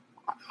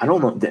 I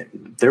don't know,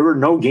 there were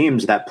no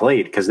games that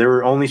played because there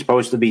were only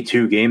supposed to be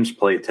 2 games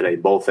played today,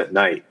 both at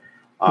night.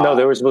 No,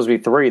 there were supposed to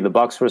be 3. The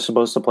Bucks were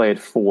supposed to play at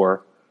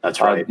 4. That's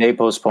right. They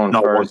postponed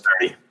first.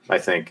 1:30, I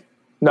think.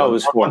 No, it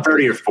was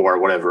 1:30 or 4,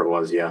 whatever it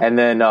was, yeah. And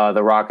then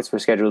the Rockets were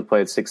scheduled to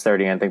play at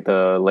 6:30. And I think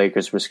the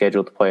Lakers were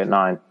scheduled to play at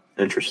 9.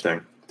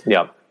 Interesting.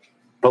 Yeah.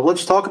 But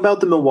let's talk about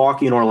the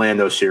Milwaukee and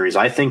Orlando series.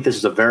 I think this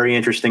is a very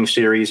interesting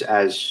series.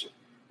 As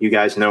you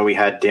guys know, we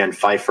had Dan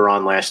Pfeiffer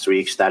on last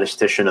week,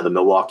 statistician of the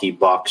Milwaukee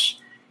Bucks.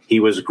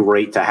 He was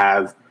great to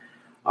have.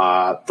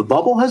 The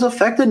bubble has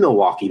affected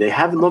Milwaukee. They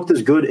haven't looked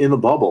as good in the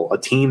bubble, a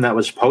team that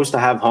was supposed to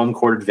have home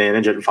court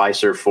advantage at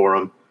Fiserv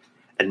Forum,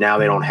 and now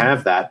they don't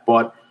have that.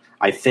 But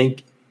I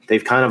think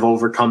they've kind of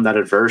overcome that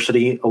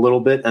adversity a little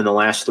bit in the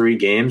last 3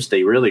 games.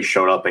 They really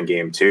showed up in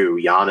Game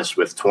 2, Giannis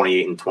with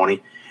 28 and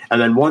 20.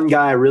 And then one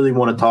guy I really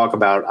want to talk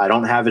about, I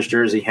don't have his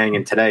jersey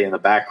hanging today in the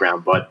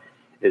background, but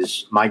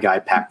is my guy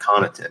Pat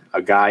Connaughton,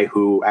 a guy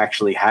who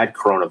actually had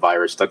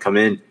coronavirus to come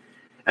in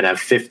and have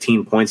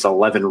 15 points,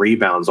 11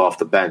 rebounds off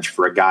the bench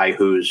for a guy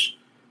who's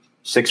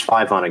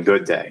 6'5" on a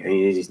good day.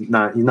 He's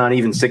not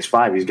even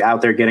 6'5". He's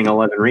out there getting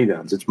 11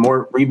 rebounds. It's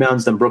more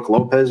rebounds than Brook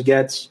Lopez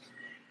gets.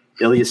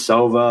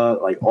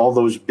 Ilyasova, like all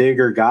those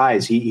bigger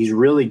guys. He's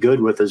really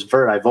good with his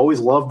vert. I've always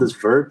loved his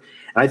vert.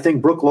 And I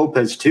think Brook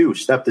Lopez, too,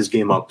 stepped his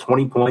game up.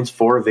 20 points,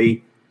 4 of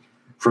 8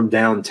 from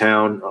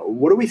downtown.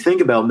 What do we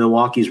think about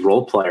Milwaukee's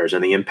role players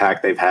and the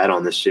impact they've had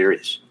on this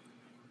series?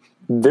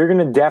 They're going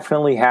to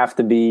definitely have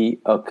to be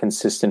a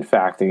consistent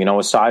factor.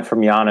 Aside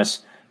from Giannis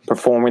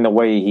performing the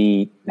way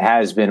he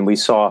has been, we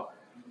saw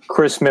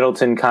Chris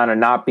Middleton kind of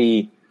not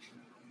be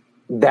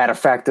that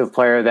effective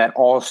player, that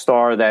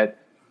all-star, that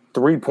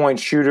three-point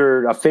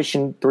shooter,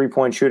 efficient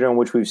three-point shooter, in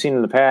which we've seen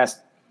in the past.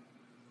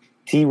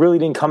 He really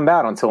didn't come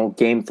out until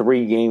Game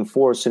 3, Game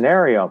 4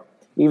 scenario.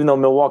 Even though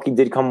Milwaukee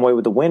did come away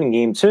with the win in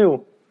Game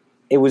 2,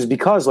 it was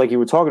because, like you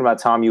were talking about,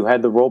 Tom, you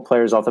had the role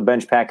players off the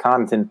bench, Pat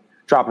Connaughton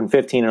dropping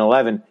 15 and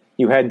 11.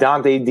 You had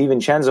Dante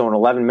DiVincenzo in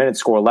 11 minutes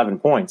score 11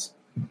 points.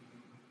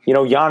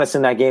 Giannis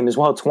in that game as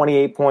well,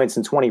 28 points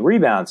and 20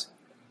 rebounds.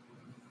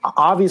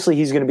 Obviously,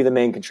 he's going to be the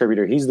main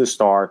contributor. He's the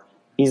star.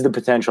 He's the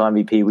potential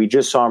MVP. We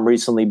just saw him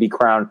recently be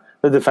crowned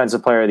the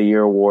Defensive Player of the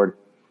Year award.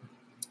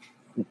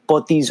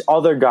 But these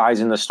other guys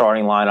in the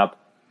starting lineup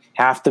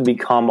have to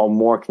become a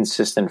more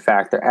consistent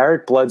factor.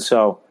 Eric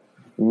Bledsoe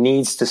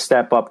needs to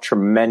step up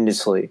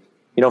tremendously.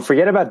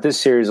 Forget about this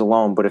series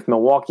alone, but if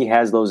Milwaukee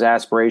has those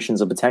aspirations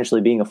of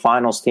potentially being a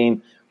finals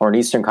team or an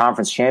Eastern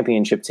Conference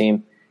championship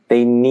team,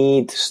 they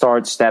need to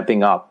start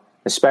stepping up,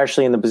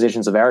 especially in the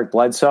positions of Eric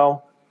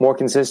Bledsoe more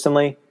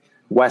consistently,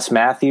 Wes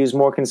Matthews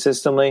more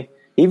consistently,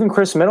 even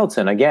Chris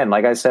Middleton. Again,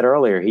 like I said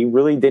earlier, he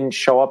really didn't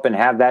show up and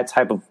have that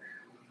type of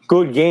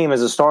good game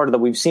as a starter that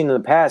we've seen in the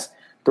past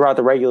throughout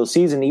the regular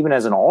season, even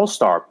as an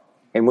all-star,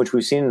 in which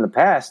we've seen in the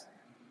past,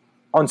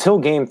 until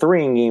Game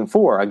 3 and Game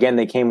 4. Again,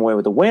 they came away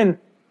with a win.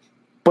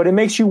 But it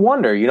makes you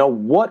wonder,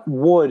 what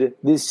would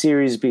this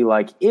series be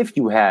like if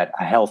you had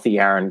a healthy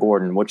Aaron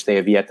Gordon, which they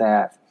have yet to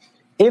have?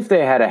 If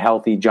they had a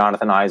healthy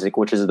Jonathan Isaac,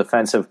 which is a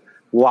defensive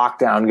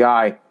lockdown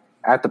guy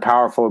at the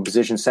power forward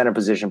position, center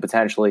position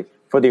potentially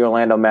for the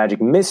Orlando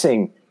Magic,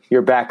 missing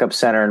your backup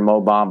center in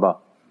Mo Bamba,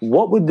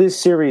 what would this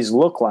series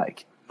look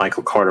like?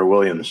 Michael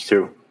Carter-Williams,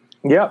 too.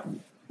 Yep.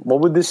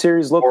 What would this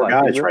series look like?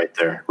 4 guys right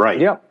there.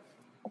 Right. Yep.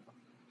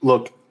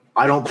 Look,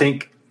 I don't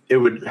think it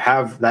would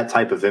have that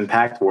type of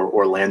impact where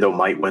Orlando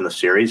might win the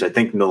series. I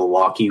think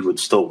Milwaukee would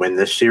still win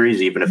this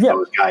series, even if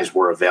those guys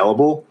were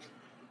available.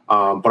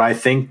 But I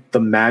think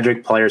the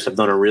Magic players have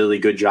done a really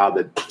good job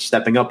at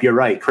stepping up. You're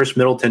right. Chris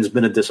Middleton's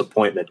been a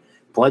disappointment.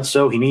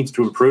 Bledsoe, he needs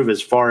to improve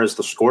as far as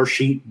the score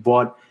sheet.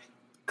 But,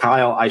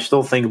 Kyle, I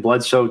still think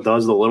Bledsoe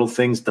does the little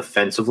things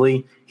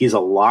defensively. He's a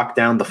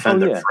lockdown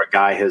defender for a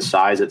guy his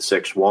size at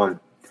 6'1".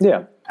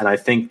 Yeah. And I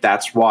think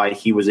that's why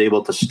he was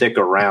able to stick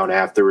around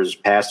after his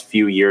past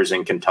few years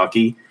in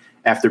Kentucky,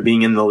 after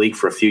being in the league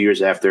for a few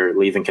years after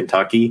leaving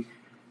Kentucky,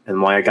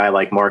 and why a guy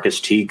like Marcus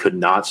Teague could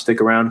not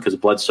stick around, because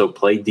Bledsoe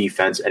played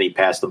defense and he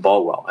passed the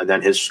ball well. And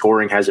then his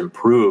scoring has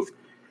improved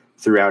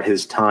throughout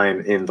his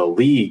time in the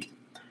league.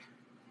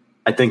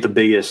 I think the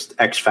biggest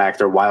X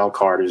factor wild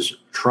card is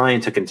trying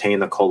to contain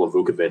Nikola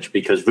Vucevic,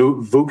 because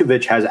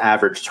Vucevic has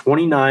averaged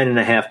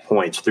 29.5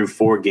 points through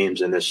 4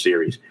 games in this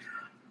series.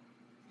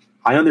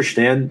 I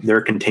understand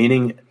they're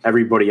containing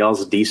everybody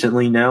else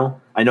decently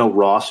now. I know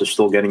Ross is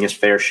still getting his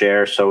fair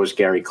share, so is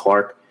Gary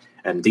Clark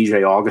and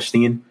DJ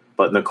Augustine.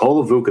 But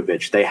Nikola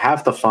Vucevic, they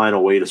have to find a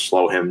way to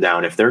slow him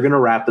down. If they're going to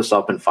wrap this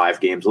up in 5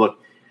 games, look,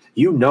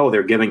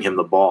 they're giving him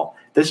the ball.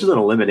 This is an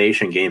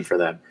elimination game for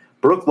them.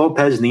 Brook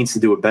Lopez needs to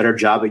do a better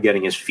job at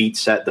getting his feet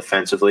set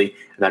defensively,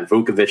 and that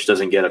Vucevic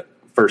doesn't get a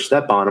first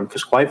step on him,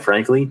 because quite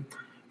frankly,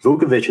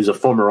 Vucevic is a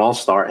former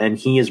All-Star, and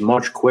he is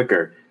much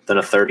quicker than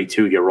a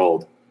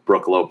 32-year-old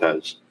Brook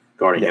Lopez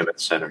guarding him at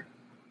center.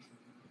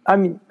 I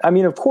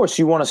mean, of course,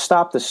 you want to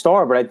stop the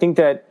star, but I think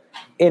that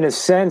in a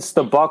sense,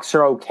 the Bucks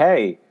are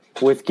okay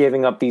with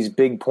giving up these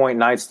big point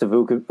nights to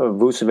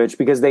Vucevic,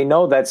 because they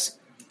know that's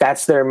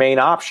their main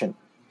option.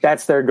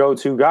 That's their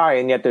go-to guy,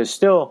 and yet they're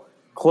still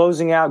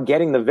closing out,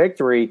 getting the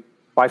victory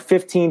by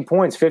 15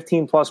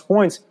 plus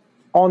points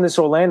on this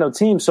Orlando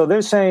team. So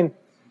they're saying,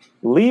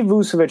 leave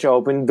Vucevic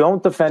open,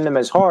 don't defend him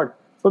as hard,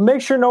 but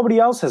make sure nobody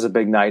else has a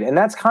big night. And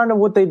that's kind of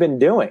what they've been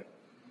doing.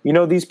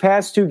 These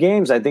past 2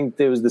 games, I think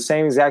it was the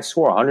same exact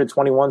score,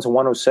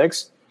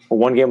 121-106, or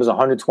one game was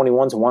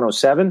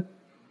 121-107.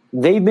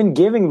 They've been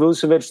giving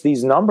Vucevic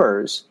these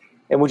numbers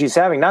in which he's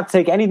having, not to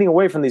take anything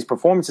away from these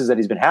performances that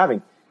he's been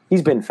having.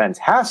 He's been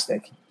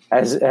fantastic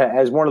as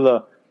one of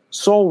the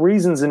sole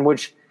reasons in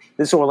which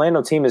this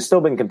Orlando team has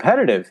still been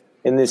competitive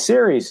in this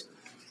series.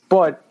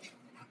 But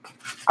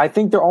I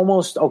think they're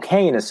almost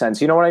okay in a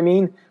sense. You know what I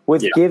mean?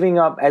 With giving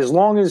up, as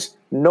long as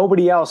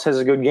nobody else has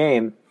a good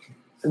game,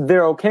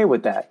 they're okay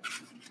with that,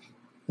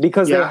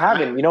 because they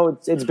haven't.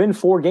 It's been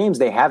 4 games.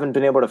 They haven't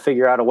been able to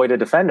figure out a way to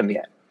defend him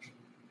yet.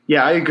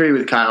 Yeah, I agree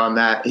with Kyle on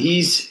that.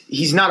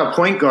 He's not a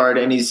point guard,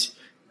 and he's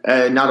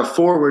not a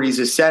forward. He's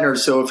a center.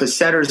 So if a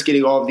center is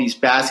getting all of these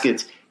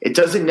baskets, it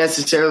doesn't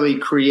necessarily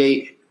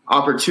create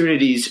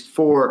opportunities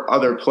for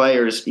other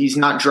players. He's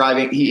not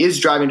driving. He is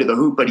driving to the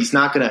hoop, but he's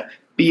not going to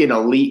be an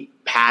elite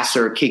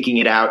passer kicking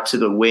it out to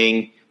the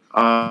wing.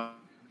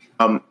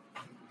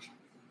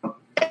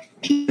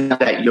 He has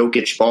that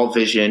Jokic ball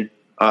vision.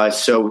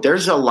 So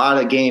there's a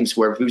lot of games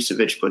where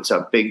Vucevic puts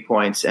up big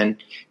points and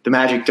the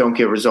Magic don't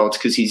get results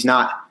because he's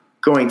not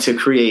going to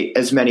create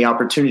as many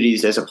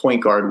opportunities as a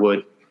point guard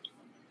would.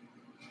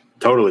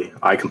 Totally.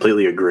 I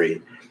completely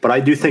agree. But I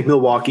do think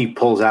Milwaukee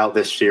pulls out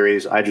this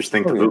series. I just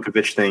think the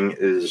Vucevic thing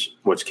is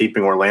what's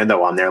keeping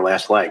Orlando on their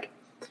last leg.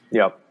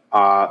 Yep.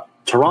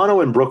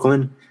 Toronto and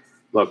Brooklyn.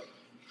 Look,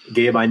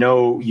 Gabe, I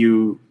know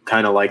you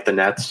kind of like the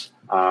Nets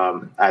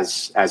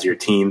as your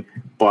team,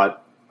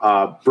 but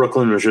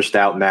Brooklyn was just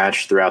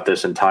outmatched throughout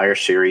this entire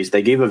series.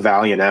 They gave a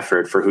valiant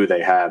effort for who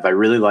they have. I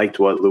really liked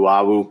what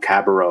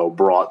Luwawu-Cabarrot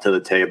brought to the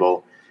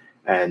table,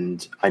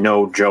 and I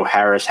know Joe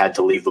Harris had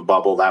to leave the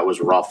bubble. That was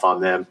rough on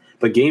them.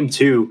 But Game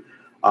 2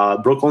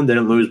 Brooklyn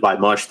didn't lose by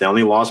much. They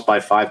only lost by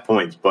 5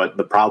 points. But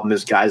the problem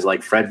is guys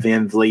like Fred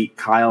VanVleet,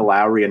 Kyle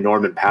Lowry, and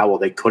Norman Powell,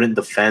 they couldn't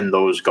defend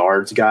those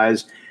guards,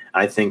 guys.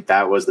 I think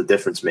that was the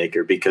difference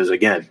maker because,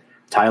 again,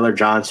 Tyler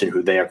Johnson,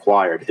 who they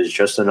acquired, is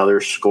just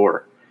another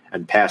scorer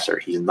and passer.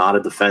 He's not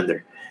a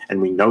defender.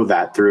 And we know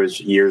that through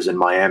his years in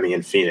Miami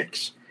and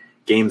Phoenix.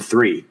 Game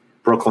 3,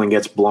 Brooklyn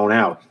gets blown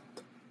out.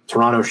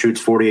 Toronto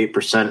shoots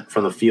 48%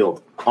 from the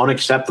field.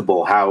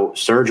 Unacceptable how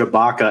Serge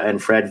Ibaka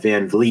and Fred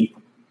VanVleet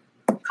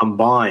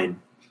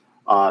combine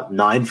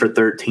 9 for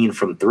 13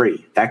 from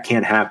 3. That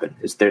can't happen.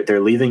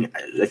 They're leaving.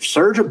 If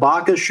Serge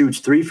Ibaka shoots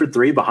 3 for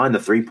 3 behind the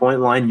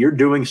 3-point line, you're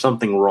doing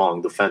something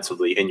wrong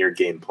defensively in your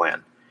game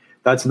plan.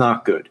 That's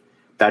not good.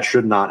 That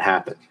should not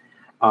happen.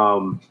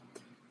 And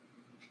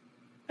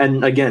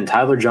again,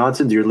 Tyler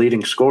Johnson's your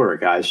leading scorer,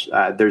 guys.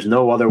 There's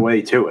no other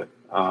way to it.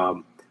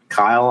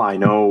 Kyle, I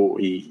know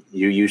you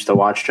used to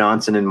watch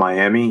Johnson in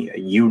Miami.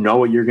 You know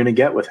what you're going to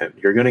get with him.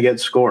 You're going to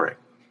get scoring.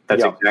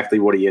 That's exactly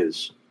what he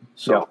is.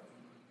 So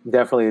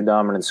definitely a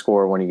dominant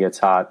scorer when he gets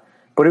hot.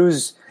 But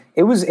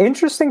it was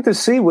interesting to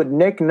see what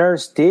Nick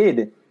Nurse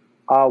did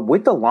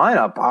with the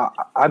lineup.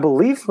 I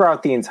believe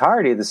throughout the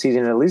entirety of the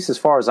season, at least as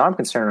far as I'm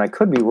concerned, and I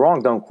could be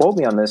wrong, don't quote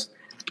me on this,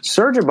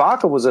 Serge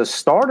Ibaka was a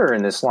starter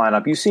in this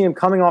lineup. You see him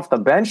coming off the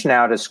bench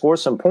now to score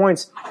some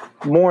points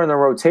more in the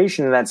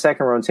rotation, in that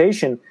second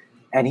rotation,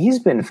 and he's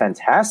been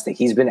fantastic.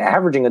 He's been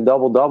averaging a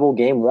double-double.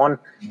 Game 1,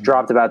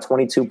 dropped about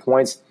 22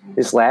 points.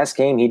 This last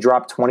game, he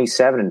dropped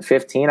 27 and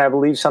 15, I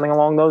believe, something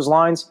along those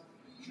lines.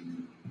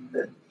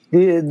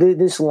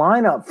 This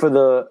lineup for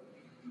the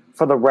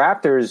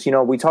Raptors, you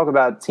know, we talk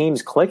about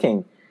teams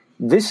clicking.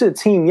 This is a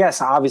team,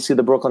 yes, obviously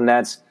the Brooklyn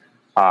Nets,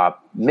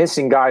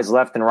 missing guys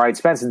left and right.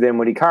 Spencer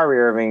Dinwiddie, Kyrie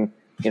Irving,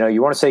 you know,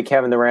 you want to say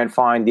Kevin Durant,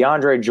 fine.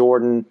 DeAndre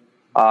Jordan,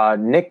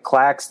 Nick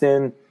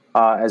Claxton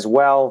as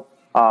well.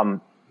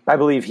 I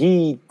believe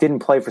he didn't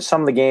play for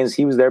some of the games.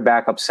 He was their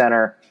backup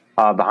center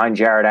behind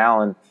Jared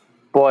Allen.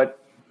 But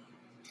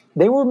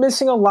they were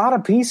missing a lot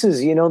of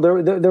pieces. You know,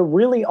 they're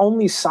really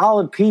only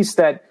solid piece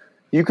that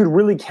you could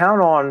really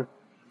count on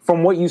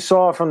from what you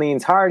saw from the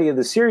entirety of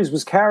the series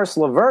was Karis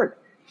LeVert.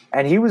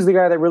 And he was the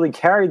guy that really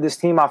carried this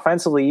team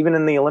offensively, even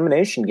in the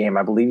elimination game.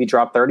 I believe he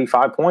dropped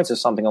 35 points or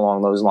something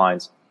along those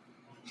lines.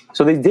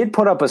 So they did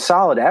put up a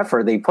solid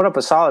effort. They put up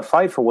a solid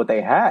fight for what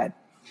they had,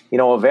 you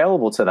know,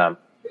 available to them.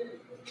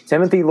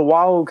 Timothy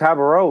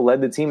Luwawu-Cabarrot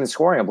led the team in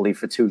scoring, I believe,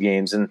 for 2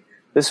 games. And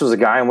this was a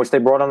guy in which they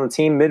brought on the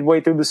team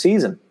midway through the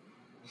season.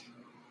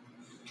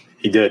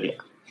 He did.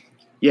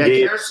 Yeah,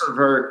 Karis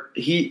LeVert,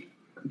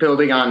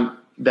 building on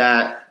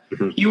that,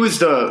 he was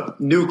the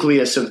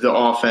nucleus of the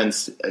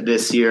offense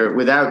this year.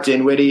 Without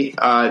Dinwiddie,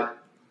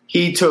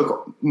 he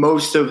took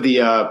most of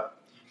the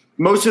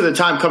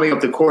time coming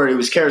up the court. It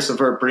was Karis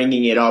LeVert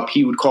bringing it up.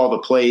 He would call the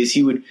plays.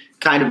 He would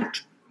kind of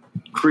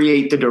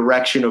create the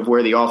direction of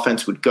where the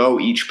offense would go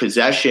each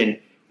possession.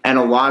 And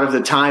a lot of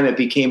the time it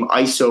became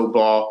ISO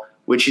ball,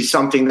 which is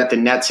something that the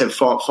Nets have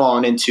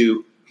fallen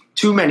into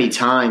too many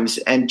times.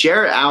 And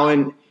Jared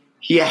Allen,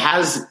 he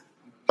has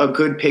a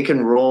good pick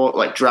and roll,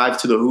 like drive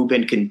to the hoop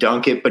and can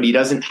dunk it, but he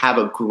doesn't have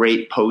a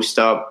great post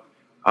up.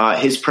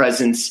 His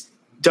presence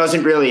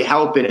doesn't really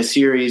help in a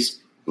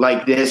series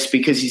like this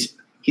because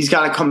he's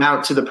got to come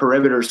out to the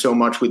perimeter so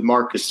much with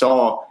Marc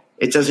Gasol.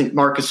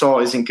 Marc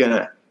Gasol isn't going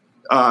to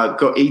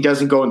go. He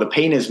doesn't go in the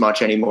paint as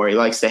much anymore. He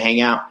likes to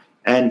hang out.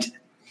 And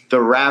the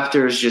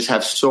Raptors just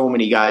have so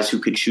many guys who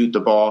could shoot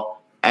the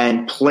ball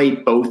and play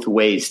both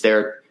ways.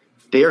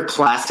 They are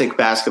classic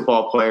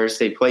basketball players.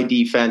 They play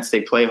defense.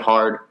 They play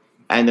hard.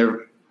 And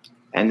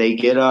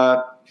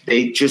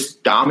they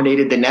just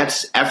dominated the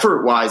Nets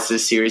effort-wise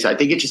this series. I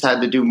think it just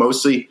had to do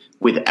mostly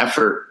with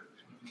effort.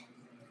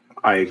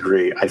 I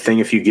agree. I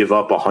think if you give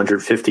up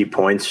 150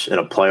 points in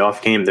a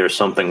playoff game, there's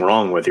something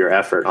wrong with your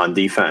effort on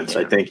defense. Yeah.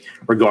 I think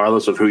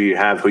regardless of who you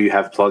have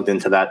plugged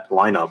into that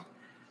lineup.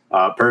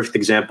 Perfect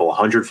example,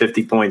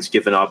 150 points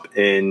given up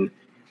in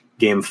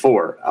Game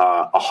 4.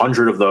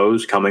 100 of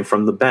those coming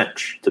from the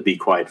bench, to be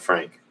quite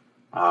frank.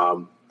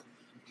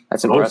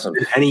 That's impressive.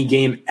 Most in any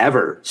game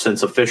ever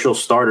since official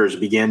starters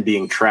began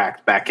being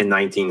tracked back in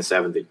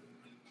 1970.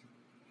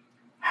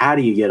 How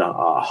do you get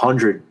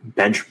 100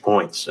 bench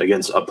points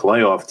against a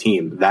playoff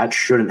team? That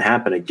shouldn't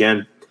happen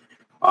again.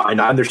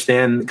 And I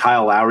understand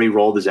Kyle Lowry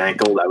rolled his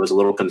ankle. That was a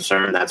little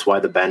concern. That's why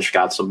the bench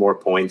got some more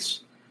points.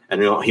 And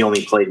he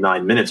only played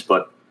 9 minutes.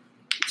 But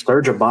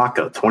Serge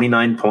Ibaka,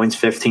 29 points,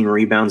 15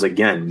 rebounds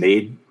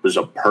again. Was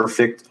a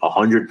perfect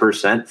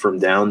 100% from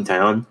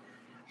downtown.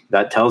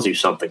 That tells you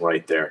something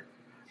right there.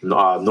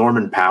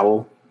 Norman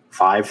Powell,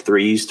 5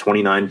 threes,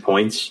 29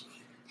 points.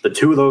 The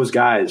 2 of those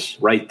guys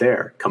right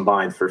there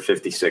combined for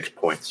 56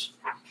 points.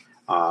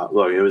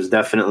 Look, it was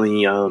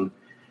definitely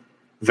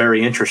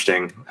very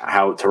interesting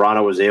how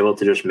Toronto was able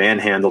to just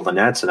manhandle the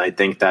Nets, and I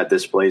think that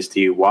displays to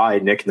you why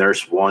Nick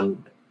Nurse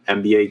won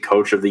NBA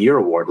Coach of the Year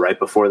award right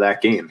before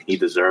that game. He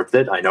deserved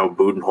it. I know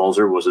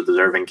Budenholzer was a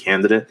deserving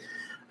candidate.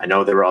 I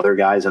know there were other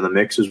guys in the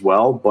mix as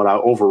well, but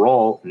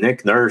overall,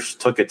 Nick Nurse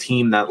took a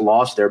team that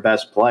lost their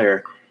best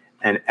player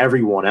and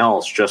everyone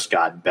else just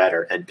got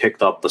better and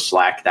picked up the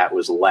slack that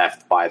was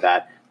left by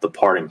that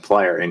departing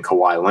player in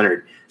Kawhi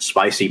Leonard.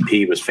 Spicy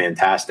P was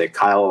fantastic.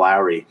 Kyle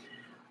Lowry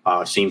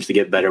seems to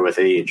get better with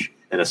age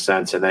in a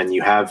sense. And then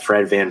you have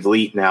Fred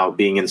VanVleet now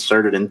being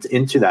inserted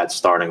into that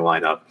starting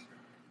lineup.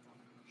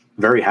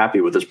 Very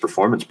happy with this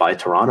performance by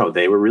Toronto.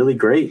 They were really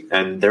great,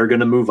 and they're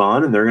going to move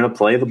on, and they're going to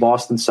play the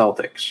Boston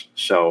Celtics.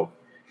 So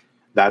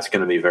that's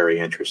going to be very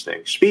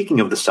interesting. Speaking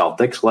of the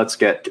Celtics, let's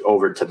get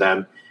over to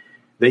them.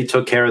 They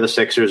took care of the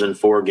Sixers in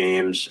 4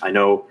 games. I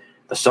know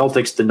the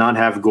Celtics did not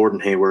have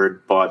Gordon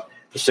Hayward, but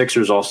the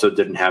Sixers also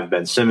didn't have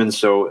Ben Simmons,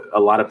 so a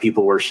lot of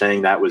people were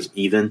saying that was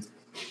even.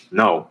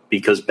 No,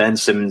 because Ben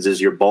Simmons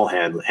is your ball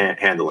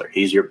handler.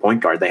 He's your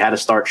point guard. They had to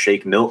start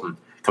Shake Milton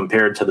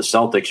compared to the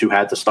Celtics, who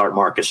had to start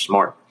Marcus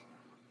Smart.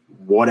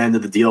 What end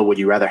of the deal would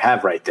you rather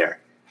have right there?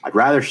 I'd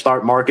rather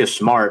start Marcus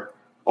Smart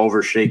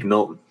over Shake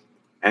Milton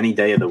any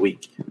day of the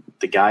week.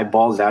 The guy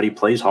balls out. He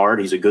plays hard.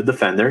 He's a good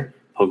defender.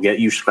 He'll get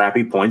you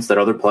scrappy points that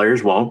other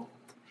players won't,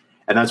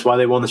 and that's why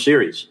they won the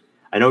series.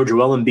 I know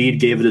Joel Embiid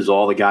gave it his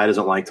all. The guy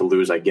doesn't like to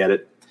lose. I get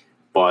it.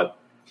 But,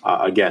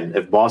 again,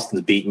 if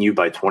Boston's beating you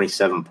by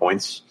 27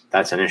 points,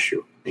 that's an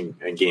issue in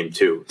Game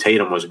 2.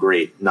 Tatum was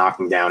great,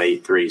 knocking down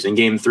 8 threes. In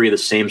Game 3, the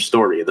same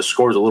story. The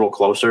score's a little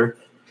closer,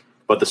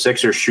 but the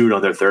Sixers shoot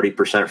under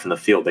 30% from the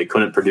field. They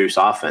couldn't produce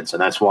offense,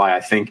 and that's why I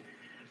think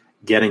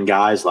getting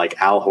guys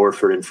like Al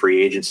Horford in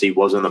free agency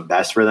wasn't the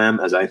best for them,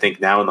 as I think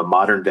now in the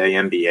modern-day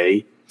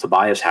NBA,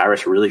 Tobias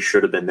Harris really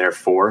should have been there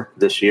for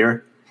this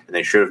year. And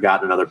they should have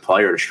gotten another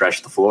player to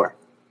stretch the floor.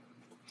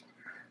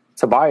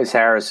 Tobias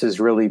Harris has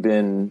really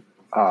been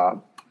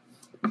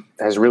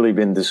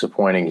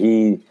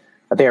disappointing.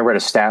 I think I read a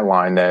stat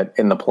line that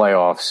in the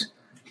playoffs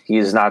he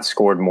has not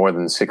scored more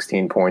than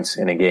 16 points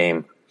in a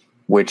game,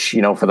 which,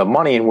 for the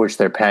money in which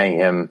they're paying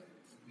him,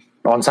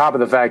 on top of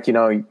the fact, you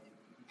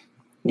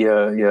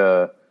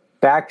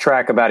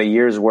backtrack about a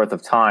year's worth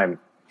of time.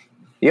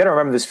 You got to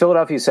remember this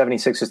Philadelphia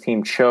 76ers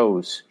team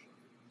chose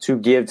to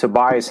give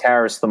Tobias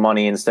Harris the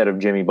money instead of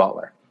Jimmy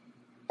Butler.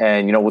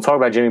 And, we'll talk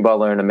about Jimmy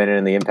Butler in a minute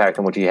and the impact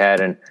on which he had.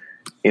 And,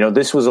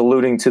 this was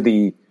alluding to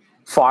the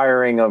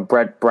firing of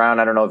Brett Brown.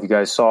 I don't know if you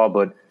guys saw,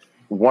 but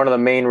one of the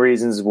main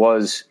reasons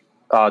was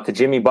to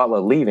Jimmy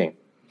Butler leaving,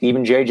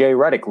 even J.J.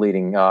 Redick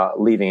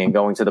leaving and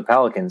going to the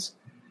Pelicans,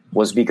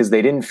 was because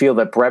they didn't feel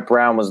that Brett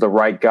Brown was the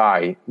right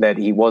guy, that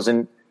he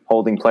wasn't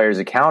holding players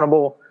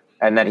accountable,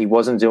 and that he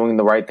wasn't doing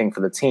the right thing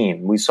for the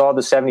team. We saw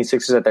the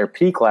 76ers at their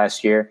peak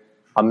last year.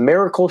 A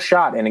miracle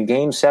shot in a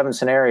Game 7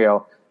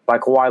 scenario by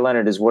Kawhi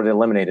Leonard is what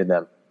eliminated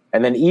them.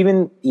 And then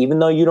even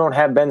though you don't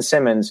have Ben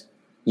Simmons,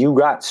 you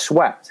got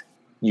swept.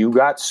 You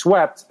got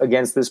swept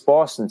against this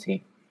Boston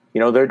team.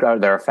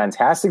 They're a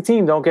fantastic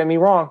team, don't get me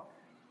wrong,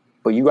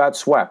 but you got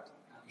swept.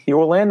 The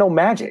Orlando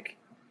Magic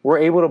were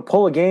able to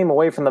pull a game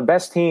away from the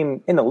best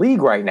team in the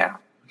league right now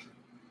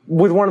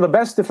with one of the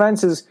best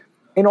defenses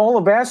in all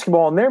of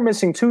basketball, and they're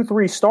missing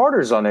 2-3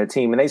 starters on their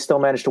team, and they still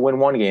managed to win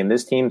one game.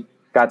 This team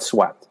got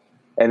swept.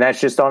 And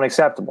that's just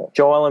unacceptable.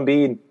 Joel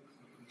Embiid,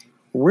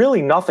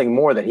 really nothing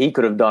more that he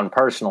could have done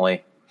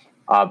personally.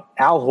 Al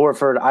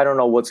Horford, I don't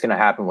know what's going to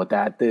happen with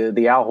that.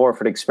 The Al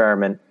Horford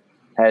experiment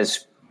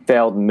has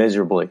failed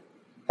miserably.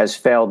 They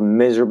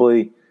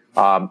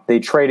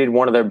traded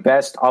one of their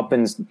best up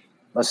and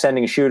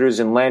ascending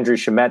shooters in Landry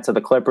Shamet to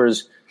the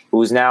Clippers,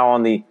 who's now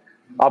on the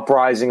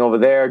uprising over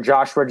there.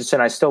 Josh Richardson,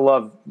 I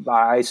still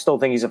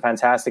think he's a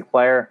fantastic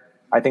player.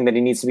 I think that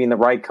he needs to be in the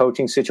right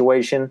coaching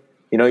situation.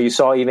 You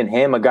saw even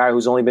him, a guy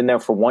who's only been there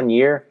for 1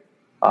 year,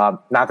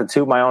 not to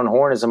toot my own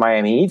horn as a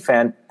Miami Heat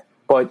fan,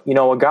 but,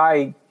 a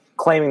guy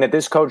claiming that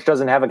this coach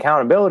doesn't have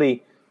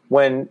accountability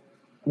when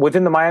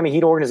within the Miami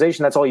Heat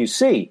organization, that's all you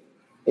see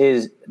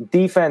is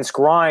defense,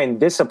 grind,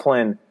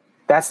 discipline.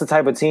 That's the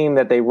type of team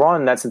that they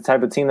run. That's the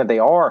type of team that they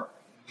are.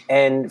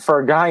 And for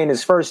a guy in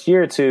his first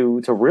year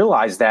to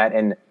realize that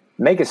and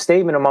make a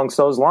statement amongst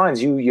those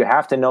lines, you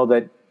have to know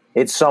that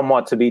it's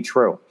somewhat to be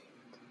true.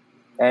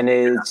 And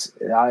it's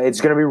going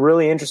to be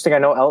really interesting. I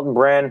know Elton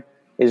Brand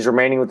is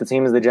remaining with the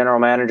team as the general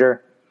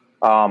manager.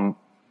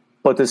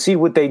 But to see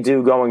what they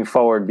do going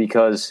forward,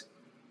 because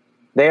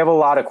they have a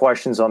lot of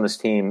questions on this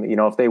team,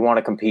 if they want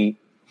to compete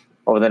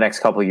over the next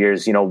couple of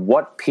years,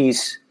 what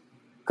piece –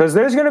 because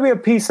there's going to be a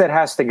piece that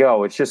has to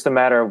go. It's just a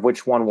matter of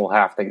which one will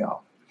have to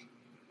go.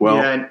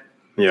 Well,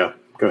 yeah,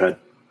 go ahead.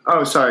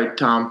 Oh, sorry,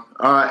 Tom.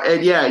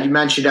 You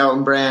mentioned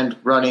Elton Brand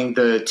running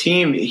the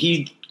team.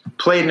 He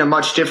played in a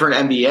much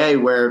different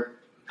NBA where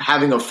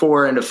having a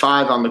 4 and a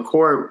 5 on the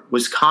court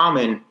was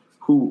common,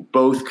 who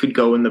both could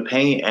go in the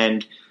paint.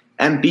 And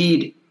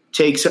Embiid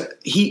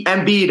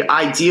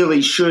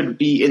ideally should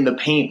be in the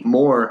paint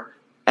more.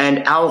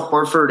 And Al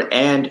Horford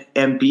and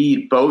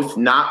Embiid, both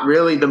not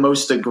really the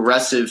most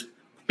aggressive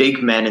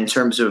big men in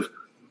terms of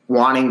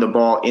wanting the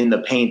ball in the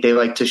paint. They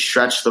like to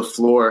stretch the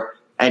floor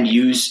and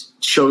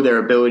show their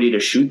ability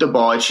to shoot the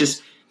ball. It's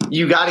just,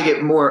 you got to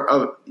get more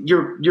of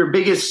your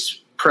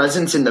biggest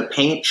presence in the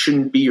paint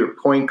shouldn't be your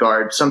point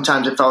guard.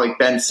 Sometimes it felt like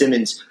Ben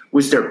Simmons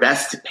was their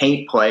best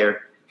paint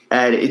player,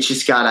 and it's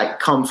just got to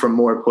come from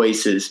more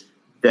places.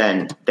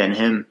 than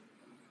him.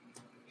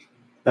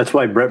 That's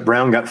why Brett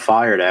Brown got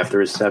fired after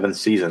his 7th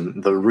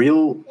season. The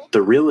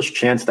realest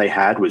chance they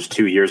had was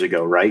 2 years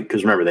ago, right?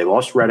 Because remember, they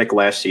lost Redick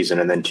last season,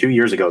 and then 2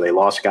 years ago they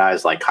lost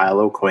guys like Kyle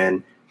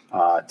O'Quinn,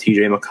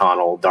 T.J.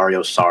 McConnell,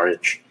 Dario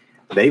Saric.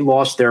 They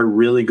lost their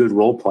really good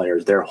role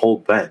players, their whole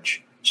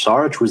bench.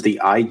 Saric was the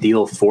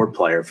ideal 4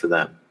 player for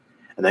them,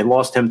 and they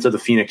lost him to the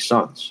Phoenix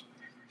Suns.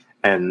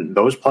 And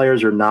those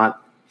players are not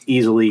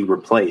easily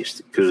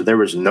replaced because there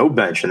was no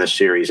bench in this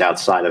series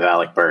outside of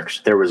Alec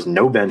Burks. There was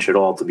no bench at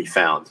all to be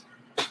found.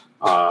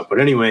 But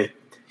anyway,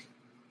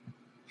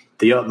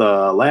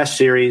 the last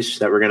series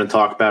that we're going to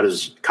talk about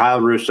is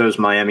Kyle Russo's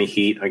Miami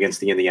Heat against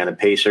the Indiana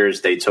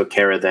Pacers. They took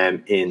care of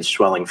them in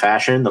swelling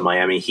fashion. The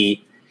Miami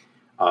Heat,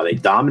 they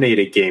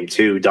dominated Game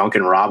 2.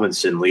 Duncan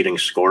Robinson leading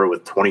scorer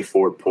with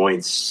 24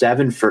 points,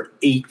 7 for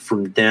 8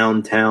 from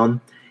downtown,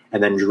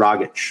 and then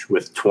Dragic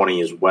with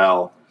 20 as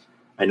well.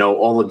 I know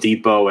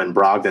Oladipo and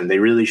Brogdon, they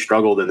really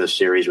struggled in this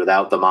series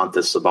without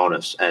Domantas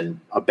Sabonis and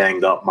a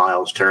banged-up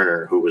Miles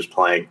Turner who was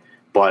playing.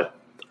 But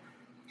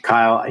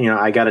Kyle,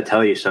 I got to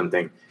tell you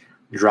something.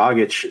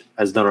 Dragic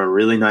has done a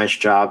really nice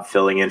job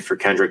filling in for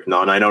Kendrick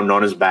Nunn. I know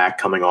Nunn is back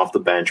coming off the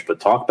bench,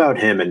 but talk about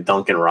him and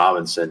Duncan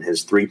Robinson,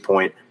 his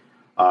 3-point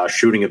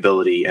shooting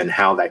ability and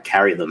how that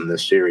carried them in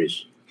this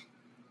series.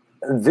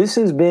 This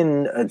has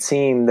been a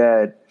team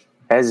that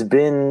has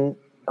been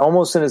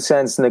almost in a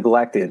sense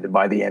neglected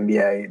by the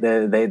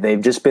NBA.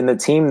 They've just been the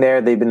team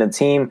there. They've been a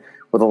team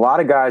with a lot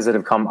of guys that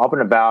have come up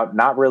and about,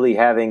 not really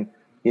having,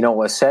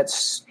 a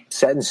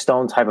set in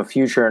stone type of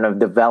future and have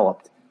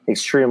developed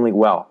extremely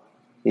well.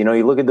 You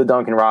look at the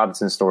Duncan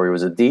Robinson story. He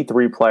was a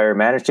D3 player,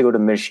 managed to go to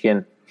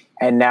Michigan,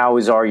 and now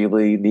is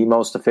arguably the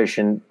most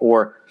efficient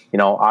or,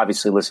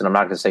 obviously, listen, I'm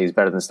not going to say he's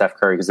better than Steph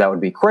Curry because that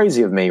would be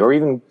crazy of me, or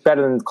even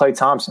better than Klay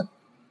Thompson.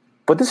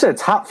 But this is a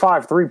top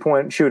 5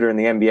 3-point shooter in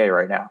the NBA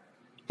right now.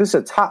 This is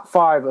a top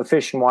 5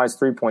 efficient-wise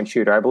 3-point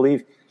shooter. I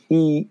believe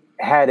he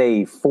had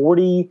a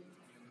 40,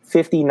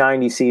 50,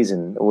 90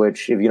 season,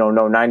 which, if you don't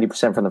know,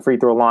 90% from the free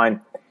throw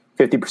line,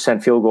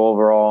 50% field goal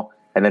overall,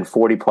 and then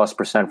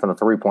 40+% from the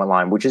 3-point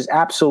line, which is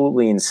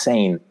absolutely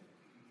insane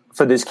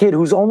for this kid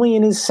who's only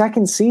in his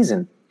 2nd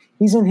season.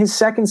 He's in his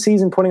 2nd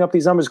season putting up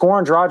these numbers.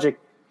 Goran Dragic,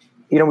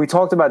 we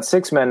talked about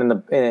 6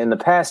 men in the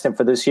past, and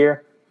for this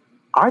year,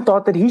 I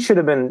thought that he should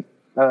have been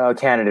a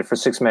candidate for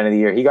 6 men of the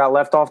year. He got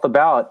left off the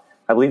ballot.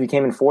 I believe he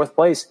came in 4th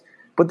place.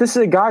 But this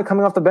is a guy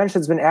coming off the bench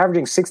that's been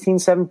averaging 16,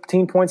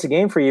 17 points a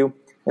game for you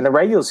in the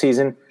regular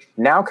season,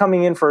 now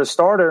coming in for a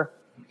starter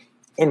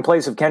in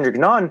place of Kendrick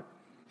Nunn,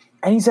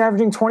 and he's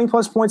averaging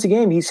 20-plus points a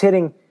game. He's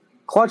hitting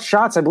clutch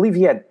shots. I believe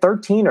he had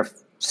 13 or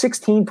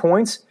 16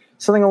 points,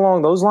 something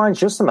along those lines,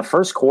 just in the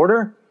first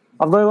quarter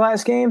of their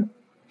last game.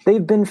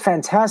 They've been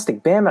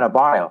fantastic. Bam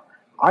Adebayo.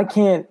 I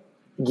can't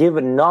give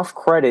enough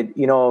credit,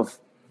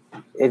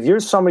 if you're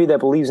somebody that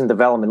believes in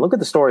development, look at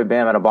the story of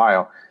Bam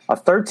Adebayo. A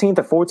 13th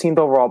or 14th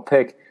overall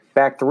pick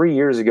back 3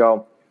 years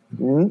ago,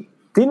 didn't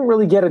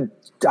really get an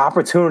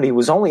opportunity,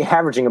 was only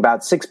averaging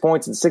about 6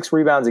 points and 6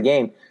 rebounds a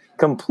game,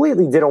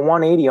 completely did a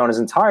 180 on his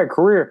entire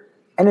career,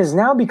 and has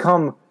now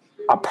become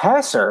a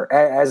passer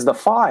as the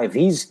 5.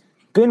 He's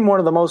been one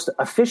of the most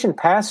efficient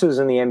passers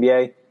in the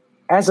NBA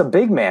as a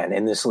big man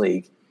in this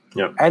league.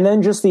 Yep. And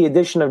then just the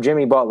addition of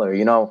Jimmy Butler,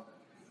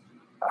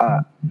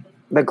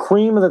 the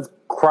cream of the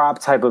crop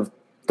type of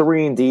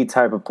 3-and-D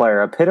type of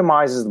player,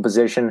 epitomizes the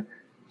position,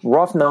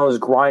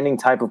 rough-nosed, grinding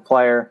type of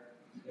player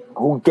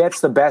who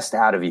gets the best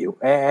out of you.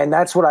 And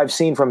that's what I've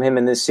seen from him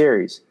in this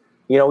series.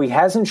 He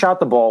hasn't shot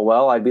the ball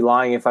well. I'd be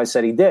lying if I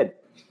said he did.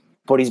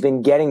 But he's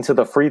been getting to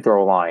the free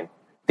throw line.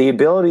 The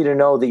ability to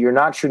know that you're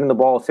not shooting the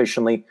ball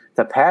efficiently,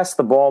 to pass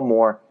the ball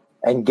more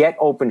and get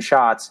open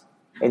shots,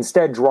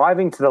 instead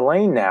driving to the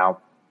lane now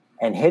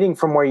and hitting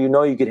from where you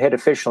could hit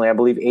efficiently, I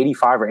believe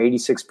 85 or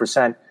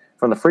 86%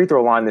 from the free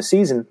throw line this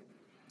season.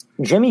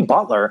 Jimmy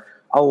Butler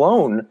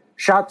alone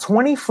shot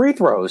 20 free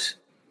throws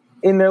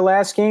in their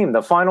last game,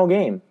 the final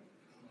game.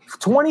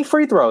 20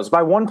 free throws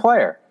by one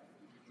player.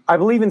 I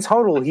believe in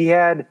total he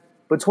had,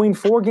 between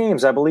 4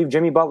 games, I believe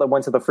Jimmy Butler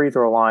went to the free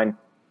throw line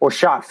or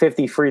shot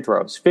 50 free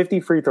throws,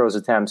 50 free throws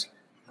attempts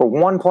for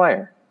one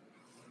player.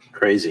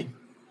 Crazy.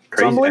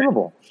 It's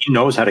unbelievable. He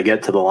knows how to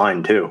get to the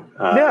line, too.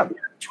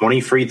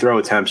 20 free throw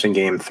attempts in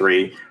Game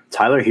 3.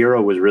 Tyler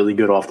Hero was really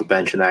good off the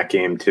bench in that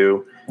game,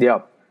 too.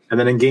 Yep. And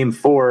then in Game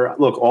 4,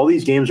 look, all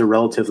these games are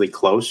relatively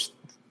close.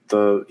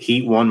 The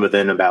Heat won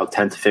within about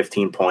 10 to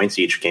 15 points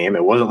each game.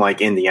 It wasn't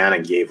like Indiana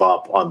gave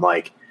up on,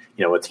 like,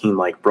 a team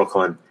like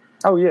Brooklyn.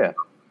 Oh, yeah.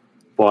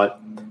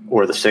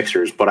 Or the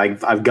Sixers. But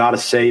I've got to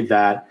say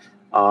that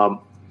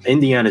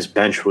Indiana's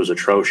bench was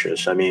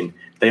atrocious. I mean,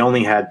 they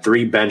only had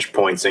 3 bench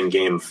points in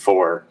Game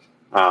 4.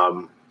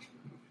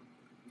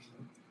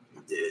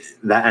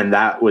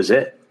 That was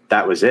it.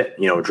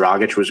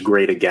 Dragic was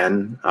great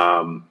again.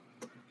 And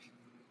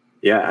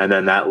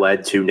then that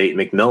led to Nate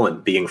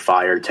McMillan being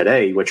fired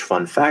today, which,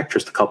 fun fact,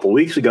 just a couple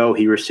weeks ago,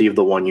 he received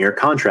the 1-year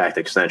contract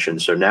extension.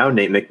 So now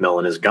Nate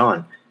McMillan is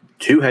gone.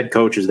 2 head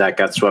coaches that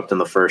got swept in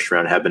the first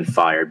round have been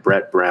fired,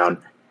 Brett Brown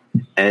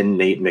and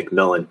Nate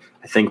McMillan.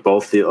 I think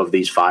both of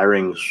these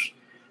firings,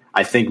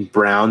 I think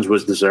Browns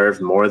was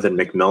deserved more than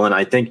McMillan.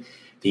 I think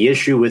the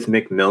issue with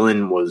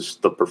McMillan was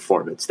the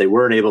performance. They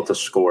weren't able to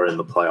score in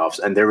the playoffs,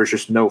 and there was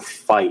just no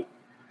fight.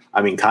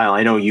 I mean, Kyle,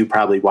 I know you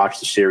probably watched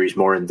the series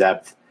more in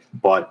depth,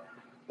 but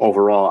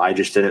overall, I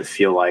just didn't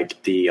feel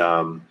like the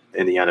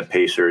Indiana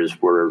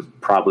Pacers were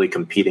probably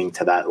competing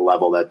to that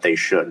level that they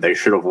should. They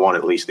should have won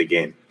at least the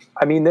game.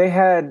 I mean, they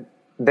had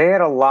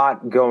a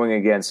lot going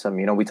against them.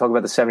 You know, we talk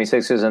about the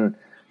 76ers and,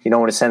 you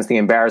know, in a sense, the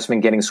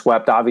embarrassment getting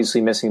swept,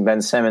 obviously missing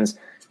Ben Simmons.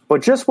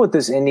 But just what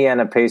this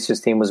Indiana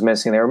Pacers team was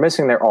missing, they were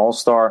missing their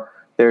all-star,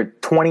 their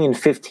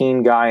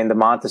 20-15 guy in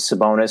Domantas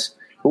Sabonis,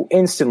 who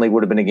instantly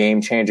would have been a game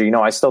changer. You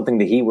know, I still think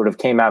the Heat would have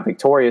came out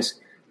victorious,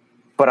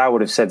 but I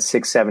would have said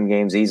 6-7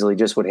 games easily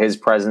just with his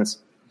presence.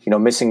 You know,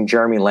 missing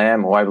Jeremy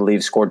Lamb, who I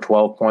believe scored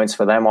 12 points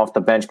for them off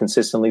the bench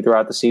consistently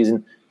throughout the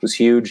season, was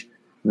huge.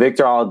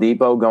 Victor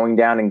Oladipo going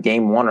down in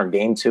game 1 or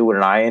game 2 with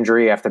an eye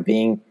injury after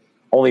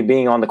only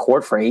being on the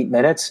court for 8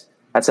 minutes.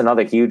 That's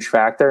another huge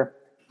factor.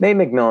 Nate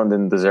McMillan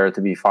didn't deserve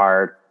to be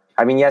fired.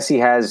 I mean, yes, he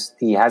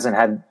hasn't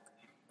had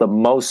the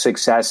most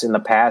success in the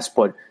past,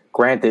 but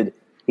granted,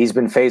 he's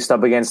been faced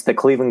up against the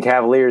Cleveland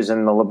Cavaliers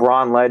and the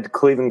LeBron-led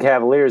Cleveland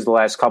Cavaliers the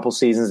last couple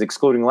seasons,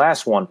 excluding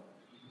last one.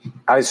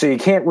 So you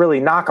can't really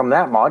knock him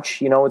that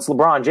much. You know, it's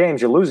LeBron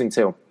James you're losing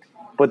to.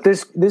 But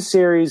this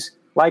series,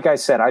 like I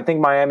said, I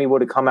think Miami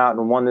would have come out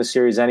and won this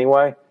series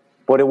anyway,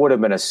 but it would have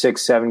been a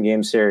 6-7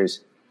 game series.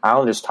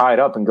 Islanders tied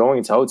up and going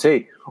into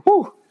OT.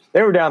 Whew,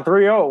 they were down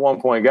 3-0 at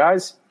one point,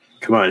 guys.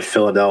 Come on,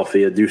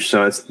 Philadelphia, do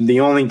something. It's the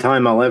only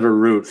time I'll ever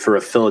root for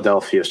a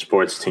Philadelphia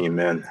sports team,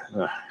 man.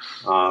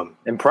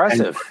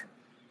 Impressive.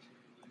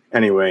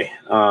 Anyway,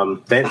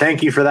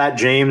 thank you for that,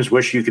 James.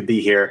 Wish you could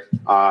be here.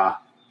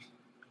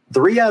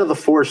 3 out of the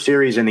 4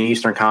 series in the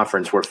Eastern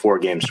Conference were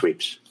 4-game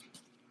sweeps.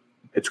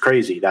 It's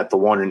crazy that the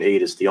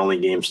 1-8 is the only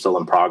game still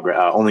in progress,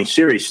 only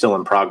series still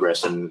in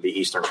progress in the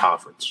Eastern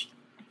Conference.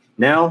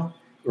 Now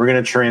we're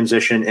going to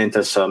transition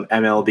into some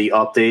MLB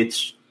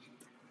updates.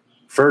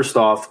 First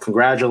off,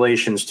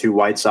 congratulations to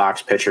White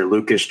Sox pitcher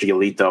Lucas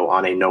Giolito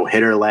on a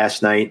no-hitter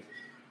last night.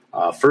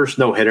 First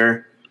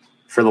no-hitter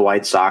for the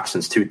White Sox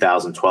since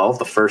 2012,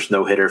 the first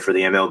no-hitter for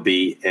the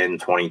MLB in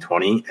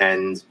 2020,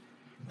 and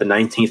the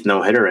 19th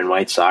no-hitter in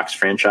White Sox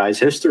franchise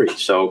history.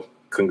 So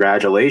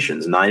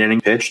congratulations.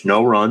 9-inning pitch,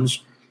 no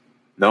runs,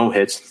 no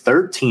hits,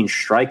 13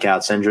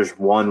 strikeouts, and just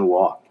 1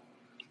 walk.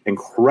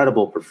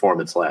 Incredible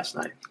performance last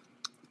night.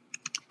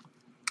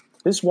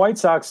 This White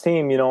Sox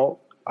team, you know,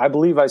 I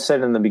believe I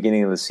said in the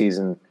beginning of the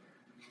season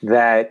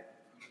that,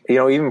 you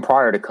know, even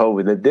prior to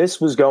COVID, that this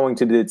was going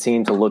to be the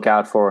team to look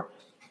out for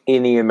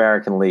in the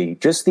American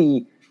League. Just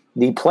the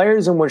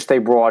players in which they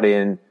brought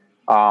in,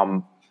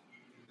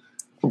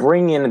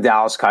 bring in a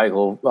Dallas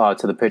Keuchel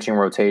to the pitching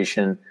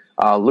rotation.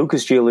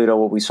 Lucas Giolito,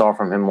 what we saw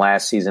from him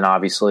last season,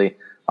 obviously,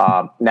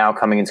 now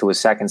coming into his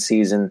second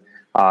season.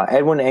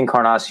 Edwin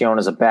Encarnacion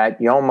as a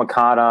bat. Yoan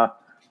Moncada,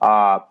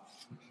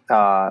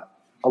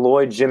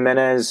 Eloy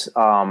Jimenez,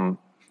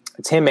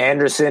 Tim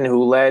Anderson,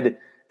 who led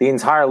the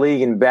entire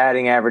league in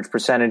batting average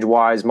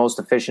percentage-wise, most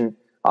efficient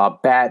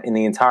bat in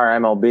the entire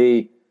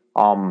MLB.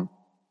 I'm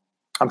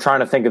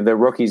trying to think of the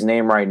rookie's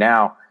name right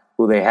now,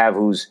 who they have,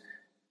 who's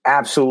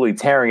absolutely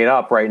tearing it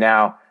up right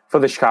now for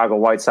the Chicago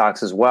White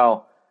Sox as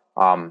well.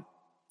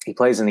 He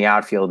plays in the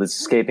outfield. It's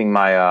escaping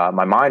my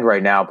mind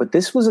right now. But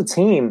this was a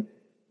team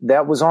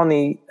that was on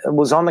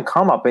the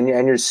come up, and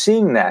you're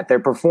seeing that they're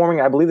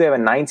performing. I believe they have a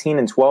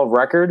 19-12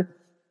 record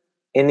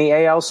in the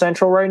AL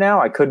Central right now.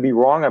 I could be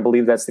wrong. I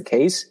believe that's the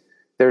case.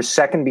 They're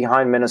second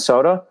behind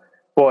Minnesota,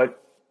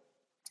 but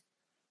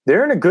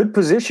they're in a good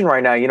position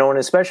right now, you know, and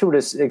especially with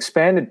this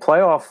expanded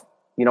playoff,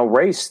 you know,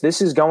 race,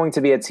 this is going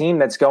to be a team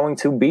that's going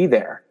to be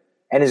there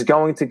and is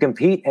going to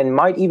compete and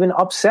might even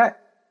upset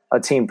a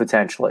team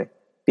potentially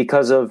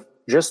because of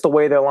just the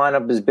way their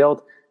lineup is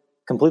built,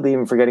 completely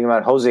even forgetting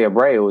about Jose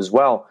Abreu as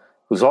well,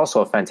 who's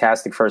also a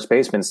fantastic first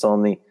baseman still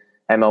in the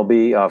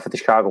MLB for the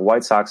Chicago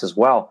White Sox as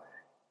well.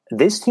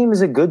 This team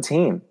is a good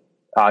team.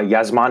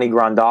 Yasmani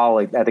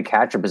Grandal at the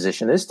catcher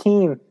position. This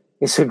team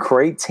is a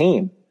great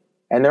team,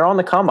 and they're on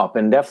the come up,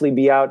 and definitely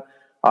be out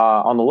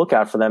on the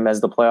lookout for them as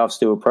the playoffs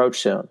do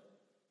approach soon.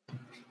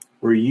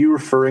 Were you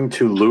referring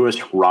to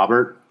Luis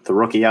Robert, the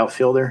rookie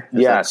outfielder?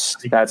 Yes,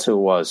 that's who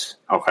it was.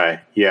 Okay.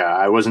 Yeah,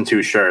 I wasn't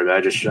too sure. But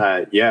I just,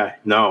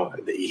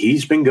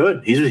 he's been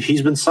good.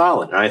 He's been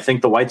solid. And I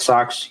think the White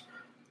Sox,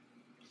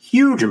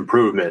 huge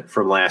improvement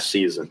from last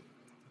season.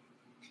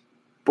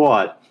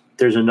 But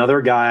there's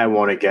another guy I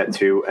want to get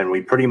to, and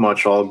we pretty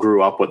much all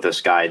grew up with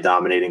this guy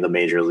dominating the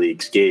major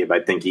leagues. Gabe,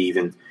 I think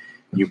you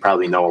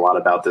probably know a lot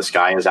about this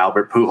guy, is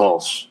Albert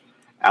Pujols.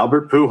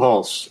 Albert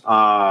Pujols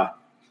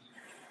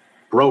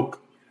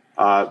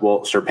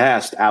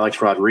surpassed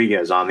Alex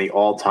Rodriguez on the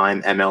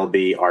all-time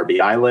MLB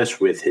RBI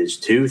list with his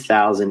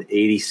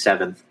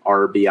 2,087th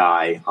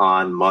RBI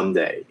on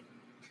Monday.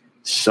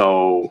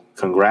 So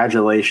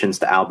congratulations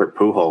to Albert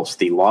Pujols,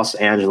 the Los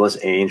Angeles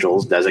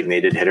Angels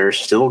designated hitter,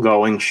 still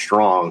going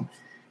strong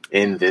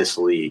in this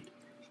league.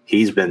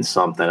 he's been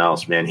something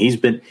else, man. He's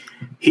been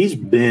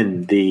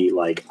the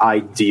like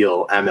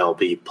ideal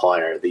MLB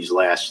player these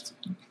last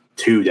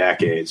 2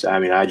 decades. I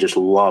mean, I just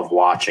love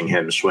watching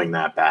him swing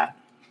that bat.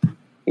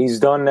 He's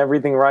done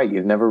everything right.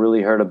 You've never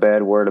really heard a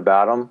bad word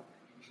about him.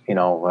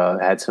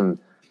 Had some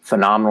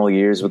phenomenal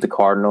years with the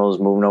Cardinals,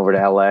 moving over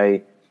to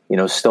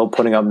LA, still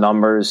putting up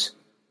numbers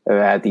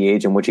at the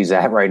age in which he's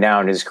at right now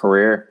in his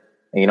career,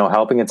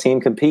 helping a team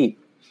compete.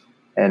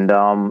 And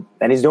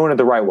he's doing it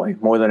the right way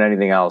more than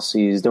anything else.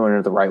 He's doing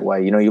it the right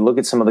way. You look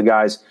at some of the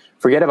guys,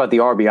 forget about the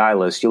RBI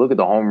list. You look at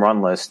the home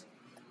run list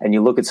and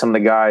you look at some of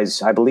the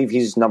guys, I believe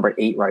he's number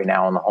 8 right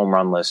now on the home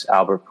run list,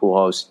 Albert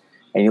Pujols.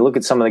 And you look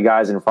at some of the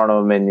guys in front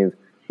of him and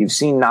you've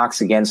seen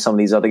knocks against some of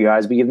these other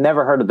guys, but you've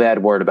never heard a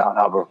bad word about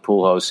Albert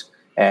Pujols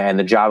and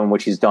the job in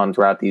which he's done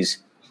throughout these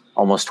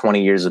almost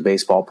 20 years of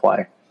baseball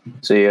play.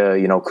 So,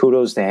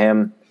 kudos to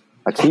him.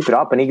 Keep it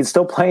up, and he can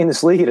still play in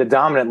this league at a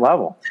dominant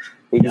level.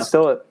 He can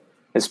still,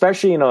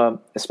 especially in a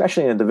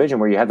division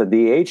where you have the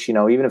DH,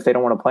 even if they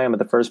don't want to play him at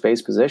the first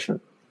base position,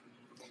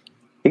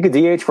 he could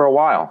DH for a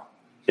while.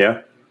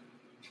 Yeah.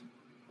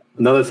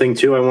 Another thing,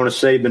 too, I want to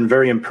say, been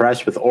very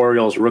impressed with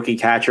Orioles rookie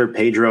catcher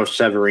Pedro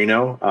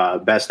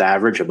Severino, best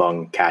average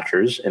among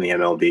catchers in the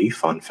MLB,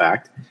 fun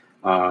fact.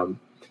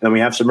 Then we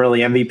have some early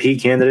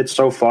MVP candidates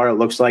so far. It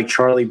looks like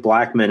Charlie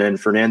Blackmon and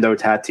Fernando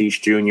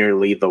Tatis Jr.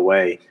 lead the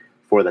way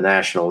for the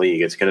National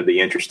League. It's going to be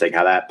interesting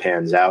how that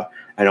pans out.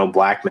 I know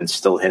Blackmon's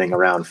still hitting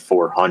around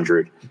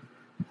 400.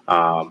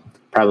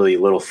 Probably a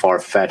little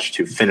far-fetched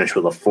to finish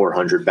with a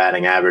 400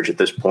 batting average at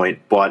this point,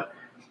 but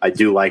I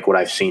do like what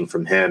I've seen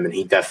from him, and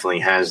he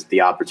definitely has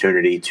the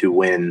opportunity to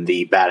win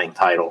the batting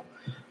title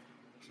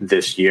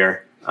this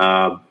year.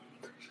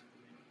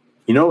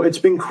 It's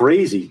been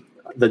crazy.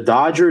 The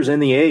Dodgers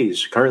and the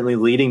A's currently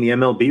leading the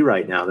MLB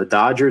right now. The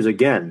Dodgers,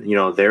 again,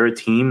 they're a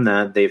team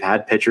that they've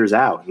had pitchers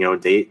out.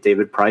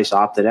 David Price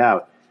opted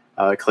out.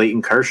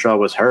 Clayton Kershaw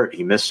was hurt.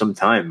 He missed some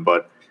time.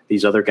 But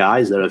these other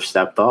guys that have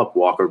stepped up,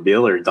 Walker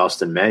Buehler,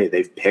 Dustin May,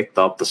 they've picked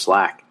up the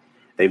slack.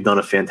 They've done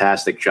a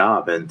fantastic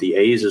job. And the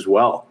A's as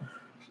well.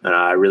 And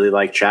I really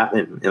like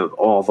Chapman.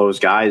 All those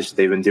guys,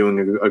 they've been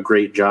doing a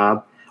great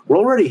job. We're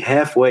already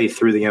halfway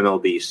through the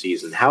MLB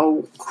season.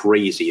 How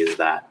crazy is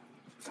that?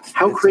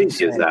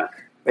 Is that?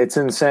 It's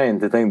insane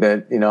to think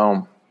that,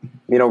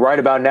 right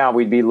about now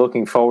we'd be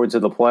looking forward to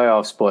the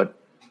playoffs. But,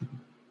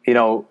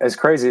 as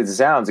crazy as it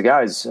sounds,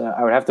 guys,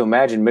 I would have to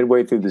imagine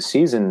midway through the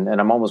season,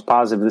 and I'm almost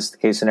positive this is the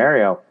case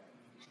scenario,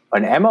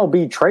 an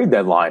MLB trade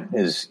deadline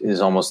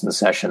is almost in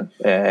session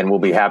and will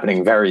be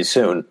happening very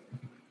soon.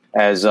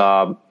 As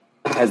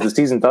the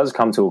season does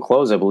come to a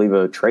close, I believe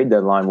a trade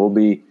deadline will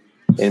be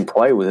in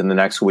play within the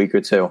next week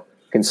or two,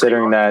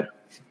 considering that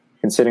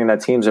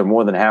teams are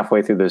more than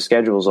halfway through their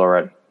schedules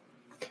already.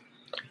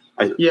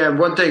 Yeah,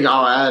 one thing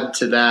I'll add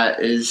to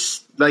that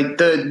is like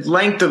the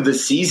length of the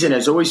season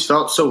has always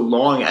felt so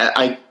long.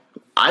 I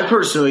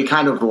personally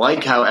kind of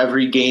like how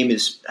every game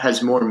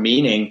has more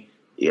meaning.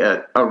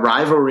 Yeah, a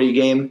rivalry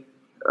game.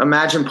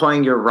 Imagine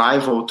playing your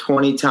rival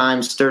 20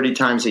 times, 30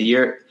 times a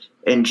year.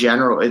 In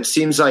general, it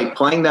seems like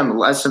playing them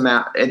less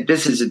amount. And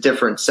this is a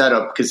different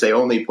setup because they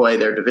only play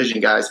their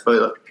division guys.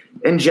 But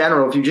in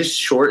general, if you just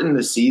shorten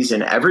the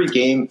season, every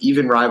game,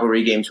 even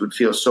rivalry games, would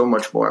feel so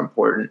much more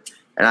important.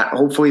 And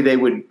hopefully they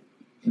would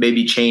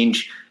maybe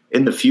change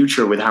in the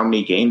future with how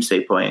many games they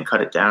play and cut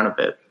it down a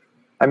bit.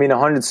 I mean,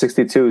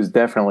 162 is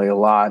definitely a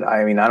lot.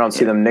 I mean, I don't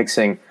see them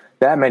nixing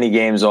that many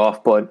games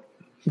off, but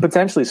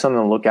potentially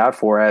something to look out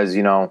for as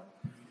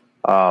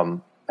the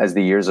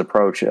years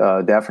approach.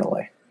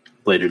 Definitely.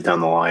 Later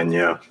down the line,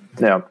 yeah.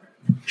 Yeah.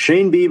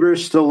 Shane Bieber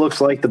still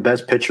looks like the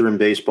best pitcher in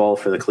baseball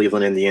for the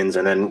Cleveland Indians.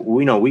 And then,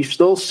 we've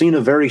still seen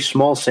a very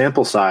small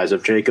sample size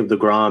of Jacob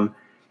deGrom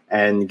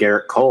and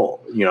Garrett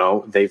Cole.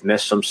 They've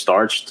missed some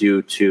starts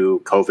due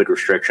to COVID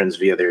restrictions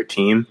via their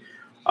team.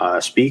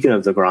 Speaking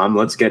of deGrom,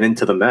 let's get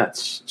into the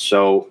Mets.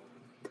 So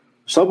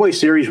Subway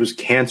Series was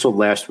canceled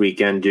last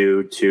weekend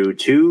due to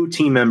 2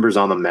 team members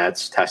on the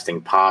Mets testing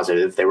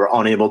positive. They were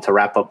unable to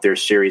wrap up their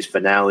series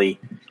finale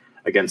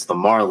against the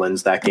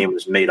Marlins. That game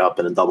was made up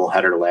in a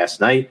doubleheader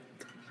last night.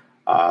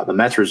 The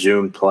Mets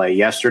resumed play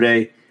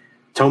yesterday.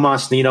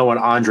 Tomas Nido and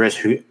Andres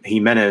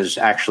Jimenez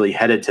actually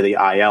headed to the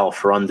IL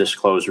for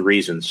undisclosed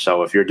reasons.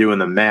 So if you're doing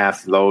the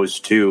math, those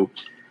 2,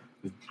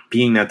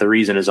 being that the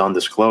reason is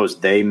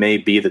undisclosed, they may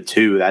be the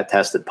 2 that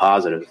tested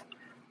positive,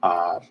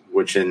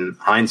 which in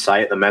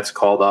hindsight, the Mets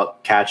called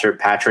up catcher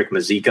Patrick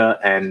Mazeika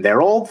and their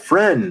old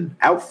friend,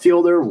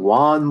 outfielder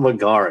Juan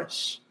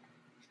Lagares,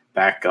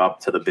 back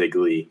up to the big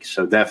league.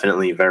 So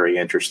definitely very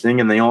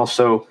interesting. And they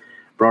also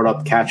brought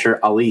up catcher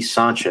Ali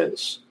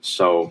Sanchez.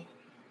 So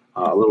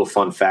a little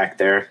fun fact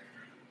there.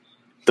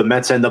 The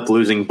Mets end up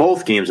losing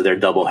both games of their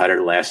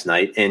doubleheader last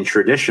night in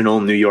traditional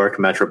New York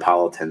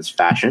Metropolitans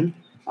fashion.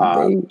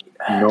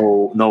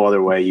 No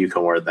other way you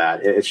can word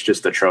that. It's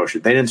just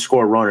atrocious. They didn't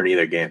score a run in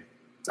either game.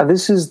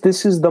 This is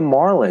the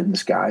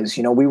Marlins, guys.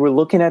 We were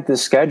looking at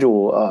this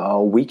schedule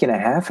a week and a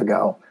half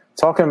ago,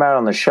 talking about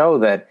on the show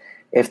that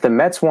if the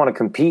Mets want to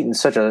compete in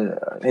such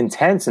a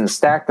intense and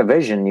stacked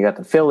division, you got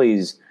the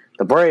Phillies,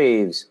 the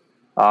Braves,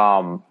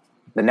 the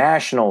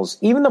Nationals,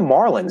 even the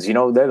Marlins.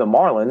 They're the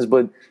Marlins,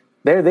 but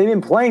they've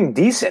been playing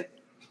decent.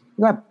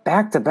 You got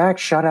back-to-back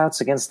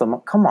shutouts against them.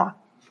 Come on.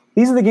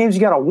 These are the games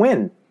you got to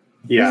win.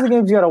 Yeah. These are the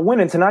games you got to win,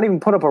 and to not even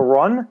put up a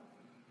run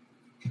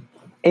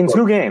in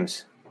 2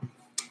 games.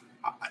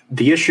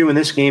 The issue in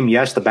this game,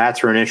 yes, the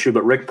bats are an issue,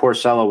 but Rick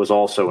Porcello was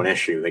also an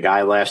issue. The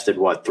guy lasted,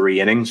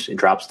 3 innings? He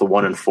drops to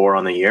 1-4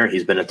 on the year.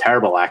 He's been a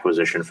terrible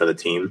acquisition for the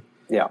team.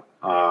 Yeah.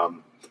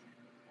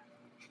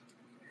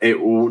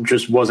 It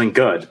just wasn't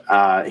good.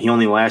 He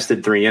only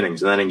lasted 3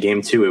 innings, and then in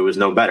game 2, it was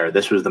no better.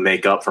 This was the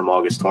makeup from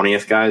August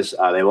 20th, guys.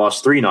 They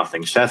lost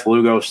 3-0. Seth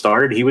Lugo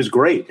started. He was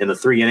great in the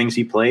 3 innings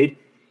he played.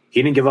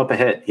 He didn't give up a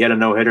hit. He had a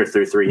no-hitter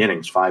through 3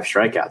 innings, 5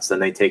 strikeouts. Then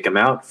they take him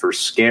out for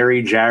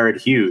scary Jared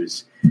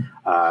Hughes.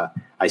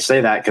 I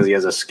say that because he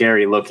has a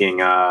scary-looking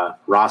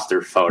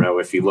roster photo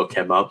if you look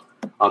him up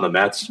on the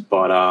Mets.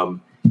 But,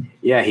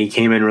 he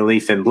came in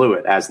relief and blew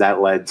it, as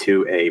that led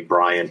to a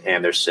Brian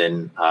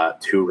Anderson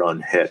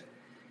 2-run hit.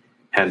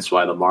 Hence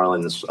why the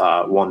Marlins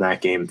won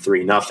that game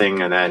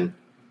 3-0. And then,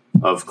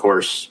 of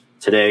course,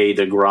 today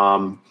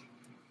DeGrom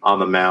on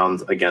the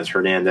mound against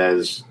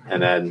Hernandez.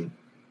 And then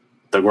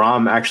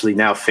DeGrom actually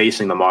now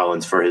facing the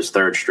Marlins for his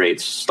 3rd straight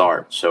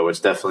start. So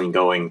it's definitely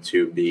going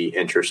to be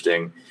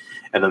interesting.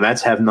 And the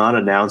Mets have not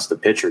announced the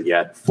pitcher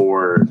yet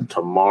for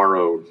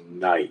tomorrow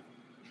night.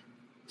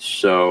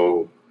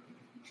 So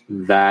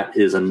that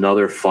is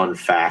another fun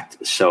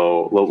fact.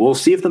 So we'll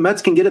see if the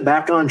Mets can get it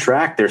back on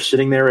track. They're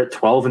sitting there at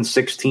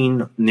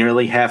 12-16,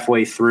 nearly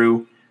halfway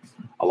through.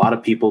 A lot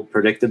of people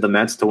predicted the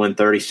Mets to win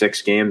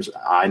 36 games.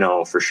 I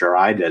know for sure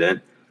I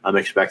didn't. I'm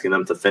expecting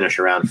them to finish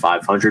around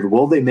 500.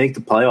 Will they make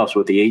the playoffs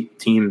with the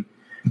 8-team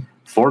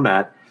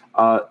format?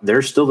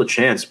 There's still a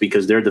chance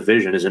because their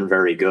division isn't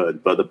very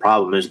good. But the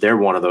problem is they're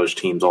one of those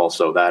teams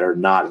also that are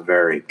not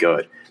very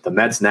good. The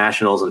Mets,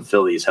 Nationals, and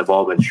Phillies have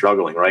all been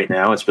struggling right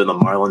now. It's been the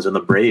Marlins and the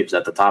Braves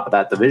at the top of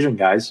that division,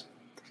 guys.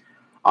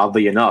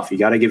 Oddly enough, you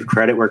got to give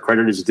credit where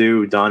credit is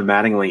due. Don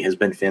Mattingly has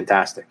been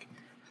fantastic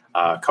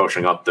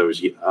coaching up those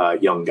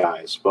young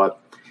guys. But,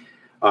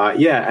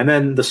 and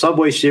then the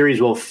Subway Series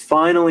will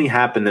finally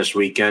happen this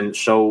weekend.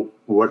 So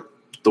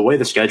the way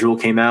the schedule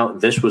came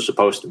out, this was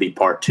supposed to be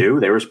part 2.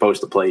 They were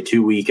supposed to play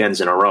 2 weekends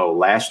in a row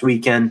last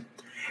weekend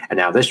and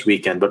now this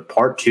weekend, but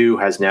part 2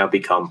 has now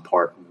become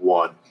part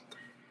 1.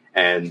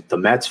 And the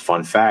Mets,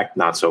 fun fact,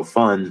 not so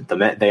fun,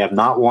 they have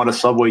not won a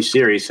Subway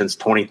Series since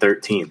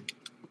 2013.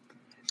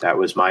 That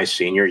was my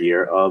senior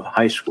year of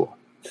high school.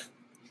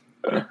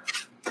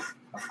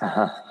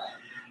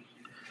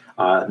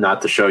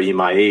 Not to show you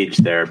my age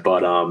there,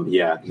 but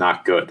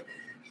not good.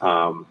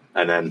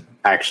 And then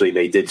actually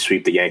they did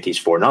sweep the Yankees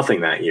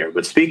 4-0 that year.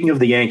 But speaking of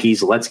the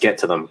Yankees, let's get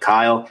to them.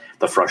 Kyle,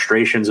 the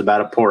frustration's about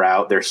to pour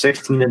out. They're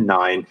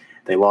 16-9.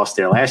 They lost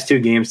their last 2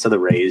 games to the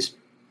Rays.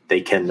 They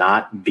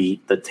cannot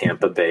beat the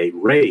Tampa Bay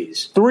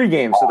Rays. 3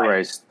 games to the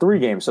Rays. 3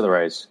 games to the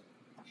Rays.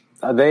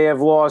 They have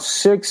lost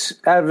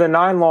 6 out of the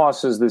 9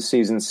 losses this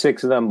season.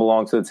 6 of them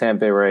belong to the Tampa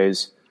Bay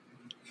Rays.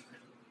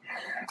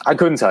 I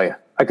couldn't tell you.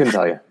 I couldn't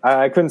tell you.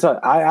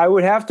 I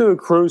would have to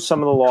accrue some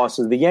of the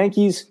losses. The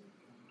Yankees,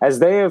 as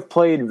they have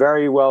played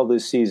very well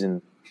this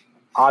season,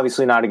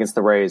 obviously not against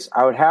the Rays,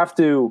 I would have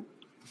to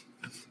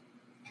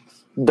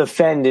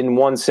defend in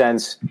one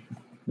sense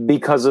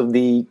because of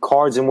the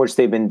cards in which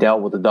they've been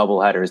dealt with the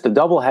doubleheaders. The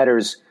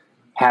doubleheaders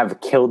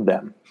have killed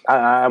them.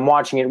 I'm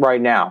watching it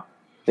right now.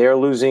 They are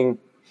losing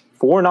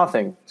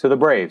 4-0 to the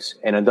Braves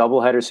in a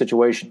doubleheader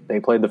situation. They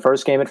played the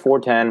first game at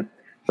 4:10.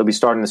 They'll be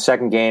starting the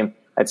second game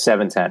at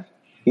 7:10.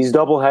 These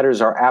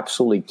doubleheaders are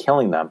absolutely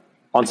killing them.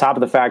 On top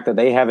of the fact that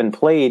they haven't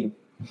played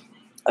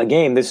a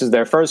game. This is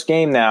their first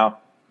game now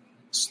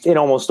in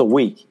almost a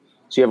week.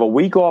 So you have a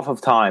week off of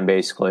time,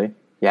 basically.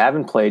 You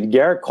haven't played.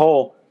 Garrett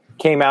Cole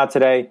came out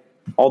today.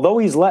 Although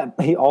he's let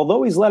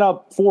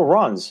up 4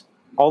 runs,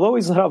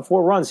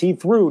 he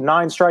threw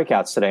 9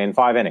 strikeouts today in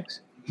 5 innings.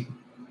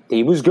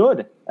 He was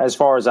good as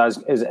far as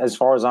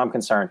I'm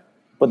concerned.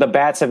 But the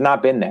bats have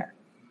not been there.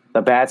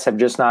 The bats have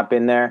just not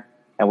been there,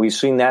 and we've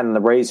seen that in the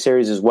Rays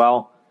series as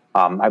well.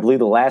 I believe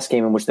the last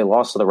game in which they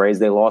lost to the Rays,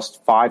 they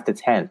lost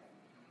 5-10.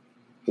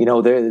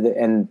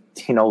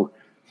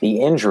 The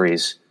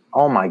injuries.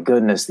 Oh my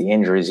goodness, the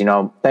injuries.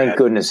 Thank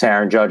goodness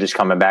Aaron Judge is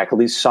coming back. At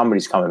least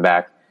somebody's coming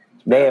back.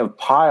 They have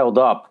piled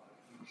up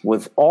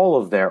with all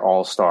of their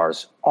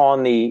all-stars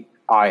on the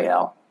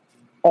IL.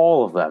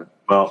 All of them.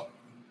 Well,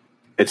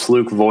 it's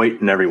Luke Voit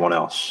and everyone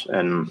else.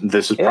 And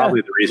this is probably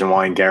the reason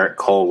why Garrett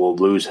Cole will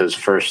lose his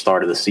first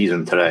start of the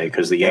season today,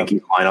 because the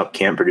Yankees lineup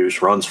can't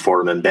produce runs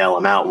for him and bail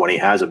him out when he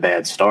has a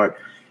bad start.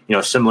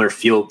 Similar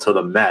feel to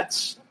the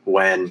Mets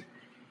when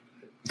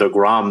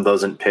DeGrom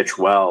doesn't pitch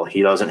well.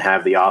 He doesn't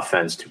have the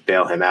offense to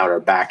bail him out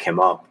or back him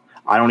up.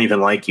 I don't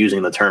even like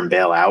using the term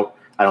bail out.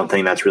 I don't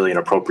think that's really an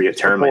appropriate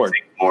term. I think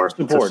more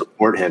to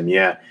support him.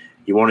 Yeah.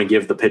 You want to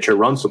give the pitcher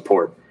run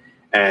support.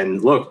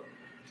 And look,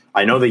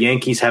 I know the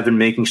Yankees have been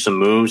making some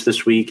moves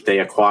this week. They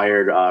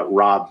acquired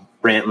Rob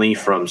Brantley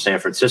from San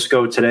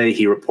Francisco today.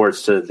 He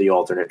reports to the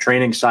alternate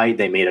training site.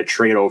 They made a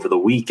trade over the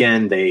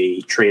weekend.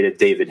 They traded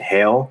David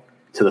Hale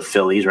to the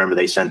Phillies. Remember,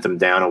 they sent them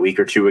down a week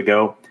or two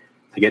ago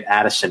to get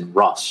Addison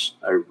Russ,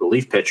 a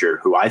relief pitcher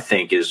who I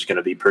think is going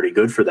to be pretty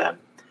good for them.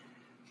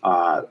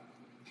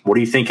 What do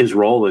you think his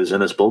role is in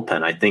this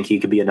bullpen? I think he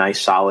could be a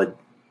nice, solid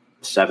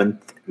 7th,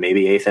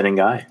 maybe 8th inning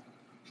guy.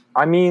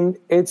 I mean,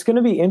 it's going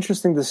to be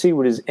interesting to see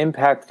what his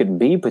impact could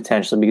be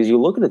potentially, because you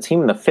look at the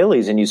team in the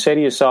Phillies and you say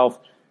to yourself,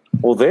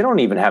 well, they don't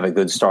even have a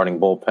good starting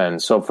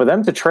bullpen. So for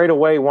them to trade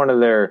away one of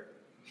their,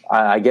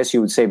 I guess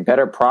you would say,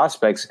 better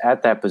prospects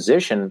at that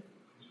position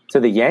to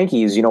the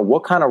Yankees,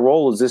 what kind of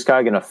role is this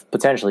guy going to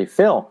potentially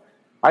fill?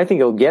 I think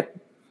he'll get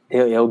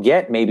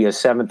maybe a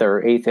 7th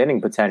or 8th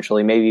inning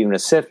potentially, maybe even a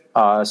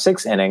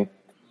 6th inning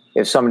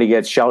if somebody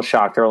gets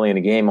shell-shocked early in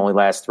the game, only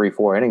lasts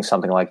 3-4 innings,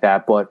 something like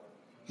that. But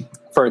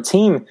for a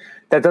team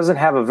that doesn't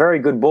have a very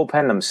good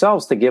bullpen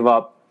themselves to give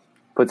up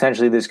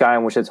potentially this guy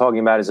in which they're talking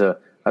about is a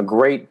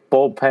great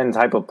bullpen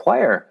type of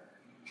player,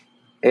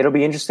 it'll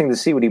be interesting to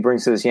see what he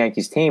brings to this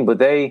Yankees team. But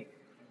they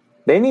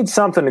need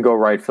something to go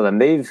right for them.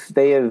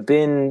 They have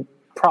been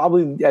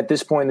probably at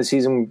this point in the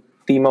season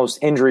the most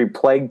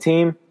injury-plagued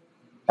team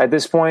at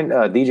this point.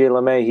 DJ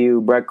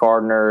LeMahieu, Brett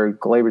Gardner,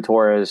 Gleyber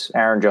Torres,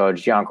 Aaron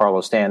Judge,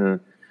 Giancarlo Stanton,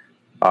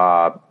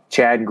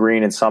 Chad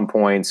Green at some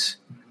points,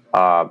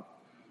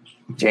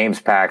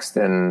 James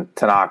Paxton,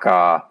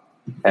 Tanaka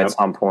at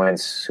some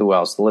points. Who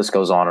else? The list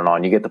goes on and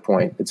on. You get the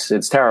point.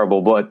 It's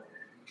terrible,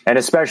 and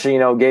especially,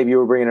 Gabe, you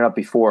were bringing it up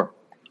before,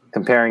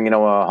 comparing, a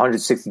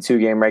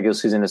 162-game regular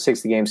season to a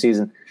 60-game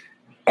season.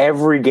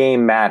 Every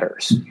game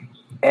matters.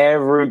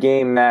 Every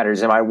game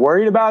matters. Am I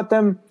worried about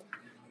them?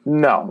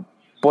 No.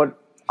 But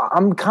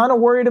I'm kind of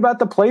worried about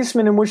the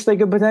placement in which they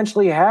could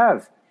potentially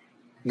have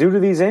due to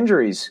these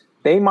injuries.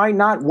 They might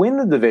not win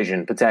the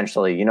division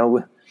potentially.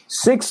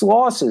 6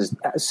 losses,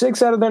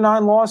 6 out of their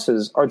 9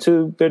 losses are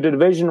to their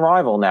division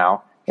rival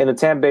now in the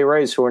Tampa Bay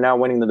Rays, who are now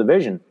winning the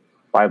division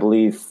by, I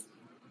believe,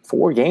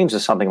 4 games or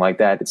something like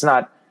that. It's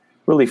not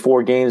really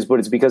 4 games, but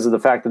it's because of the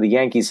fact that the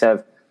Yankees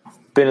have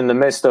been in the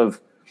midst of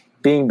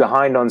being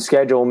behind on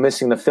schedule,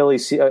 missing the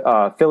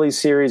Phillies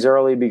series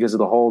early because of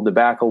the whole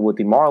debacle with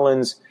the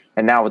Marlins,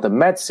 and now with the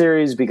Mets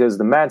series because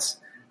the Mets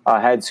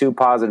had 2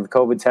 positive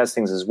COVID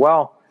testings as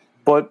well.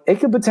 But it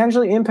could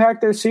potentially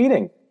impact their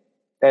seeding,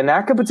 and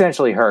that could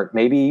potentially hurt.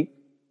 Maybe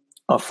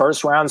a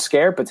first-round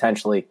scare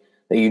potentially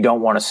that you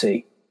don't want to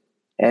see.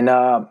 And,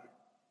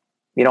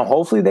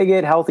 hopefully they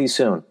get healthy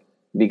soon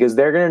because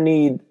they're going to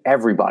need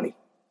everybody.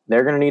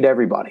 They're going to need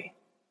everybody.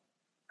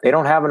 They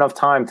don't have enough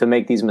time to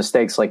make these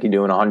mistakes like you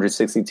do in a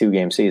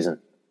 162-game season.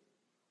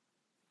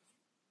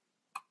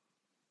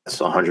 That's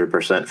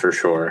 100% for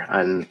sure.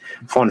 And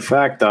fun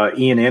fact,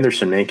 Ian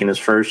Anderson making his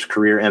first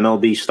career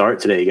MLB start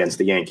today against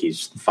the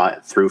Yankees.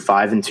 Through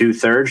 5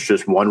 2/3,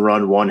 just 1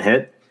 run, 1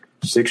 hit,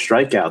 6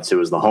 strikeouts. It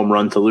was the home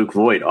run to Luke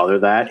Voit. Other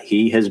than that,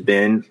 he has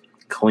been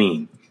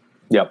clean.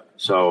 Yep.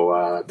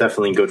 So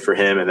definitely good for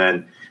him. And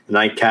then the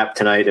nightcap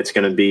tonight, it's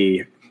going to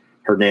be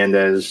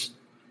Hernandez.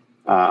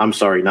 I'm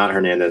sorry, not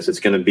Hernandez. It's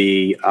going to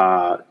be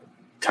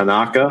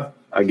Tanaka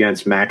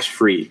against Max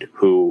Fried,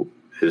 who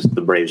is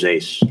the Braves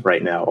ace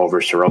right now over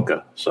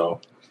Soroka.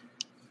 So,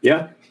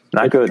 yeah.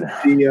 Not good.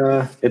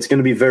 It's going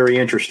to be very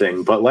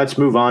interesting. But let's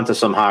move on to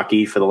some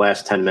hockey for the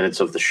last 10 minutes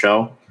of the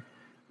show.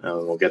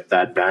 We'll get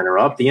that banner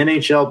up. The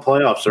NHL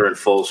playoffs are in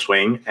full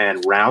swing,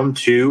 and round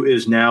 2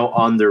 is now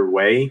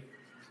underway.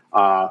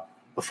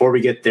 Before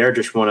we get there,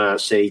 just want to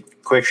say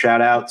quick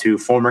shout-out to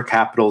former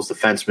Capitals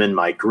defenseman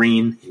Mike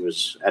Green. He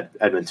was at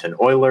Edmonton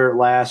Oiler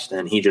last,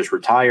 and he just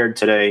retired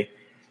today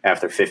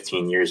after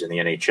 15 years in the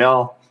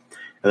NHL.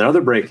 And then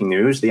other breaking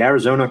news, the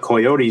Arizona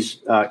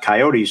Coyotes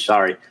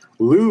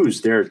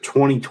lose their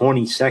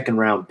 2020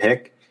 second-round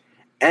pick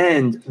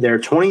and their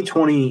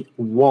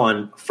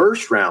 2021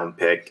 first-round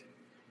pick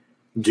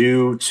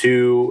due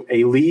to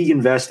a league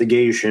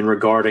investigation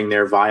regarding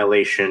their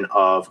violation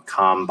of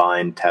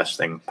combine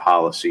testing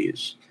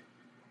policies.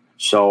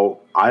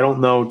 So I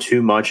don't know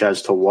too much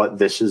as to what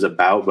this is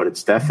about, but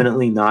it's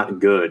definitely not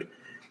good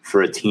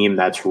for a team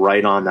that's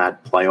right on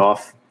that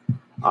playoff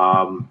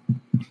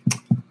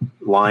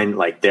line.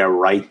 Like, they're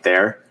right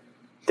there.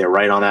 They're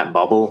right on that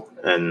bubble,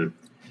 and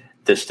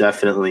this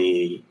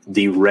definitely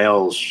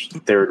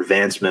derails their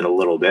advancement a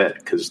little bit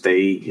because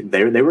they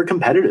were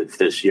competitive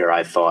this year,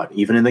 I thought,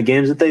 even in the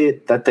games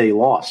that they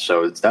lost.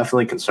 So it's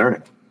definitely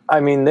concerning. I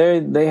mean,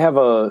 they have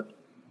a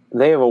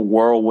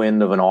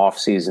whirlwind of an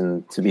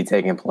offseason to be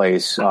taking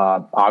place.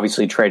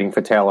 Obviously, trading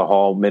for Taylor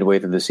Hall midway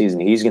through the season.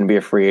 He's going to be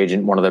a free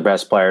agent, one of their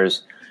best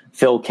players.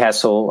 Phil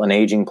Kessel, an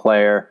aging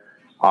player.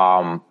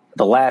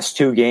 The last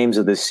 2 games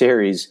of this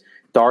series,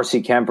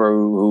 Darcy Kemper,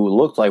 who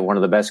looked like one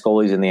of the best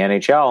goalies in the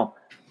NHL,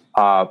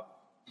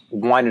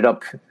 winded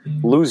up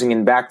losing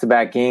in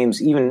back-to-back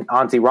games. Even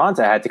Antti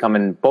Ranta had to come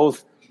in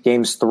both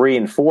games 3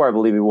 and 4, I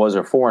believe it was,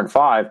 or 4 and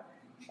 5,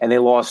 and they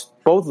lost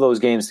both of those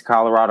games to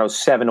Colorado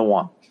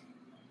 7-1.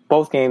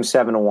 Both games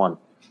 7-1.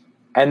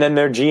 And then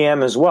their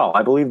GM as well.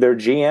 I believe their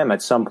GM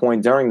at some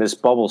point during this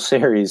bubble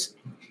series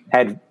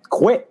had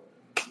quit,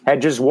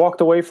 had just walked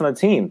away from the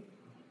team.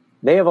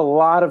 They have a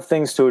lot of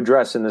things to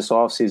address in this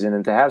offseason,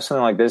 and to have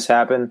something like this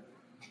happen,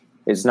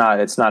 it's not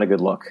a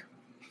good look.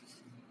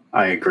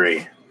 I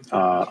agree,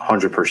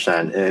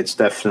 100%. It's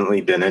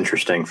definitely been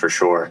interesting for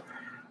sure,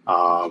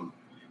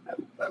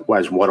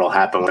 as what will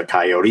happen with the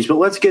Coyotes. But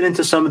let's get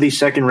into some of these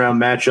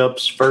second-round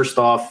matchups. First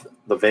off,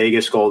 the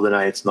Vegas Golden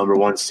Knights, number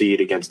 1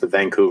 seed against the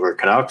Vancouver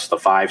Canucks, the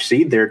 5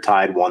 seed. They're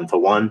tied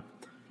 1-1.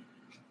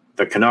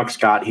 The Canucks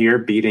got here,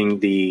 beating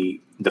the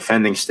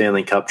defending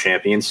Stanley Cup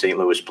champion St.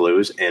 Louis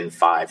Blues in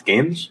 5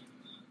 games.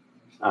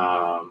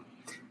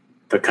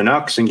 The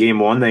Canucks in game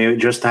 1, they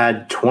just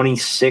had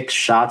 26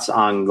 shots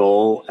on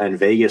goal, and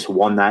Vegas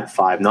won that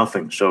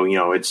 5-0.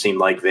 So, it seemed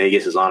like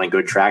Vegas is on a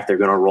good track. They're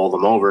going to roll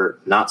them over.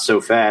 Not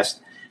so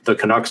fast. The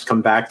Canucks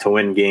come back to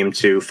win game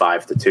 2,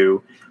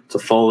 5-2.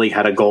 Toffoli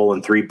had a goal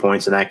and 3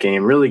 points in that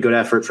game. Really good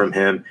effort from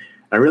him.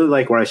 I really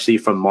like what I see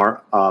from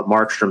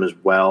Markstrom as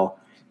well.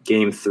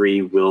 Game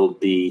 3 will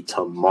be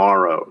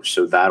tomorrow,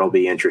 so that'll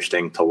be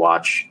interesting to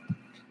watch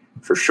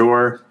for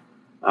sure.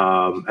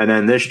 And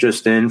then this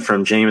just in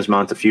from James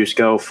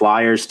Montefusco.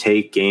 Flyers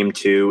take game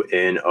 2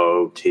 in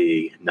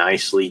OT.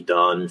 Nicely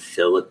done,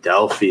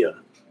 Philadelphia.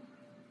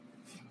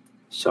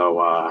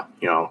 So,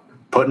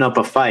 putting up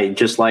a fight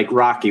just like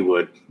Rocky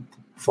would.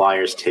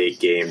 Flyers take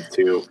game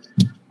 2.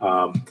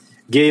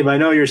 Gabe, I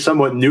know you're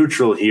somewhat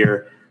neutral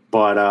here,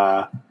 but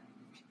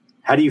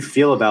how do you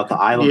feel about the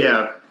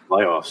Islanders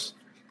playoffs?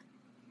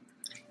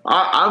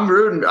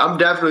 I'm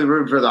definitely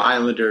rooting for the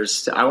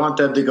Islanders. I want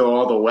them to go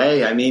all the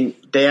way. I mean,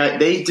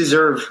 they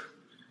deserve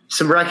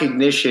some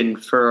recognition.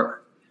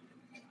 For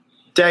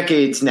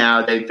decades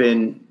now, they've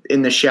been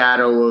in the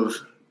shadow of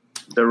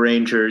the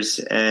Rangers,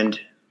 and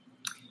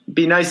it'd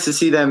be nice to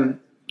see them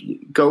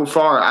go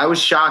far. I was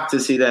shocked to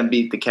see them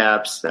beat the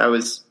Caps. That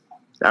was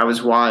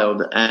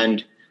wild.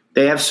 And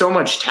they have so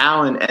much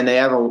talent, and they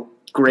have a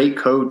great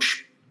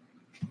coach.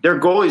 Their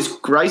goalies,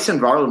 Greiss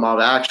and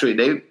Varlamov, actually,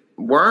 they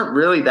weren't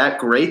really that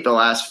great the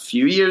last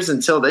few years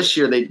until this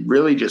year. They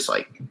really just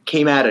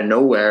came out of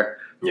nowhere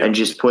and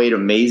just played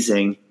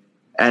amazing.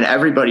 And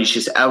everybody's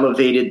just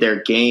elevated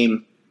their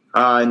game.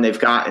 And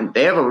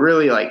they have a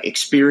really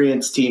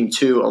experienced team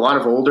too. A lot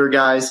of older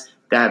guys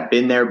that have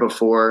been there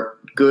before,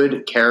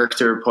 good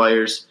character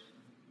players.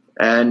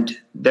 And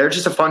they're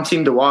just a fun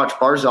team to watch.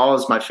 Barzal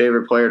is my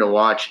favorite player to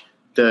watch.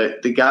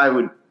 The guy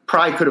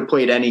probably could have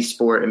played any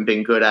sport and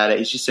been good at it.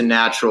 He's just a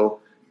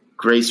natural,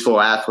 graceful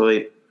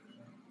athlete.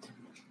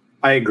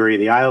 I agree.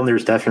 The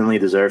Islanders definitely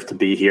deserve to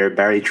be here.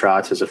 Barry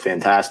Trotz is a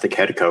fantastic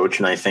head coach,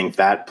 and I think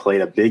that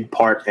played a big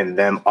part in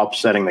them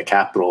upsetting the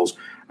Capitals.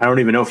 I don't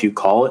even know if you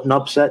call it an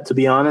upset, to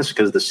be honest,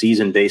 because the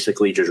season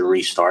basically just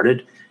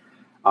restarted.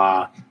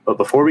 But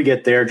before we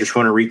get there, just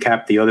want to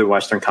recap the other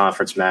Western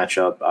Conference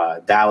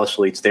matchup. Dallas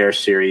leads their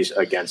series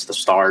against the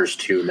Stars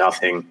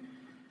 2-0.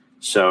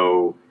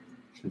 So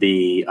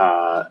the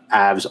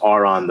Avs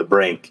are on the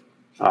brink.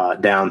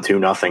 Down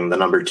 2-0, the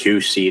number 2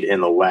 seed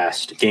in the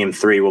West. Game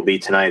 3 will be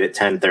tonight at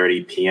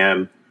 10:30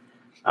 p.m.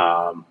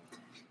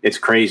 It's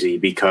crazy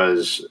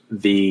because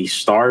the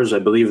Stars, I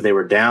believe they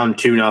were down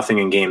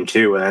 2-0 in Game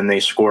 2, and then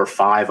they score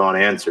 5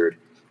 unanswered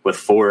with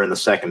 4 in the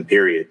second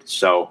period.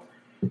 So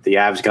the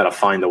Avs got to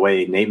find a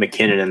way. Nate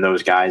McKinnon and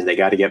those guys, they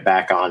got to get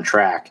back on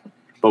track.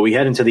 But we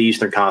head into the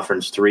Eastern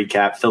Conference to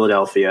recap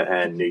Philadelphia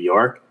and New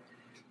York.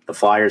 The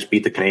Flyers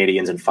beat the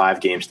Canadiens in 5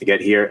 games to get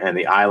here, and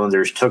the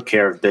Islanders took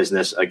care of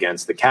business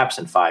against the Caps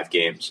in 5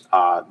 games.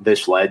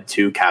 This led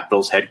to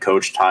Capitals head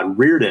coach Todd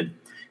Reirden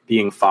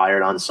being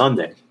fired on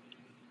Sunday.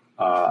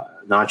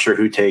 Not sure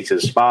who takes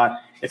his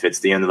spot, if it's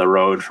the end of the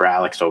road for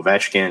Alex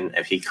Ovechkin,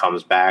 if he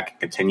comes back and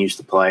continues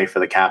to play for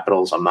the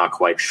Capitals. I'm not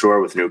quite sure.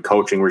 With new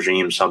coaching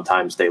regimes,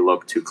 sometimes they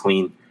look to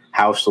clean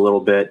house a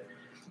little bit.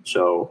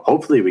 So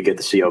hopefully we get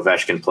to see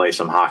Ovechkin play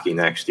some hockey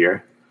next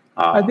year.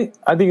 I think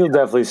you'll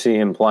definitely see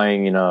him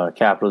playing in a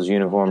Capitals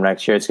uniform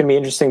next year. It's going to be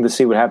interesting to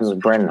see what happens with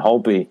Brandon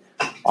Holtby,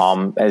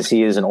 as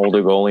he is an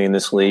older goalie in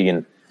this league,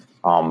 and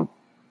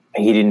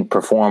he didn't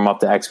perform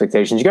up to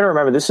expectations. You got to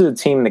remember, this is a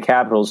team, the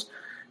Capitals,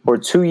 who are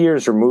 2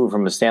 years removed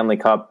from a Stanley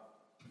Cup,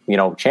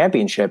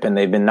 championship, and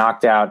they've been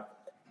knocked out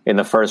in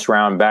the first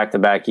round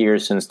back-to-back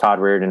years since Todd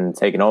Reirden had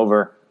taken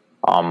over,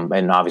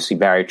 and obviously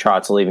Barry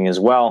Trotz leaving as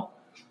well.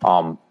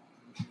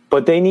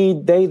 But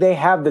they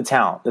have the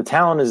talent. The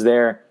talent is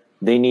there.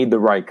 They need the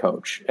right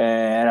coach.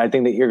 And I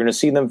think that you're going to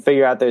see them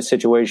figure out their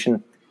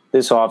situation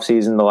this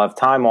offseason. They'll have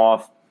time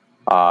off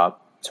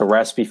to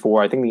rest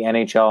before. I think the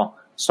NHL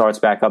starts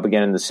back up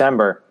again in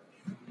December.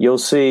 You'll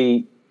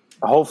see,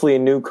 hopefully, a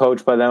new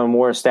coach by them, a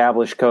more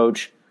established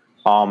coach,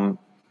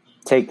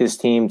 take this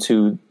team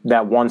to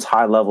that once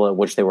high level at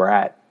which they were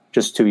at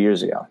just 2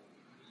 years ago.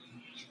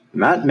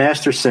 Matt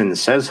Masterson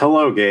says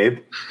hello, Gabe.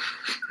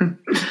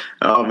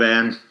 Oh,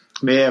 man.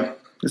 Yeah.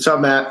 What's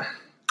up, Matt?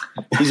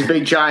 He's a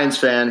big Giants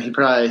fan. He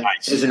probably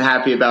isn't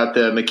happy about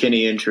the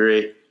McKinney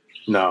injury.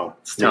 No,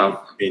 it's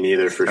tough. Me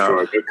neither, for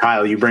sure. But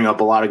Kyle, you bring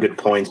up a lot of good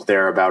points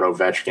there about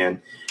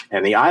Ovechkin.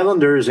 And the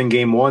Islanders in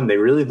game one, they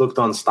really looked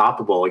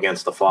unstoppable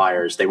against the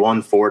Flyers. They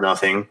won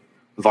 4-0.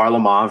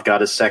 Varlamov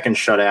got his second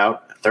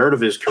shutout, third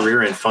of his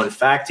career. And fun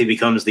fact, he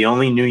becomes the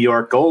only New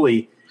York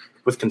goalie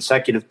with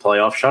consecutive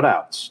playoff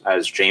shutouts,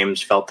 as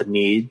James felt the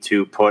need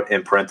to put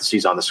in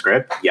parentheses on the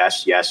script,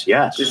 yes, yes,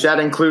 yes. Does that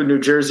include New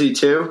Jersey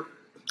too?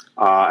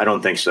 I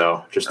don't think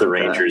so. Just the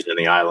Rangers and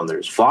the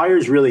Islanders.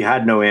 Flyers really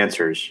had no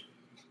answers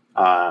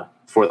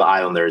for the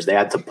Islanders. They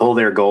had to pull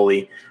their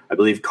goalie. I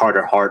believe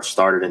Carter Hart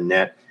started in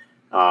net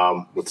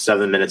with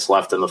 7 minutes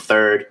left in the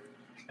third.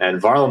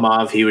 And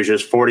Varlamov, he was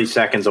just 40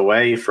 seconds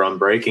away from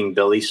breaking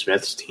Billy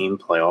Smith's team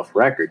playoff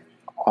record.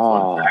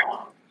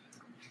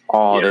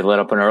 They let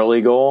up an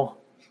early goal?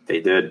 They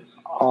did.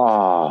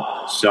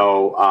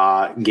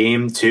 So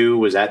game two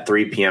was at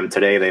 3 p.m.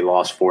 today. They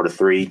lost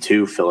 4-3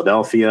 to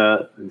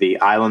Philadelphia. The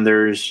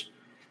Islanders,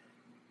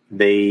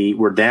 they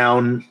were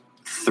down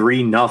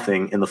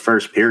 3-0 in the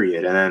first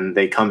period, and then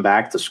they come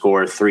back to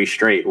score three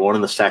straight, one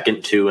in the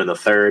second, two in the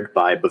third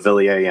by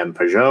Beauvillier and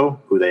Peugeot,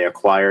 who they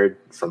acquired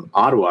from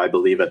Ottawa, I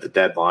believe, at the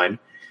deadline.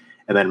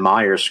 And then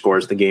Myers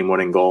scores the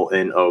game-winning goal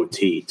in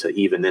OT to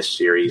even this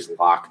series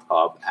locked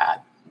up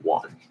at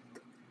 1.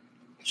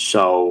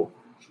 So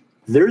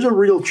there's a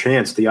real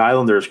chance the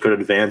Islanders could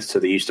advance to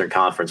the Eastern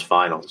Conference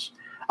Finals.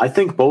 I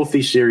think both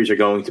these series are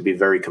going to be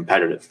very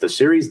competitive. The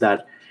series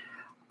that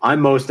I'm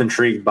most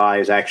intrigued by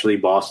is actually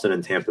Boston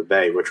and Tampa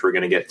Bay, which we're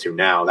going to get to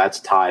now. That's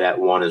tied at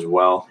 1 as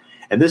well.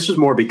 And this is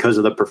more because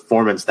of the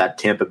performance that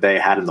Tampa Bay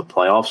had in the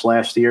playoffs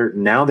last year.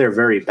 Now they're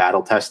very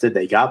battle-tested.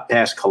 They got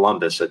past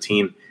Columbus, a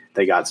team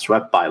they got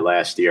swept by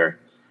last year,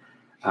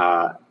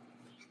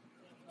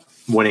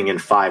 winning in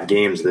 5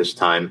 games this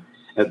time.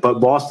 But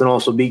Boston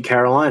also beat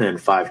Carolina in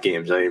 5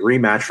 games, a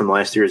rematch from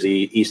last year's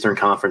Eastern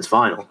Conference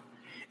Final.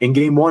 In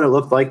game one, it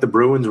looked like the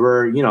Bruins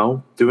were,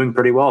 doing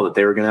pretty well, that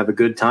they were going to have a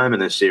good time in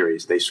this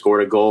series. They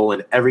scored a goal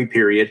in every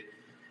period,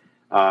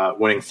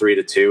 winning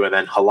 3-2. And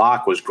then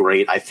Halak was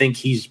great. I think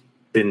he's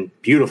been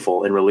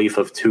beautiful in relief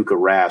of Tuukka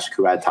Rask,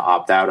 who had to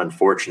opt out,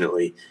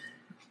 unfortunately.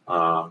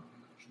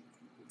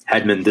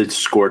 Hedman did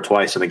score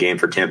twice in the game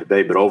for Tampa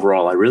Bay, but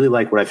overall, I really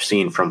like what I've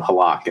seen from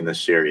Halak in this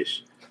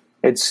series.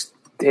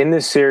 In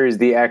this series,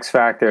 the X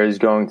factor is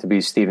going to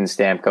be Steven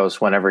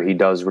Stamkos whenever he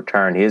does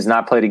return. He has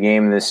not played a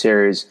game in this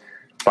series,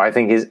 but I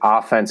think his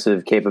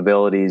offensive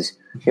capabilities,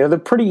 they're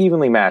pretty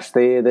evenly matched.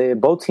 They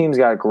both teams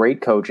got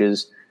great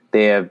coaches.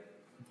 They have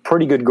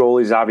pretty good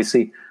goalies.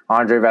 Obviously,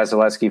 Andrei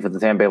Vasilevsky for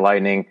the Tampa Bay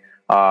Lightning.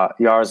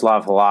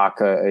 Yaroslav Halak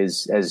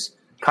has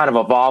kind of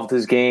evolved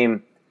his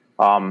game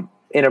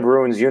in a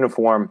Bruins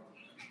uniform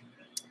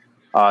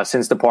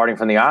since departing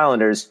from the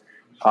Islanders.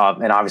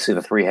 And obviously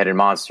the three-headed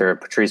monster,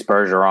 Patrice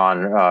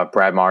Bergeron,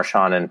 Brad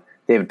Marchand, and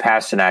David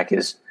Pastrnak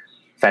is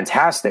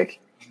fantastic.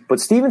 But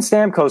Steven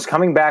Stamkos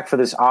coming back for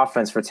this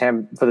offense for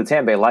the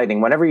Tampa Bay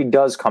Lightning, whenever he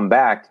does come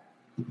back,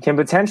 can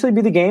potentially be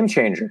the game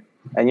changer.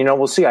 And,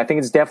 we'll see. I think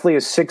it's definitely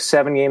a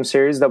 6-7 game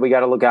series that we got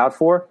to look out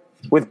for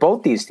with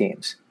both these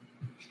teams.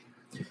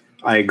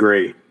 I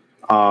agree.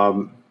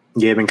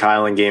 Gabe and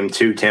Kyle in game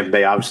two, Tampa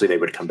Bay, obviously they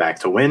would come back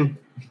to win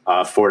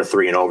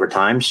 4-3 in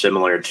overtime,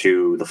 similar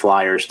to the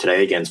Flyers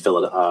today against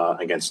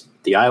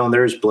the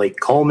Islanders. Blake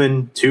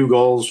Coleman, 2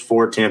 goals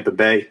for Tampa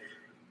Bay.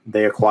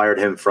 They acquired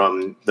him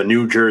from the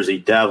New Jersey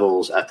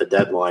Devils at the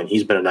deadline.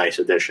 He's been a nice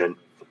addition.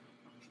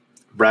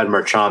 Brad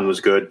Marchand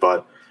was good,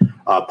 but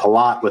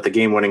Palat with the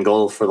game-winning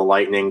goal for the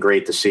Lightning,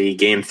 great to see.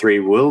 Game 3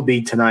 will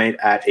be tonight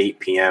at 8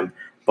 p.m.,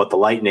 but the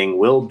Lightning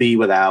will be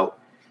without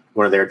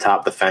one of their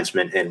top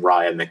defensemen in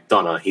Ryan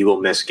McDonough. He will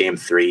miss Game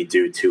 3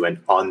 due to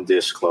an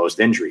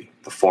undisclosed injury.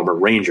 The former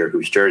Ranger,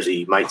 whose jersey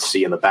you might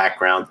see in the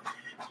background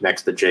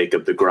next to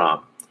Jacob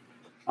deGrom.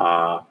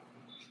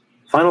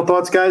 Final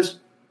thoughts, guys?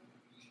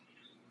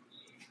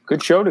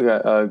 Good show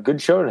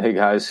today,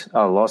 guys.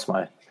 I lost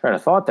my train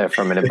of thought there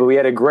for a minute, but we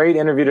had a great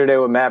interview today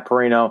with Matt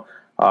Perino,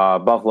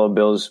 Buffalo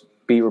Bills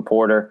beat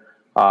reporter.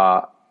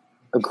 A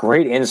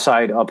great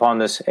insight upon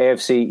this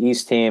AFC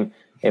East team,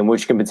 in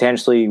which can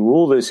potentially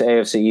rule this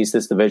AFC East,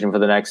 this division, for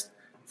the next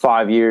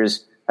 5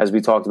 years. As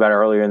we talked about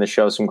earlier in the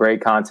show, some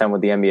great content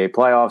with the NBA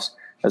playoffs,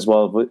 as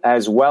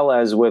well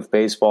as with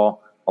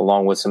baseball,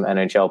 along with some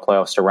NHL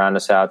playoffs to round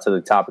us out to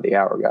the top of the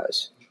hour,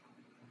 guys.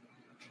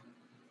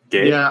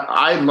 Gabe? Yeah,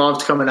 I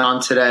loved coming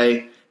on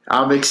today.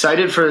 I'm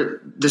excited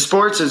for the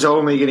sports is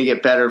only going to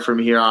get better from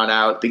here on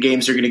out. The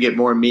games are going to get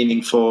more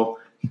meaningful,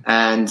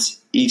 and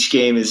each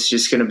game is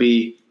just going to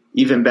be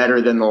even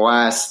better than the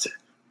last.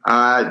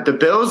 The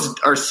Bills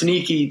are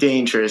sneaky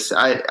dangerous.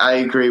 I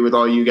agree with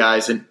all you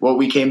guys. And what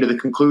we came to the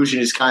conclusion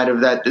is kind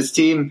of that this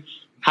team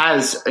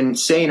has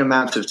insane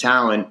amounts of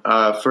talent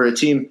for a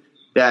team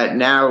that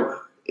now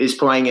is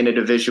playing in a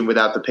division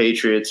without the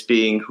Patriots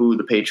being who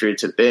the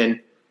Patriots have been.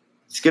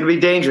 It's going to be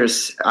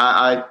dangerous.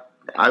 I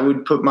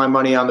would put my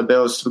money on the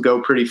Bills to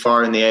go pretty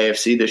far in the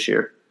AFC this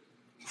year.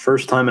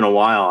 First time in a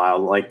while, I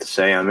would like to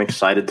say I'm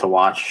excited to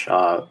watch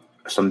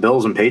some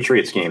Bills and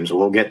Patriots games.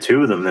 We'll get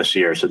 2 of them this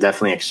year, so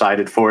definitely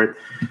excited for it.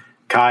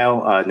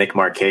 Kyle, Nick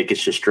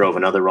Markakis just drove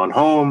another run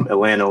home.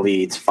 Atlanta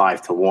leads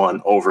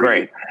 5-1 over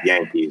the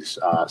Yankees.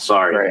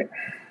 Sorry. Great.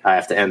 I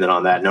have to end it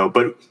on that note.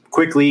 But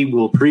quickly,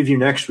 we'll preview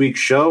next week's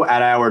show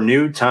at our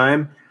new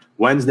time,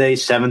 Wednesday,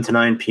 7 to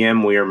 9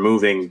 p.m. We are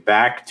moving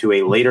back to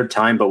a later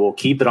time, but we'll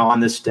keep it on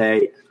this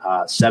day,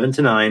 7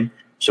 to 9.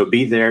 So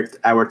be there.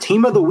 Our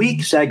Team of the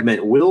Week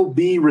segment will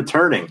be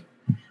returning.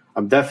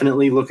 I'm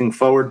definitely looking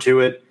forward to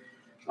it.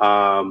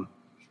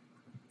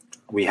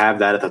 We have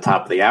that at the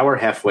top of the hour,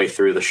 halfway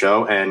through the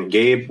show. And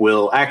Gabe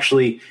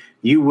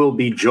you will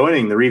be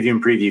joining the Review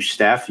and Preview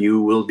staff.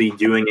 You will be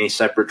doing a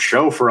separate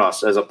show for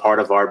us as a part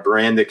of our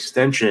brand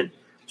extension.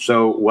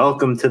 So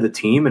welcome to the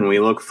team, and we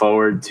look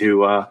forward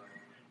to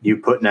you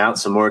putting out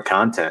some more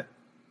content.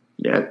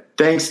 Yeah,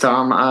 thanks,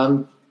 Tom.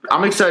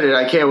 I'm excited.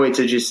 I can't wait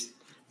to just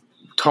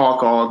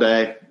talk all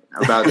day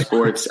about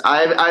sports.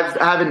 I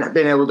haven't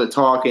been able to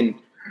talk and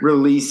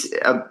release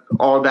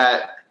all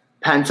that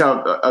pent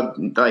up,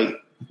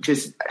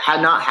 just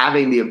not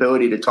having the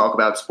ability to talk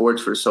about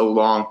sports for so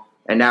long,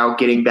 and now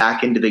getting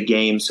back into the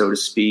game, so to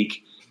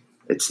speak.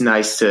 It's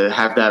nice to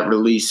have that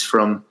release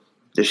from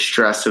the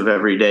stress of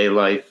everyday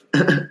life.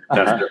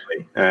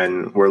 Definitely.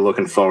 And we're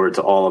looking forward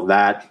to all of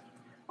that.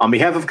 On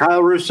behalf of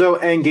Kyle Russo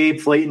and Gabe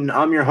Flayton,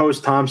 I'm your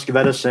host, Tom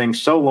Scavetta, saying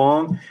so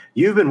long.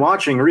 You've been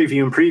watching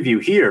Review and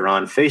Preview here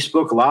on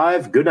Facebook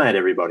Live. Good night,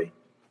 everybody.